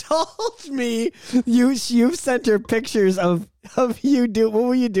Tamara told me you've sent her pictures of you do. What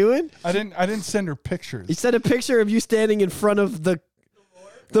were you doing? I didn't send her pictures. You sent a picture of you standing in front of the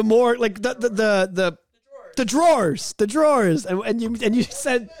morgue, like the The drawers, and you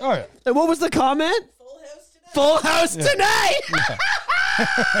said, Oh yeah. and what was the comment? Full house tonight. Full house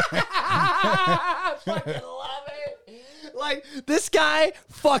tonight. I fucking love it. Like, this guy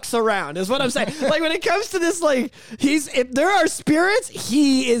fucks around is what I'm saying. Like, when it comes to this, like, if there are spirits,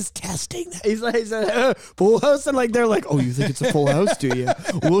 he is testing that. He's like, full house, and like, they're like, oh, you think it's a full house, do you?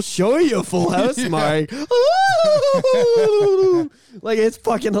 We'll show you a full house, Mike. Like, it's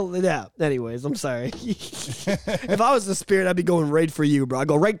fucking, yeah. Anyways, I'm sorry. If I was the spirit, I'd be going right for you, bro. I'd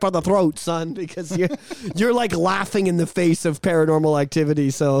go right for the throat, son, because you're like laughing in the face of paranormal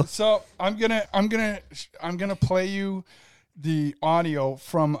activity. So I'm gonna play you the audio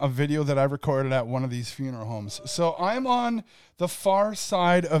from a video that I recorded at one of these funeral homes. So I'm on the far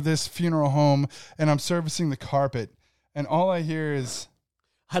side of this funeral home, and I'm servicing the carpet, and all I hear is,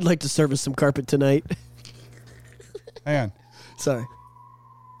 I'd like to service some carpet tonight. hang on. Sorry.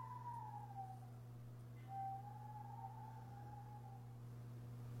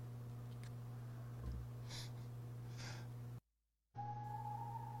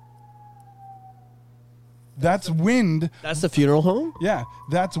 That's wind. That's the funeral home? Yeah,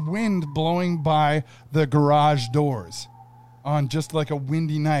 that's wind blowing by the garage doors on just like a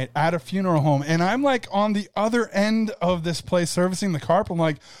windy night at a funeral home. And I'm like on the other end of this place servicing the carpet. I'm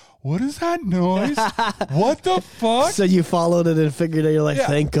like, what is that noise? What the fuck? So you followed it and figured out, you're like, Yeah.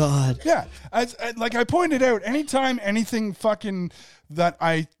 thank God. Yeah, like I pointed out, anytime anything fucking that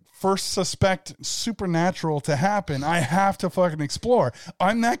I first suspect supernatural to happen, I have to fucking explore.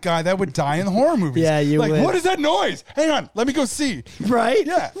 I'm that guy that would die in the horror movies. Yeah, you like, would. what is that noise? Hang on, let me go see. Right?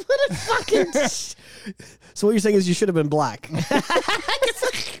 Yeah. What a fucking... So what you're saying is you should have been black.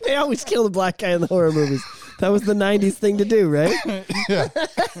 They always kill the black guy in the horror movies. That was the 90s thing to do, right? Yeah.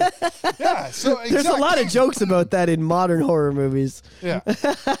 Yeah. So There's a lot of jokes about that in modern horror movies. Yeah.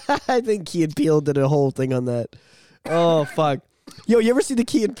 I think Key and Peele did a whole thing on that. Oh, fuck. Yo, you ever see the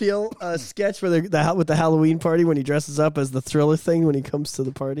Key and Peele sketch where with the Halloween party when he dresses up as the Thriller thing when he comes to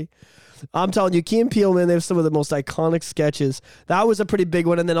the party? I'm telling you, Key and Peele, man, they have some of the most iconic sketches. That was a pretty big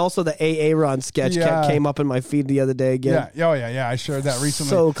one. And then also the Aaron sketch came up in my feed the other day again. Yeah. Oh, yeah. I shared that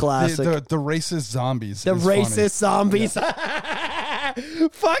recently. So classic. The racist zombies. The is racist zombies.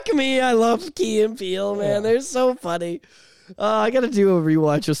 Fuck me. I love Key and Peele, man. Yeah. They're so funny. I got to do a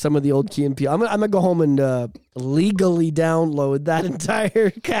rewatch of some of the old Key and Peele. I'm going to go home and legally download that entire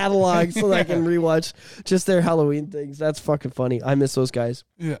catalog so that I can rewatch just their Halloween things. That's fucking funny. I miss those guys.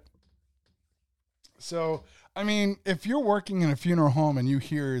 Yeah. So, I mean, if you're working in a funeral home and you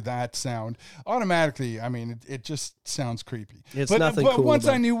hear that sound, automatically, I mean, it just sounds creepy. It's but, nothing but cool once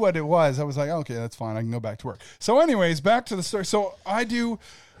about I knew what it was, I was like, okay, that's fine. I can go back to work. So anyways, back to the story. So I do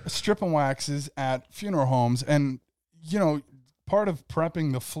strip and waxes at funeral homes, and, you know, part of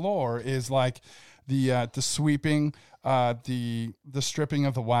prepping the floor is like the sweeping, the stripping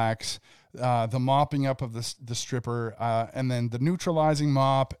of the wax, the mopping up of the stripper, and then the neutralizing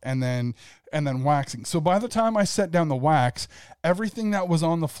mop, and then waxing. So by the time I set down the wax, everything that was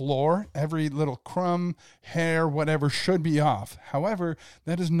on the floor, every little crumb, hair, whatever, should be off. However,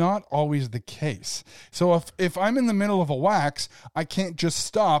 that is not always the case. So if I'm in the middle of a wax, I can't just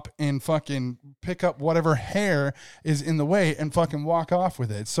stop and fucking pick up whatever hair is in the way and fucking walk off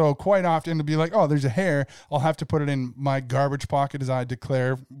with it. So quite often to be like, oh, there's a hair, I'll have to put it in my garbage pocket, as I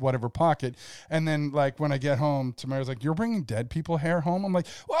declare whatever pocket. And then like when I get home, Tamara's like, you're bringing dead people hair home? I'm like,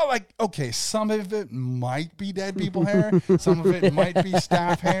 well, like, okay, some of it might be dead people hair. Some of it might be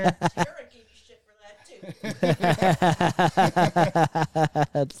staff hair. Jared gave you shit for that too.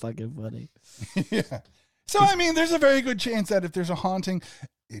 That's fucking funny. Yeah. So, I mean, there's a very good chance that if there's a haunting,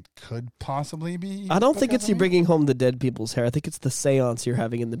 it could possibly be. I don't think it's you me. bringing home the dead people's hair. I think it's the seance you're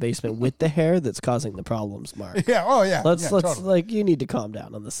having in the basement with the hair that's causing the problems, Mark. Yeah. Oh, yeah. Let's totally. like, you need to calm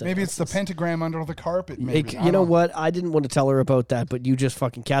down on the seance. Maybe it's the pentagram under the carpet. Maybe. You know what? I didn't want to tell her about that, but you just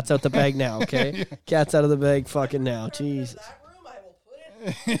fucking cat's out the bag now, okay? Yeah. Cat's out of the bag fucking now. Jesus. That room, I will put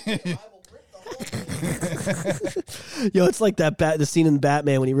it. I will rip the whole thing. Yo, it's like the scene in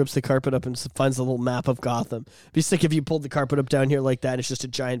Batman when he rips the carpet up and finds the little map of Gotham. It'd be sick if you pulled the carpet up down here like that and it's just a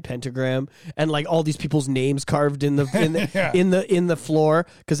giant pentagram and like all these people's names carved in the Yeah. in the floor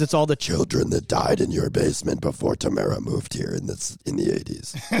because it's all the children that died in your basement before Tamara moved here in the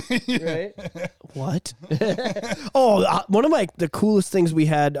 80s. Right? What? One of the coolest things we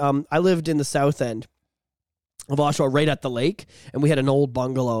had. I lived in the South End. of Oshawa right at the lake, and we had an old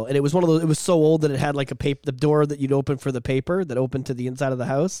bungalow, and it was one of those. It was so old that it had like the door that you'd open for the paper that opened to the inside of the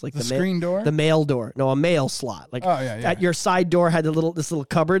house, like the screen door, the mail door. No, a mail slot. Like at your side door had this little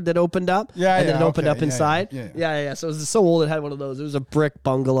cupboard that opened up, and then it opened up inside. Yeah. So it was so old it had one of those. It was a brick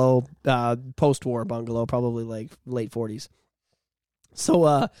bungalow, post-war bungalow, probably like late 40s.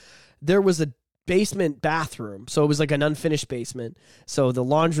 So there was a basement bathroom, so it was like an unfinished basement. So the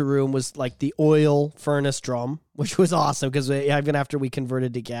laundry room was like the oil furnace drum, which was awesome because even after we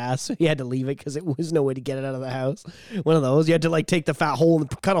converted to gas, we had to leave it because it was no way to get it out of the house. One of those, you had to like take the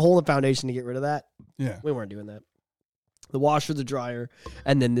cut a hole in the foundation to get rid of that. Yeah, we weren't doing that. The washer, the dryer,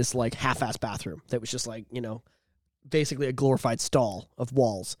 and then this like half-ass bathroom that was just like, basically a glorified stall of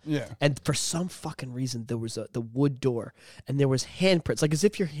walls. Yeah. And for some fucking reason, there was the wood door, and there was handprints, like as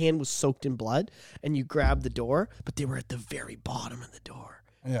if your hand was soaked in blood, and you grabbed the door, but they were at the very bottom of the door.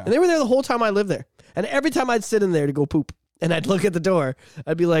 Yeah. And they were there the whole time I lived there. And every time I'd sit in there to go poop, and I'd look at the door,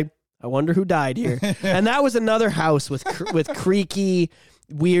 I'd be like, I wonder who died here. And that was another house with creaky,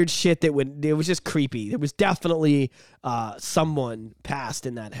 weird shit it was just creepy. There was definitely someone passed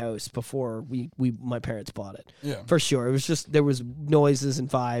in that house before my parents bought it. Yeah, for sure. It was just there was noises and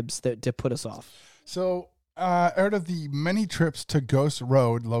vibes to put us off. So out of the many trips to Ghost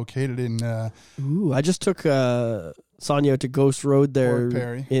Road, located in I just took Sonia to Ghost Road there Port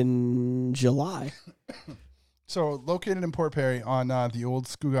Perry in July. So located in Port Perry on the old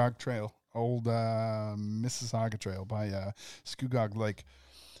Scugog Trail, old Mississauga Trail by Scugog Lake.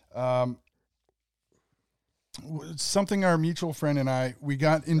 Something our mutual friend and we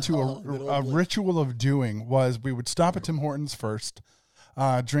got into a ritual of doing was we would stop at Tim Hortons first,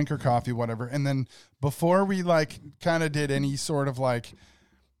 drink our coffee, whatever, and then before we like kind of did any sort of like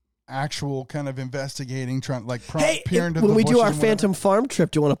actual kind of investigating, trying like peer into when the we do our bushes and Phantom Farm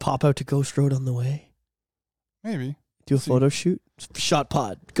trip, do you want to pop out to Ghost Road on the way? Maybe do a photo shoot, shot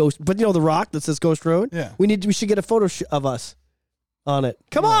pod, Ghost. But the rock that says Ghost Road. Yeah, we should get a photo of us on it.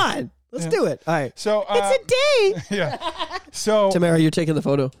 Come on. Let's do it. All right. So it's a day. Yeah. So Tamara, you're taking the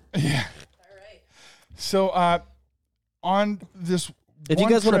photo. Yeah. All right. So on this, if you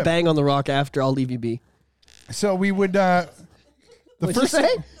guys want to bang on the rock after, I'll leave you be. So we would What'd you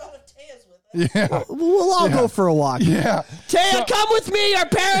say? Yeah. We'll all go for a walk. Yeah. Taya, come with me. Our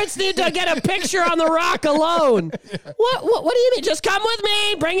parents need to get a picture on the rock alone. Yeah. What do you mean? Just come with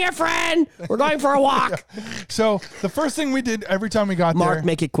me. Bring your friend. We're going for a walk. So the first thing we did every time we got there. Mark,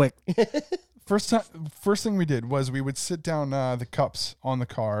 make it quick. First thing we did was we would sit down the cups on the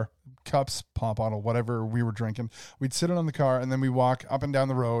car, cups, pop bottle, whatever we were drinking. We'd sit it on the car, and then we walk up and down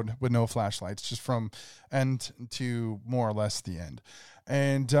the road with no flashlights, just from end to more or less the end.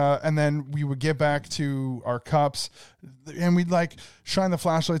 And then we would get back to our cups, and we'd like shine the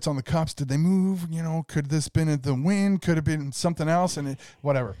flashlights on the cups. Did they move? Could this been in the wind? Could have been something else, and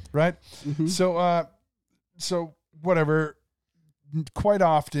whatever, right? Mm-hmm. So whatever. Quite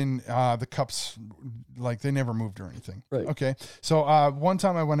often, the cups, like, they never moved or anything. Right. Okay. So one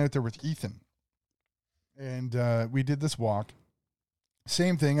time I went out there with Ethan, and we did this walk.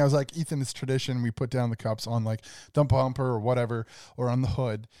 Same thing. I was like, Ethan, it's tradition. We put down the cups on like the bumper or whatever, or on the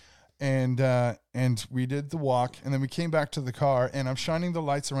hood. And we did the walk, and then we came back to the car, and I'm shining the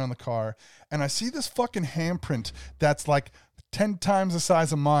lights around the car, and I see this fucking handprint that's like 10 times the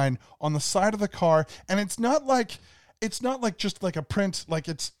size of mine on the side of the car. And it's not like just like a print, like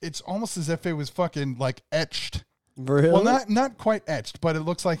it's almost as if it was fucking like etched. Really? Well, not quite etched, but it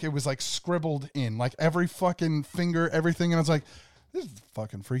looks like it was like scribbled in, like every fucking finger, everything. And I was like, this is the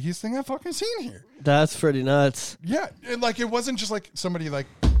fucking freakiest thing I've fucking seen here. That's pretty nuts. Yeah. Like, it wasn't just like somebody like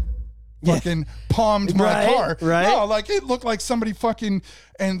fucking palmed my car. Right. No, like it looked like somebody fucking,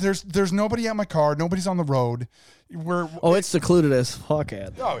 and there's nobody at my car. Nobody's on the road. It's secluded as fuck.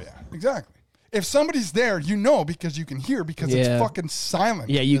 Oh yeah, exactly. If somebody's there, because you can hear, because it's fucking silent.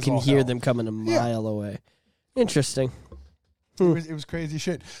 Yeah, you can hear them coming a mile away. Interesting. It was crazy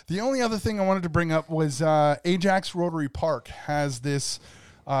shit. The only other thing I wanted to bring up was Ajax Rotary Park has this.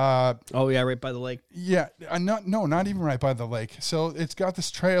 Right by the lake. Yeah, not even right by the lake. So it's got this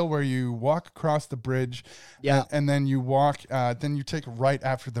trail where you walk across the bridge. Yeah, and then you walk. Then you take a right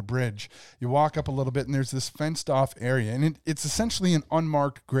after the bridge. You walk up a little bit, and there's this fenced off area, and it's essentially an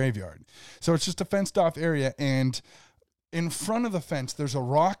unmarked graveyard. So it's just a fenced off area, and in front of the fence, there's a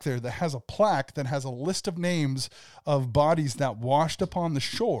rock there that has a plaque that has a list of names of bodies that washed upon the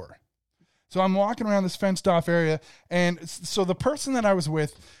shore. So I'm walking around this fenced off area, and so the person that I was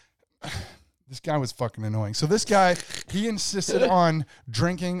with, This guy was fucking annoying. So this guy, he insisted on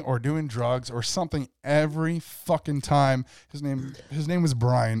drinking or doing drugs or something every fucking time. His name was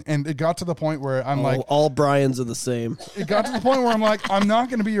Brian, and it got to the point where I'm like, all Brians are the same. It got to the point where I'm like, I'm not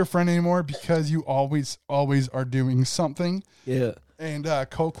going to be your friend anymore because you always are doing something. Yeah. And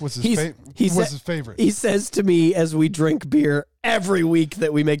Coke was his favorite. He says to me as we drink beer every week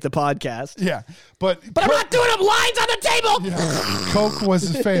that we make the podcast. Yeah, but I'm not doing up lines on the table. Yeah, Coke was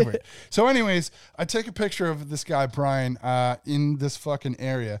his favorite. So, anyways, I take a picture of this guy Brian in this fucking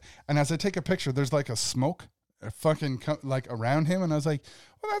area, and as I take a picture, there's like a smoke, like around him, and I was like,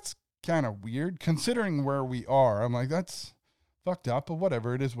 well, that's kind of weird considering where we are. I'm like, that's fucked up, but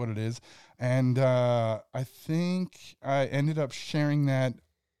whatever, it is what it is. And I think I ended up sharing that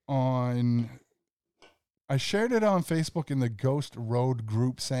I shared it on Facebook in the Ghost Road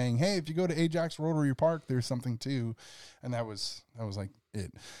group saying, hey, if you go to Ajax Rotary Park, there's something too. And that was like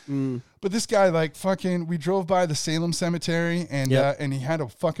it. But this guy, like, fucking, we drove by the Salem Cemetery, and he had a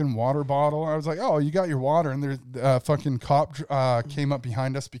fucking water bottle. I was like, oh, you got your water. And there's fucking cop came up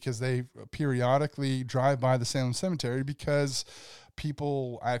behind us because they periodically drive by the Salem Cemetery because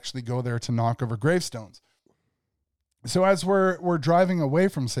people actually go there to knock over gravestones. So as we're driving away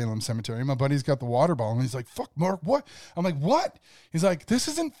from Salem Cemetery, my buddy's got the water bottle, and he's like, fuck, Mark, what? I'm like, what? He's like, this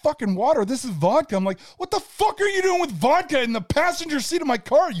isn't fucking water. This is vodka. I'm like, what the fuck are you doing with vodka in the passenger seat of my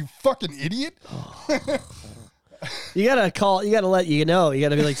car, you fucking idiot? You gotta let you know. You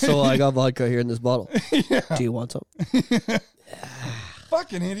gotta be like, so I got vodka here in this bottle. Yeah. Do you want some?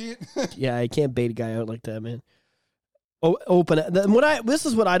 Fucking idiot. Yeah, I can't bait a guy out like that, man. Open it. This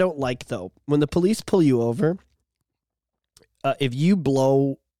is what I don't like, though. When the police pull you over, if you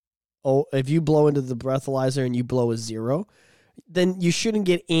blow into the breathalyzer and you blow a 0, then you shouldn't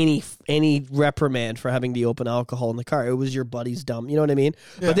get any reprimand for having the open alcohol in the car. It was your buddy's dumb. You know what I mean?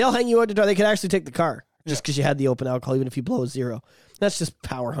 Yeah. But they'll hang you out to dry. They could actually take the car just because you had the open alcohol, even if you blow a 0. That's just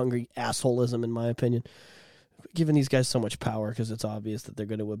power hungry assholism, in my opinion. Giving these guys so much power because it's obvious that they're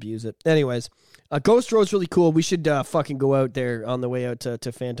going to abuse it. Anyways, Ghost Road's really cool. We should fucking go out there on the way out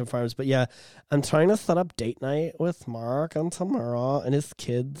to Phantom Farms. But yeah, I'm trying to set up date night with Mark and Tamara and his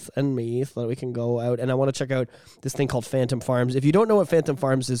kids and me so that we can go out. And I want to check out this thing called Phantom Farms. If you don't know what Phantom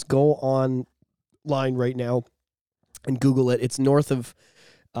Farms is, go online right now and Google it. It's north of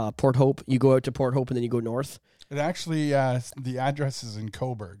Port Hope. You go out to Port Hope and then you go north. It actually, the address is in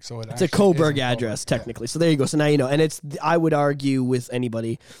Coburg, so it's a Coburg address technically. So there you go. So now you know, and I would argue with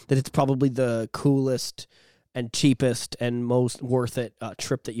anybody that it's probably the coolest and cheapest and most worth it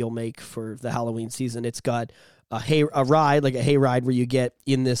trip that you'll make for the Halloween season. It's got a ride, like a hayride, where you get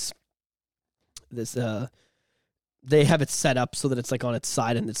in this. They have it set up so that it's like on its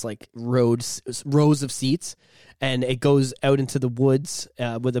side and it's like rows of seats, and it goes out into the woods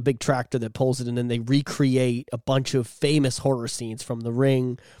with a big tractor that pulls it, and then they recreate a bunch of famous horror scenes from The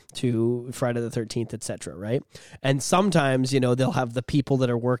Ring to Friday the 13th, etc. Right? And sometimes, they'll have the people that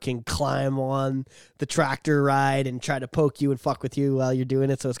are working climb on the tractor ride and try to poke you and fuck with you while you're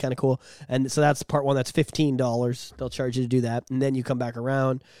doing it. So it's kind of cool. And so that's part one. That's $15. They'll charge you to do that, and then you come back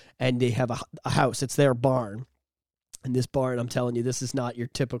around and they have a house. It's their barn. And this barn, I'm telling you, this is not your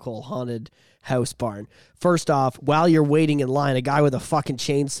typical haunted house barn. First off, while you're waiting in line, a guy with a fucking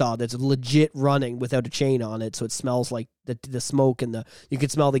chainsaw that's legit running without a chain on it, so it smells like the smoke and you can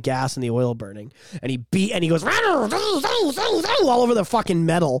smell the gas and the oil burning. And he goes all over the fucking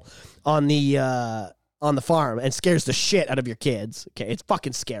metal on the farm and scares the shit out of your kids. Okay, it's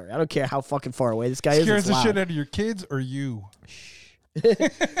fucking scary. I don't care how fucking far away this guy is. Scares the shit out of your kids or you?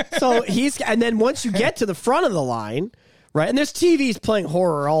 So and then once you get to the front of the line, right, and there's TVs playing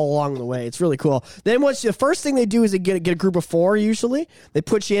horror all along the way. It's really cool. Then the first thing they do is they get a group of 4 usually. They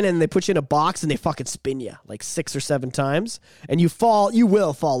put you in and they put you in a box and they fucking spin you like 6 or 7 times, and you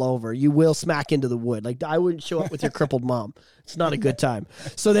will fall over. You will smack into the wood. Like, I wouldn't show up with your crippled mom. It's not a good time.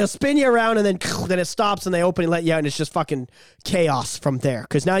 So they'll spin you around and then it stops and they open and let you out, and it's just fucking chaos from there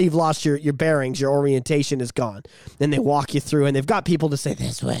because now you've lost your bearings, your orientation is gone. Then they walk you through and they've got people to say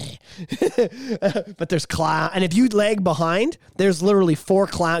this way, but there's clown, and if you lag behind, there's literally 4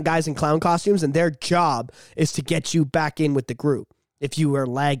 guys in clown costumes, and their job is to get you back in with the group if you are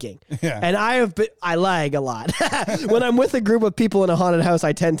lagging. Yeah. And I lag a lot. When I'm with a group of people in a haunted house,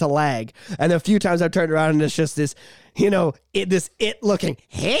 I tend to lag. And a few times I've turned around and it's just this, it looking,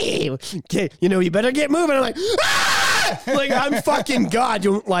 hey, you better get moving. I'm like, ah! Like, I'm fucking God,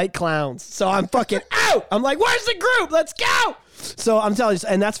 you don't like clowns. So I'm fucking out. I'm like, where's the group? Let's go. So I'm telling you,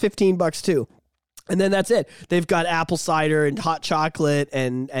 and that's $15 too. And then that's it. They've got apple cider and hot chocolate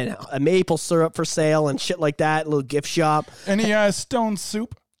and a maple syrup for sale and shit like that. A little gift shop. Any stone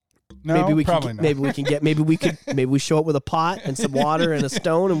soup? No, maybe we probably can, not. maybe we show up with a pot and some water and a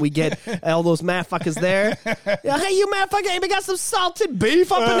stone, and we get all those motherfuckers there. Yeah, hey, you motherfucker, hey, we got some salted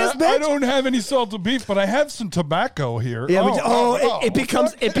beef up in this bitch. I don't have any salted beef, but I have some tobacco here. Yeah, it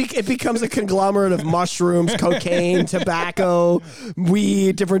becomes a conglomerate of mushrooms, cocaine, tobacco,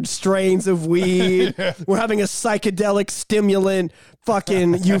 weed, different strains of weed. Yeah. We're having a psychedelic stimulant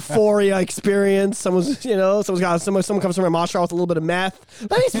fucking euphoria experience. Someone comes from a mosh with a little bit of meth.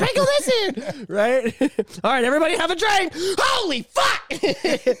 Let me sprinkle this in, right? All right, everybody have a drink. Holy fuck!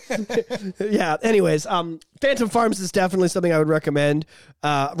 Yeah. Anyways, Phantom Farms is definitely something I would recommend.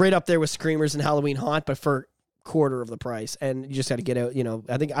 Right up there with Screamers and Halloween Haunt, but for quarter of the price, and you just got to get out.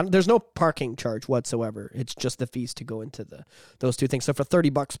 I think there's no parking charge whatsoever. It's just the fees to go into those two things. So for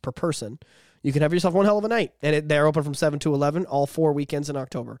 $30 per person, you can have yourself one hell of a night. And they're open from 7 to 11, all 4 weekends in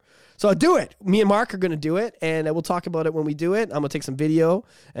October. So do it. Me and Mark are going to do it, and we'll talk about it when we do it. I'm going to take some video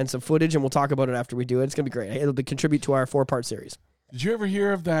and some footage, and we'll talk about it after we do it. It's going to be great. It'll contribute to our 4-part series. Did you ever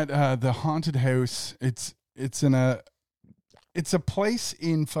hear of that? The haunted house. It's a place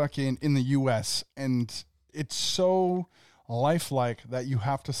in the U.S. and it's so lifelike that you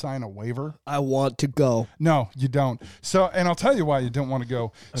have to sign a waiver. I want to go. No, you don't. So, and I'll tell you why you don't want to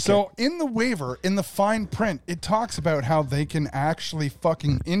go. Okay. So in the waiver, in the fine print, it talks about how they can actually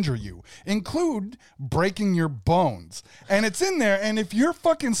fucking injure you, include breaking your bones. And it's in there. And if you're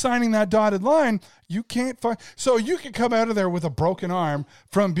fucking signing that dotted line, you can't so you can come out of there with a broken arm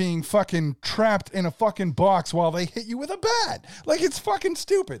from being fucking trapped in a fucking box while they hit you with a bat. Like, it's fucking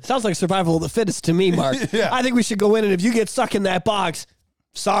stupid. Sounds like survival of the fittest to me, Mark. Yeah. I think we should go in, and if you get stuck in that box,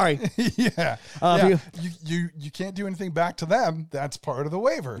 sorry. Yeah. You can't do anything back to them. That's part of the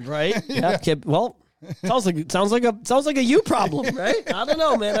waiver. Right? Yeah. Well, sounds like a you problem, right? I don't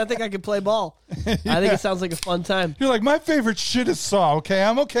know, man. I think I could play ball. I think it sounds like a fun time. You're like, my favorite shit is Saw. Okay,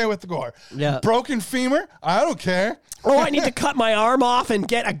 I'm okay with the gore. Yeah. Broken femur, I don't care. Oh, I need to cut my arm off and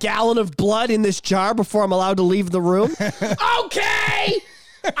get a gallon of blood in this jar before I'm allowed to leave the room. Okay.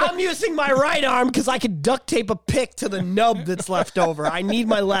 I'm using my right arm because I could duct tape a pick to the nub that's left over. I need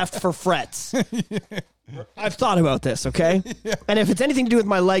my left for frets. I've thought about this, okay? Yeah. And if it's anything to do with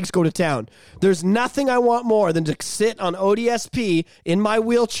my legs, go to town. There's nothing I want more than to sit on ODSP in my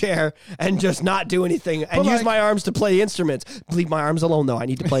wheelchair and just not do anything and use my arms to play instruments. Leave my arms alone, though. I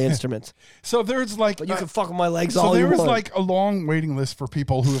need to play instruments. So there's like... But you can fuck with my legs all you want. So there was like a long waiting list for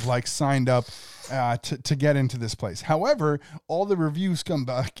people who have like signed up to get into this place. However, all the reviews come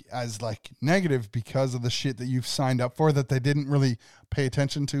back as like negative because of the shit that you've signed up for that they didn't really pay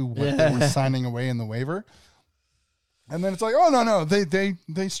attention to what they were signing away in the waiver. And then it's like, oh, no,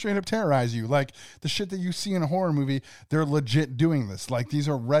 they straight up terrorize you. Like, the shit that you see in a horror movie, they're legit doing this. Like, these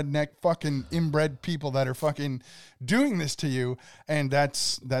are redneck fucking inbred people that are fucking doing this to you, and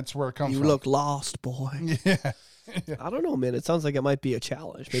that's where it comes from. You look lost, boy. Yeah. I don't know, man. It sounds like it might be a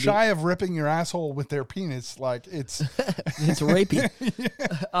challenge. Maybe. Shy of ripping your asshole with their penis, like, it's... it's rapey.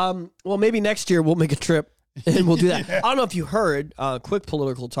 Yeah. Well, maybe next year we'll make a trip. And we'll do that. Yeah. I don't know if you heard, quick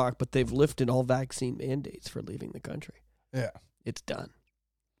political talk, but they've lifted all vaccine mandates for leaving the country. Yeah. It's done.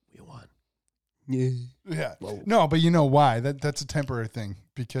 We won. Yeah. Yeah. Whoa. No, but you know why? That's a temporary thing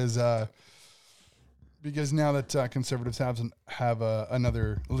because now that conservatives have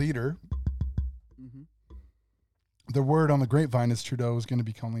another leader, the word on the grapevine is Trudeau is going to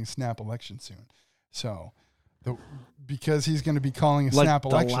be calling a snap election soon. So because he's going to be calling a snap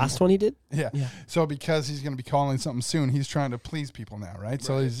election. The last one he did? Yeah. So because he's going to be calling something soon, he's trying to please people now, right?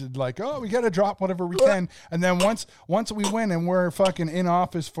 So he's like, oh, we got to drop whatever we can. And then once we win and we're fucking in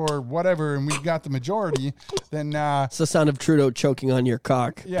office for whatever and we've got the majority, then... it's the sound of Trudeau choking on your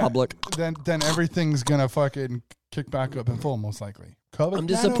cock, public. Then everything's going to fucking kick back up in full, most likely. I'm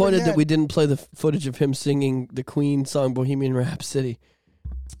disappointed that we didn't play the footage of him singing the Queen song Bohemian Rhapsody.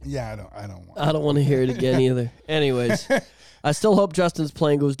 Yeah, I don't want to hear it again either. Anyways, I still hope Justin's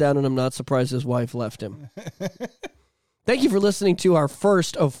plane goes down, and I'm not surprised his wife left him. Thank you for listening to our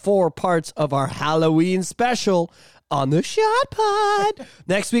first of 4 parts of our Halloween special on the Shot Pod.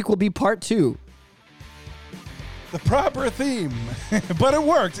 Next week will be part 2. The proper theme. But it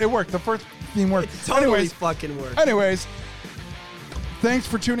worked. The first theme worked. It totally fucking worked. Anyways, thanks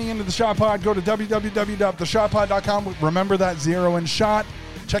for tuning into the Shot Pod. Go to www.theshotpod.com. Remember that 0 and shot.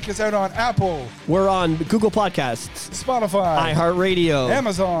 Check us out on Apple. We're on Google Podcasts, Spotify, iHeartRadio,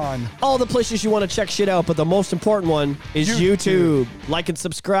 Amazon. All the places you want to check shit out, but the most important one is YouTube. Like and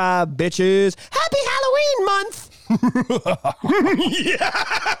subscribe, bitches. Happy Halloween month!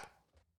 Yeah!